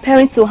Johnson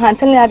appearing to her and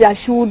telling her that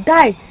she would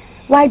die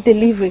while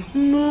delivering.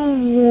 No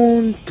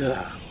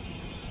wonder.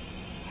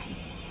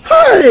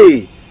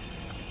 Hey!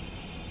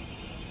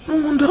 No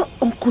wonder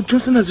Uncle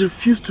Johnson has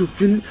refused to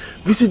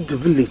visit the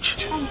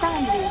village.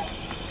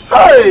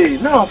 Hey!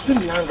 Now I've seen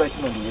the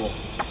handwriting on the wall.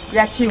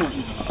 Yeah, Chinwe.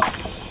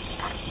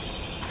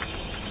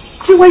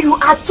 Chinwe, you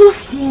are too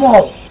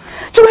small.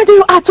 Chinwe,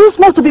 you are too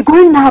small to be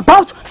going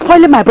about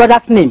spoiling my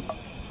brother's name.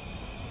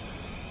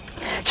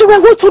 Chinwe,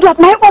 who told you of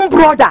my own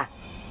brother?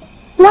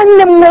 One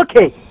name,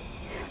 okay.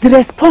 The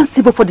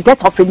responsible for the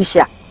death of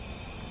Felicia.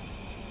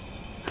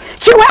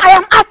 Chinwe, I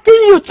am asking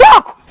you,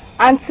 talk!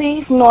 Auntie,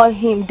 if not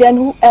him, then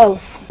who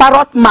else?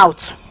 Parrot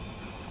mouth.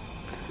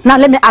 Now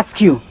let me ask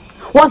you.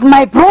 Was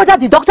my brother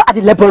the doctor at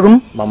the labor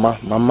room? Mama,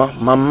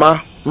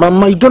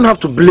 you don't have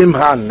to blame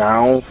her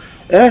now.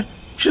 Eh?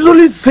 She's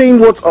only saying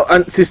what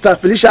Sister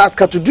Felicia asked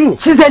her to do.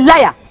 She's a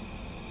liar.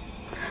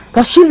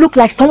 Does she look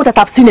like someone that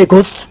have seen a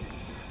ghost?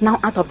 Now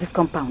out of this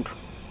compound.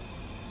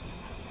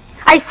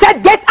 I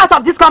said get out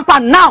of this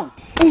compound now.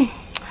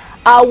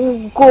 I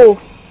will go.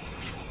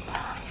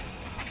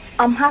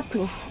 I'm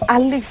happy.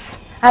 At least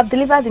I've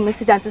delivered the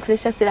message Auntie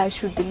Felicia said I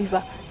should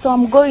deliver. So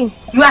I'm going.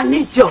 You are an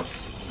idiot.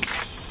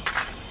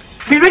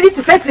 Be ready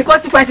to face the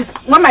consequences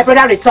when my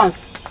brother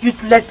returns.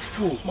 Useless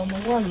fool. Mama,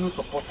 why are you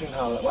supporting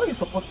her? Why are you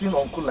supporting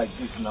Uncle like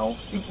this now?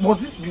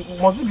 Must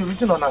it be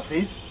written on her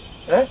face?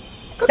 Eh?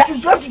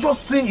 Can't you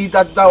just say it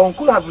that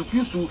Uncle has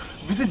refused to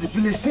visit the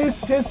village since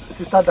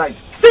Sister died?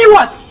 See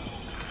what?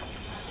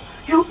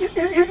 You're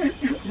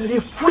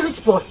a foolish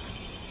boy.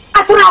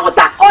 How could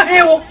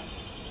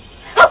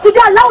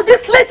you allow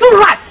this little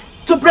rat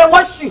to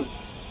brainwash you?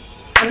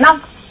 And now,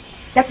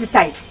 get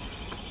inside.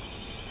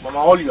 Mama,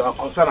 all you are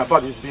concerned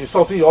about is being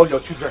insulting all your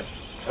children.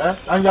 Eh?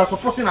 And you are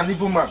supporting an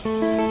evil man. I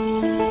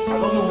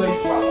don't know where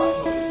you are.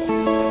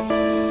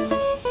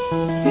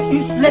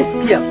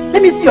 Useless girl.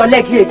 Let me see your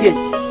leg here again.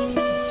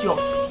 Idiot.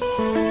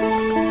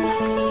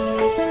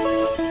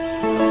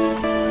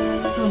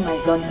 So my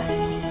daughter,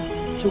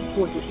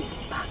 Chukudi is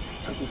back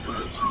to the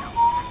village now.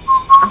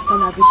 After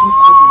lavishing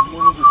all the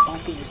money his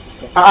uncle used to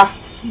send.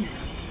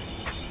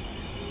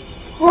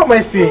 What am I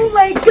saying? Oh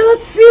my God,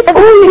 sweet.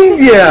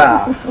 Olivia!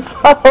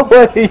 How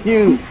are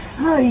you?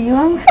 How are you?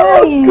 I'm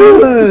fine.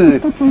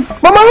 Good.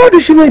 Mama, how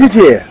did she make it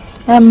here?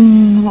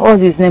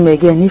 What's his name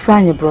again?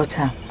 Ifeanyi brought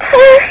her.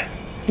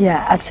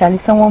 Yeah, actually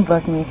someone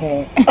brought me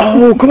here.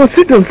 Oh, come on,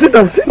 sit down.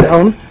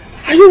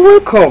 Are you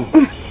welcome?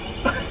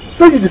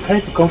 So you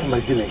decided to come to my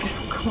village?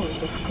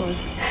 Of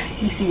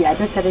course. You see, I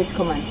just decided to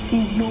come and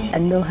see you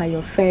and know how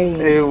you're faring.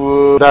 Hey,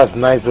 well, that's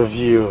nice of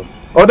you.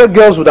 Other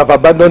girls would have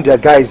abandoned their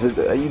guys,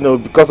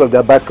 because of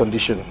their bad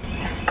condition.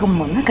 Just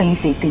come on, how can you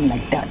say a thing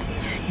like that?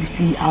 You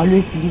see, I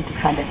always believe the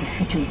fact that the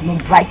future is more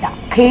brighter,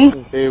 okay?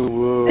 Hey,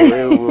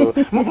 whoa.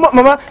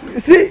 Mama,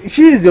 see,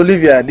 she is the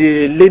Olivia,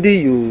 the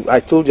lady I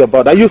told you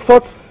about, that you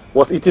thought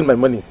was eating my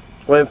money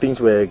when things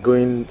were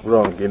going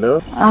wrong, you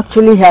know?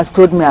 Actually, he has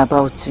told me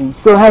about him.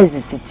 So how is he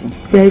sitting?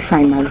 Very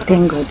fine, man.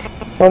 Thank God.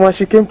 Mama,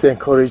 she came to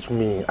encourage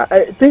me.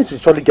 Things will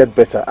surely get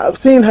better.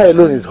 Seeing her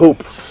alone is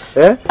hope.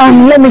 Eh?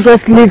 Let me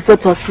just leave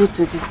both of you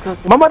to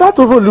discuss. Mama, that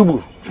over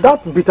lubu,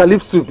 that bitter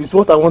leaf soup is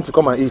what I want to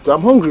come and eat.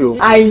 I'm hungry. Oh.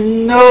 I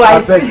know.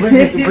 I beg,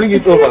 bring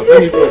it over.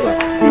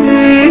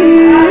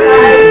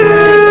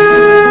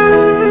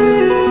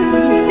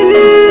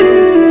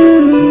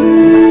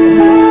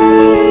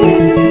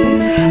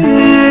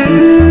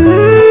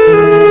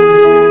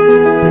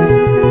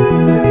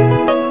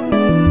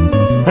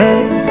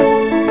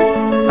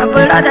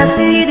 I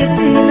see the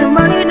thing, the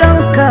money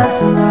don't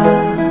cost.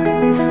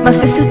 My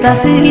sister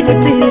see the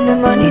thing, the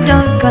money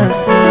don't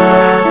cost.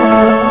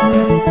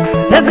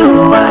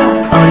 Eguwa,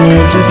 only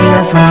to the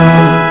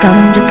phone.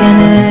 Come to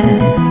Kene.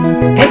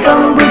 Hey,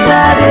 come to the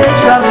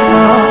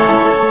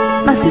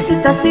trouble. My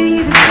sister,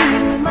 see the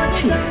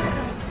Chief,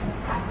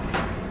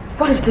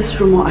 what is this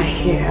rumor I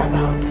hear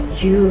about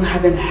you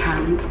having a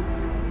hand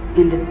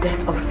in the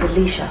death of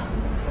Felicia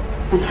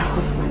and her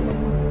husband?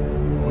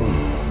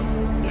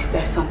 Is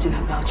there something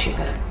about you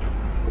that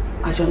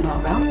I don't know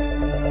about?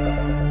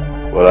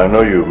 Well, I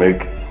know you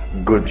make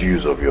good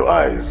use of your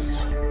eyes.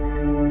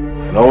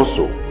 And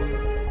also,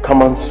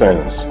 common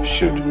sense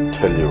should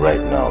tell you right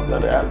now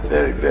that I am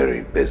very,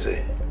 very busy.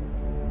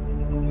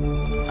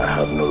 I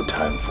have no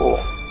time for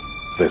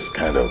this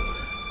kind of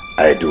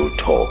idle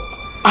talk.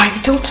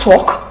 Idle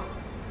talk?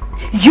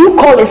 You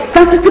call a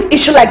sensitive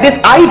issue like this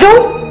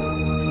idle?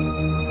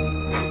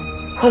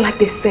 Well, like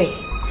they say,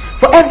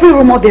 for every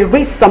rumor there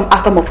is some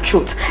atom of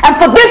truth. And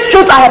for this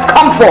truth I have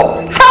come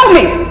for. Tell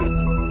me!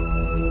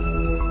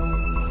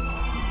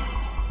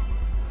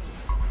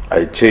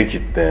 I take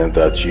it then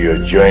that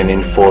you're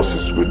joining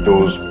forces with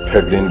those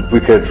peddling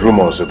wicked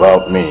rumors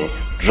about me,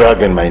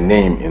 dragging my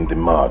name in the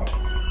mud.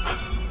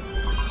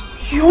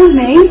 Your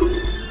name?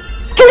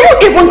 Do you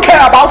even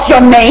care about your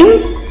name?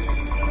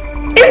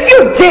 If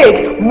you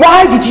did,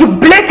 why did you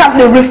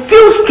blatantly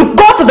refuse to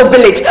go to the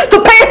village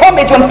to pay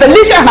homage when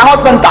Felicia and her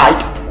husband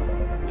died?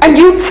 And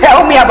you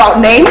tell me about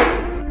name?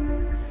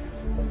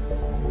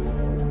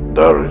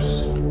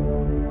 Doris,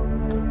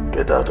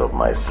 get out of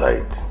my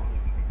sight.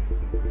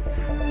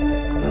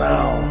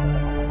 Now.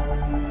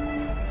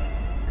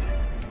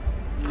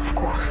 Of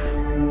course,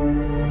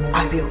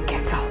 I will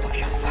get out of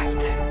your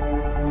sight.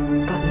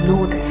 But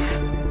know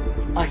this,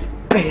 I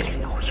barely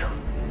know you.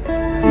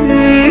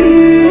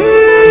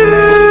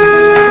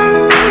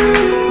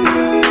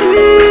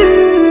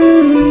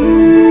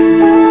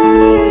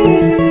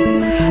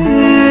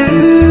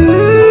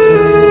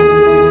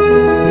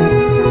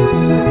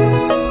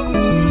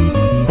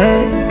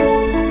 Hey,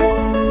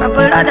 my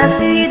brother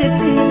see the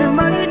thing, the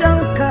money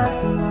don't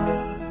cost.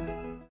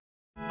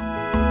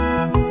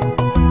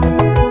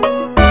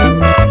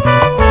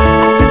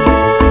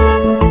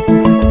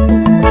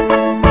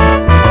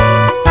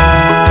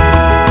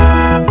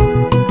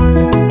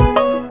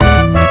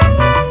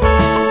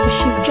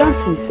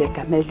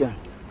 Chameleon.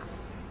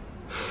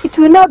 It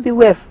will not be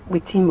well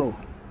with him.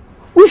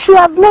 We should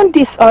have known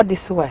this all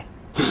this way.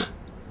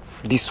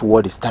 This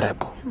word is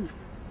terrible.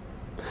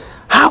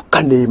 How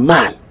can a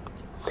man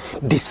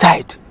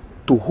decide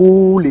to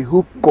hold a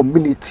whole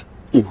community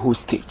in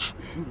hostage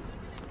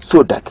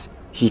so that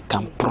he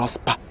can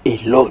prosper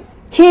alone?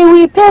 He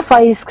will pay for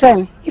his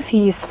crime if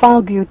he is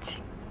found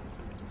guilty.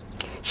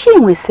 She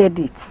will said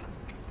it.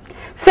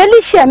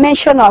 Felicia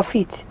mentioned of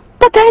it,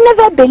 but I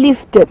never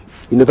believed them.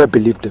 You never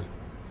believed them?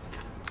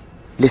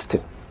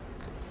 Listen,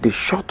 the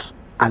short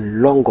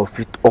and long of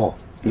it all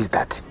is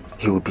that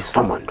he will be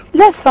summoned.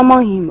 Let's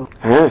summon him.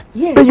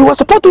 Yes. But you were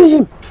supporting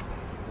him.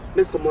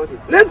 Let's summon him.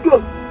 Let's go.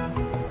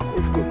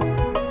 Let's go.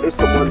 Let's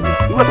summon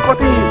him. You were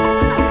supporting him.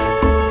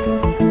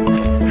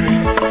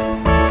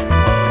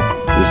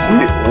 You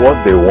see,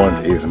 what they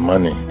want is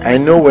money. I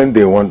know when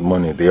they want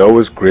money, they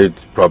always create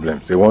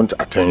problems. They want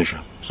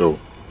attention. So,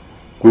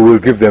 we will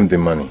give them the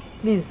money.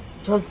 Please.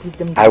 Just give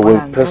them the I will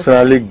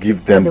personally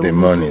give them the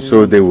money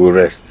so they will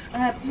rest.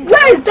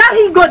 Where is that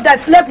he-goat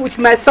that slept with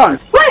my son?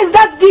 Where is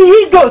that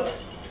he-goat?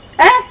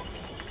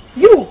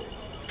 You!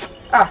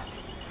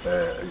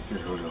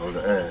 Hold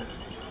on.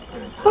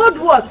 Hold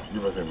what?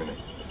 Give us a minute.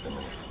 Just a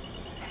minute.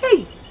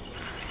 Hey!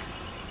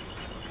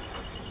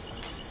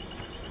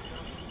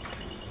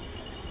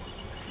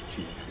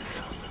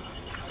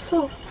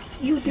 So,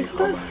 you did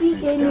not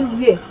see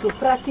anywhere to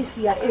practice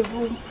your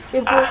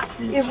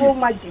evil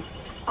magic?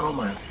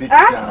 Come and sit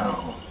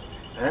down.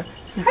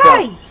 Sit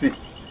down. See,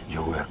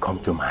 you will come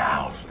to my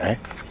house.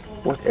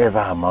 Whatever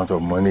amount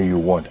of money you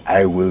want,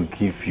 I will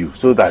give you.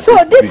 So that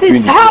this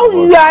is how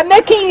you are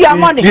making your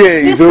money.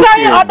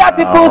 Destroying other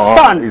people's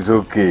son. It's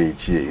okay,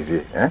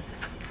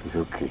 It's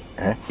okay.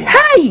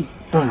 Hey!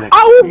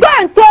 I will go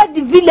and tell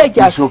the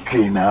villagers. It's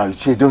okay now.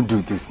 Don't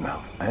do this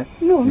now.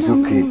 No, it's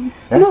okay.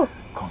 No.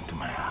 Come to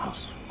my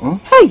house.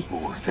 Hey! We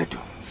will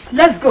settle.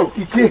 Let's go.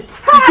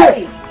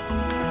 Hey!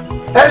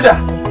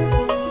 Elder!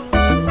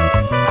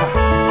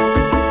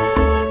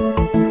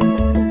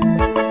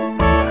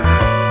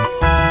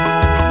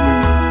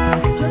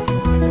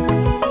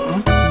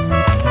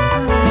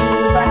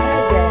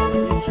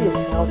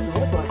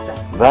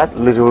 That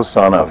little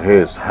son of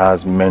his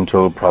has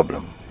mental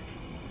problem.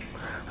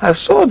 I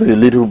saw the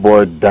little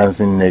boy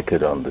dancing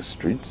naked on the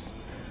streets,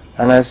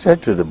 and I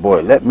said to the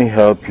boy, let me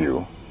help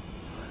you.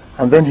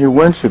 And then he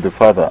went to the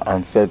father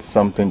and said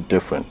something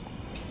different.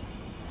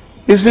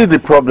 You see the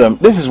problem,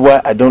 this is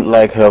why I don't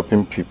like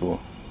helping people.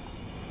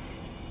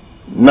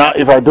 Now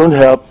if I don't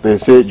help, they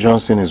say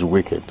Johnson is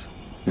wicked.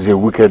 He's a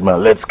wicked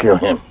man, let's kill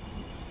him.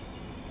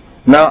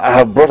 Now I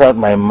have brought out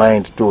my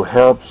mind to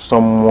help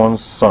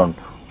someone's son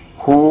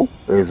who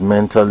is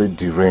mentally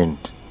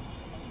deranged,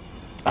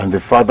 and the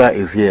father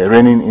is here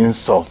raining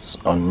insults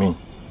on me.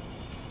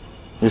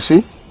 You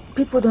see?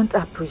 People don't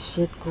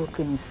appreciate good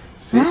things.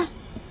 See?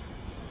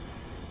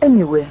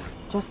 Anyway,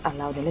 just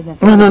allow them. Let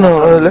them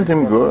No, let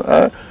him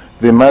go.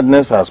 The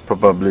madness has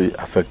probably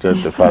affected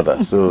the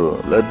father,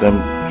 so let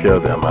them cure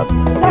their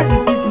madness. That's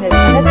his business.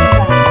 Let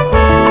him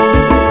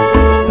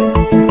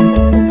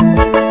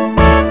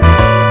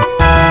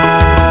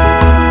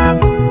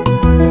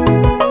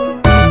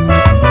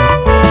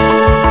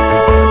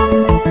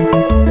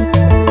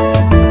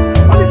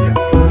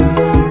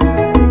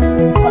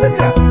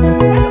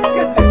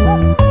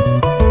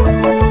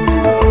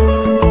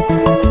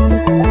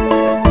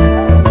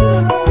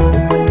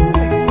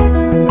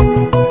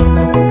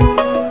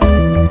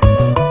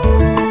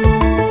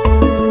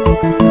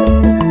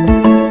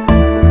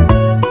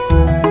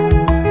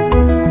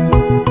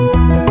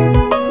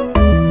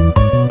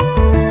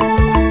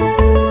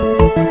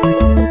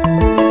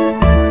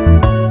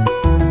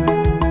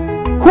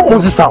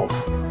owns this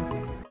house?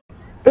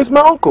 It's my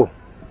uncle,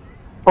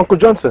 Uncle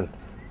Johnson.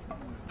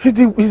 He's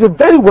a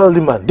very wealthy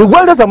man. The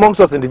wealthiest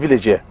amongst us in the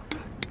village here.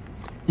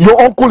 Your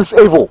uncle is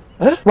evil.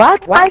 Eh?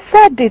 What? I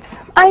said it.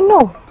 I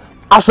know.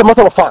 As a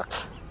matter of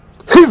fact,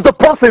 he's the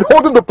person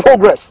holding the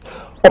progress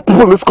of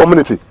people in this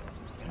community,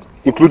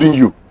 including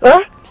you.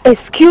 Eh?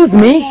 Excuse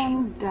me?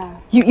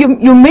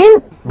 You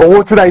mean? But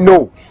what did I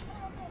know?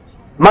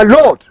 My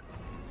Lord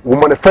will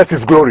manifest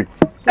his glory.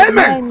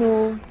 Amen. I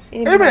know.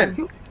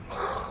 Amen.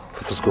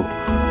 Let us go.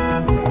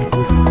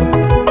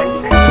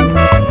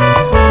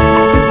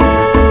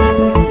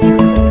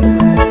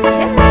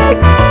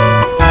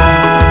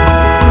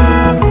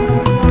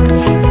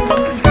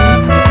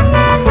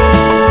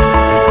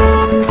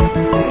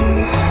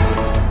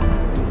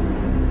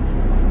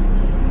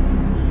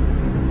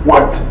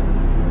 What?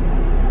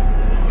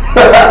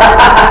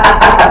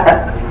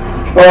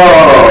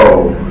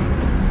 Oh,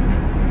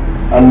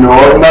 an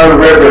ordinary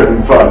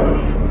reverend father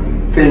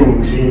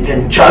thinks he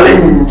can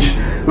challenge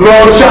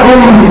Lord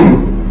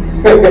Shahum.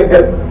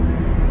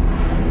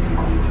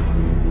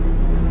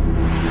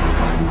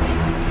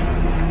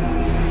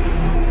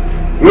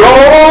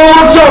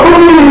 Lord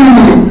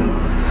Shahum!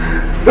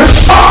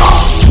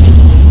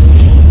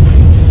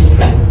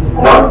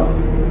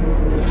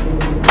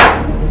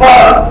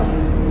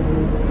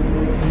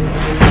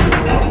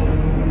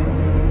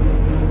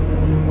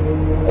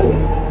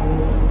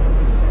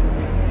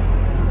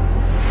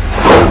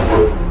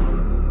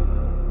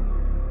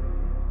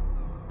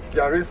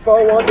 There is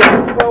power,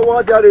 there is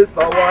power, there is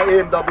power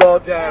in the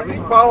blood. There is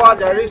power,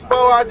 there is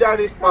power, there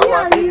is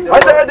power in the blood. I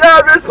said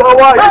there is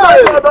power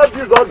in the blood of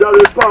Jesus, there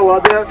is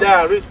power there.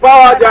 There is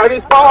power, there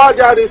is power,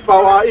 there is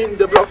power in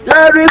the blood.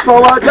 There is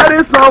power, there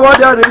is power,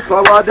 there is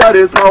power, there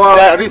is power.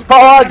 There is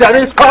power, there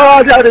is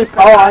power, there is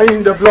power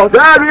in the blood.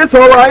 There is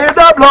power in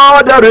the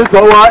blood, there is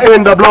power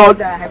in the blood.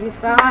 There is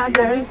power,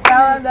 there is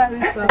power, there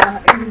is power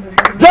in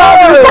the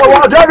blood.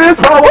 There is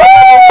power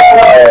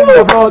in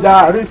the blood.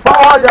 There is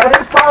power, there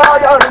is power,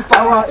 there is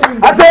power in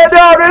the blood. I say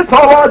there is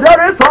power,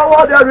 there is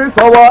power, there is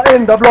power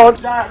in the blood.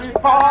 There is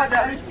power,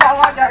 there is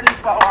power, there is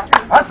power.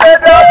 I say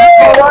there is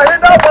power in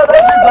the blood of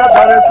Jesus,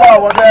 there is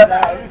power there.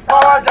 There is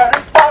power, there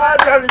is power,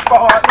 there is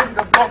power in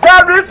the blood. There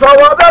is power,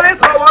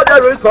 there is power,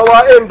 there is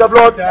power in the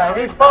blood. There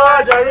is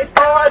power, there is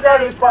power,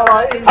 there is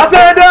power in the blood. I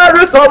say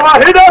there is power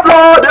in the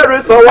blood, there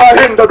is power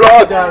in the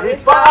blood. There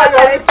is power,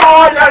 there is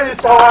power, there is power in the blood. I say there is power, there is power, there is power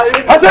in the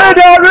blood. There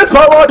is power,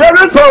 there is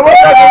power, there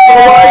is power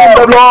in. I say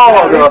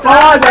there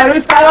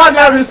is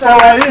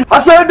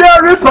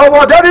power,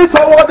 there is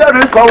power, there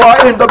is power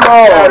in the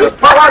blood. There is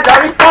power,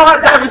 there is power,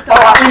 there is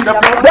power in the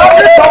blood. There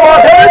is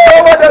power, there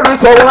is power, there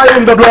is power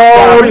in the blood.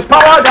 There is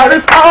power, there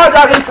is power,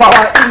 there is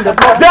power in the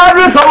blood. There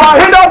is power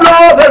in the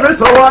blood, there is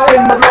power in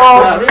the blood.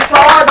 There is power, there is power, there is power in the blood. There is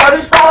power, there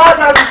is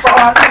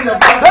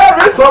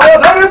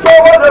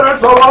power, there is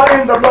power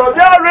in the blood.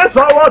 There is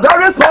power,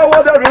 there is power, there is power in the blood. There is power, there is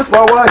power, there is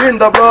power in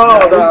the blood.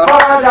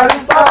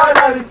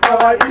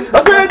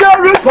 I say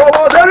there is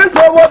power, there is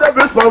power, there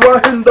is power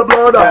in the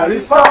blood. There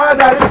is power,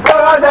 there is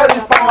power, there is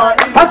power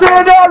in the blood. I say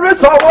there is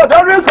power,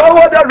 there is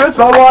power, there is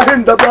power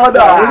in the blood.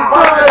 There is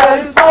power, there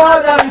is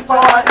power, there is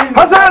power in the blood.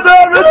 I say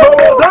there is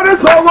power, there is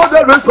power,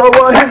 there is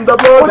power in the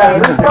blood.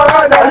 There is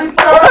power, there is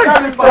power,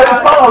 there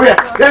is power here.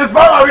 There is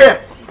power here.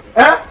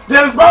 Eh?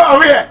 There is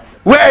power here.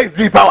 Where is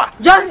the power?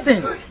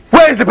 Johnson.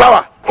 Where is the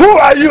power? Who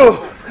are you?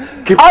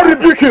 I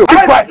rebuke you.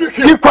 Keep quiet.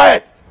 Keep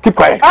quiet. Keep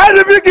quiet. I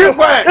rebuke you.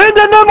 Quiet. In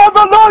the name of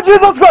the Lord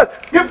Jesus Christ.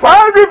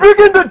 I rebuke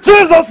in the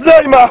Jesus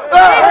name.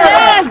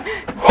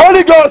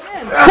 Holy Ghost.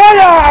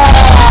 Fire.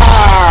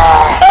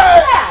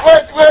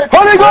 Wait.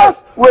 Holy Ghost.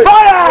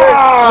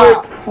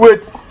 Fire.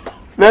 Wait.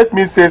 Let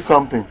me say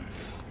something.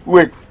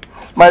 Wait.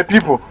 My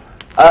people,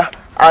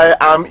 I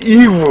am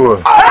evil.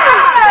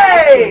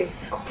 Hey!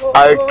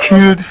 I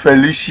killed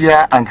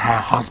Felicia and her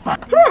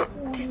husband.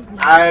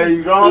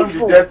 I run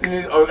the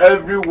destiny of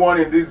everyone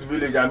in this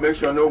village and make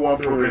sure no one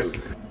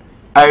progresses.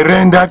 I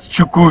rendered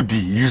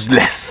Chukudi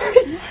useless.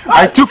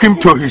 I took him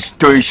to his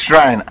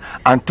shrine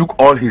and took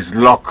all his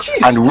luck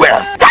and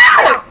wealth.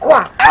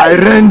 I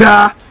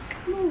render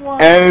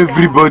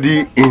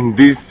everybody in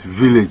this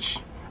village.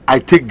 I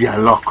take their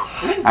luck.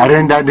 I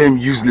render them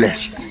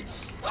useless.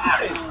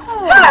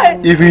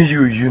 Even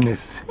you,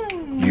 Eunice,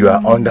 you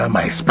are under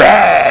my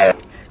spell.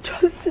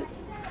 Joseph.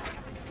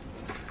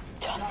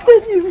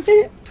 send you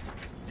here.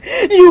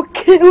 You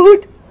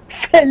killed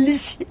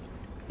Felicia,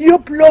 your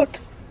blood.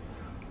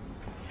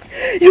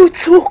 You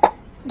took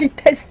the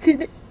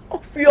destiny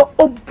of your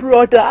own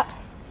brother.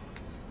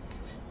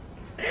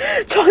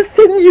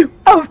 Johnson, you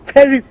are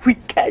very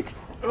wicked.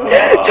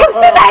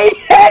 Johnson, I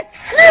hate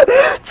you.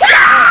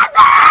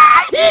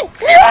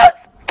 Idiot!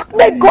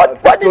 May God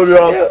punish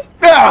you.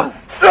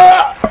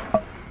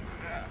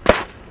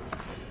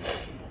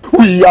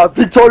 We are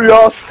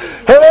victorious.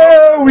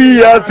 Hey,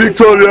 we are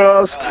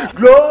victorious.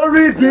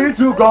 Glory be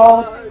to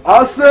God.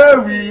 I say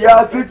we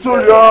are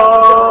victorious.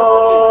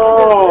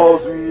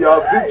 We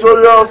are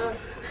victorious.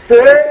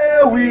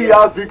 Hey, we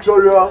are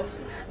victorious.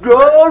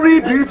 Glory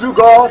be to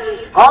God.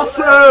 I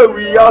say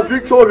we are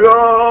victorious.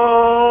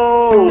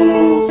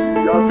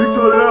 We are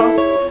victorious.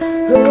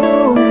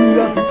 Hey, we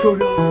are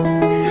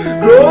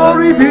victorious.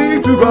 Glory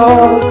be to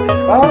God.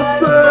 I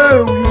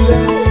say we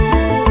are.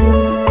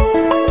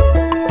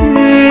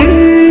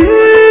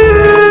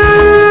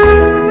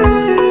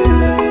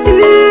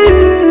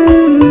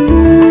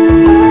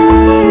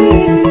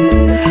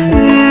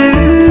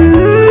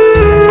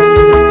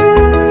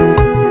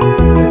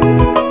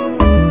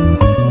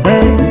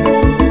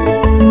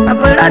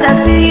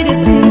 See the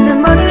thing, the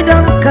money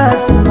don't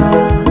cost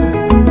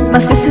more. My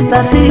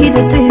sister see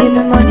the thing,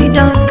 the money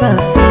don't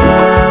cost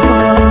more.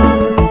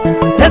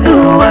 The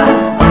gua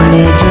on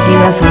the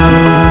Judia for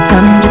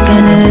come to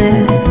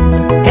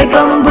Kennedy. He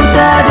come but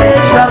the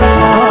drop.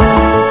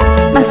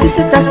 My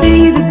sister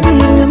see the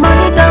thing, the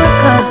money don't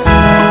cost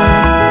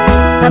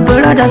more. My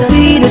brother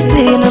see the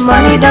thing, the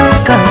money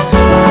don't cost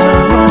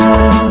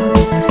more.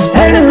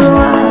 Hello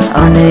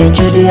on the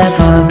Judia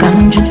for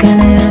come to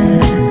Kennedy.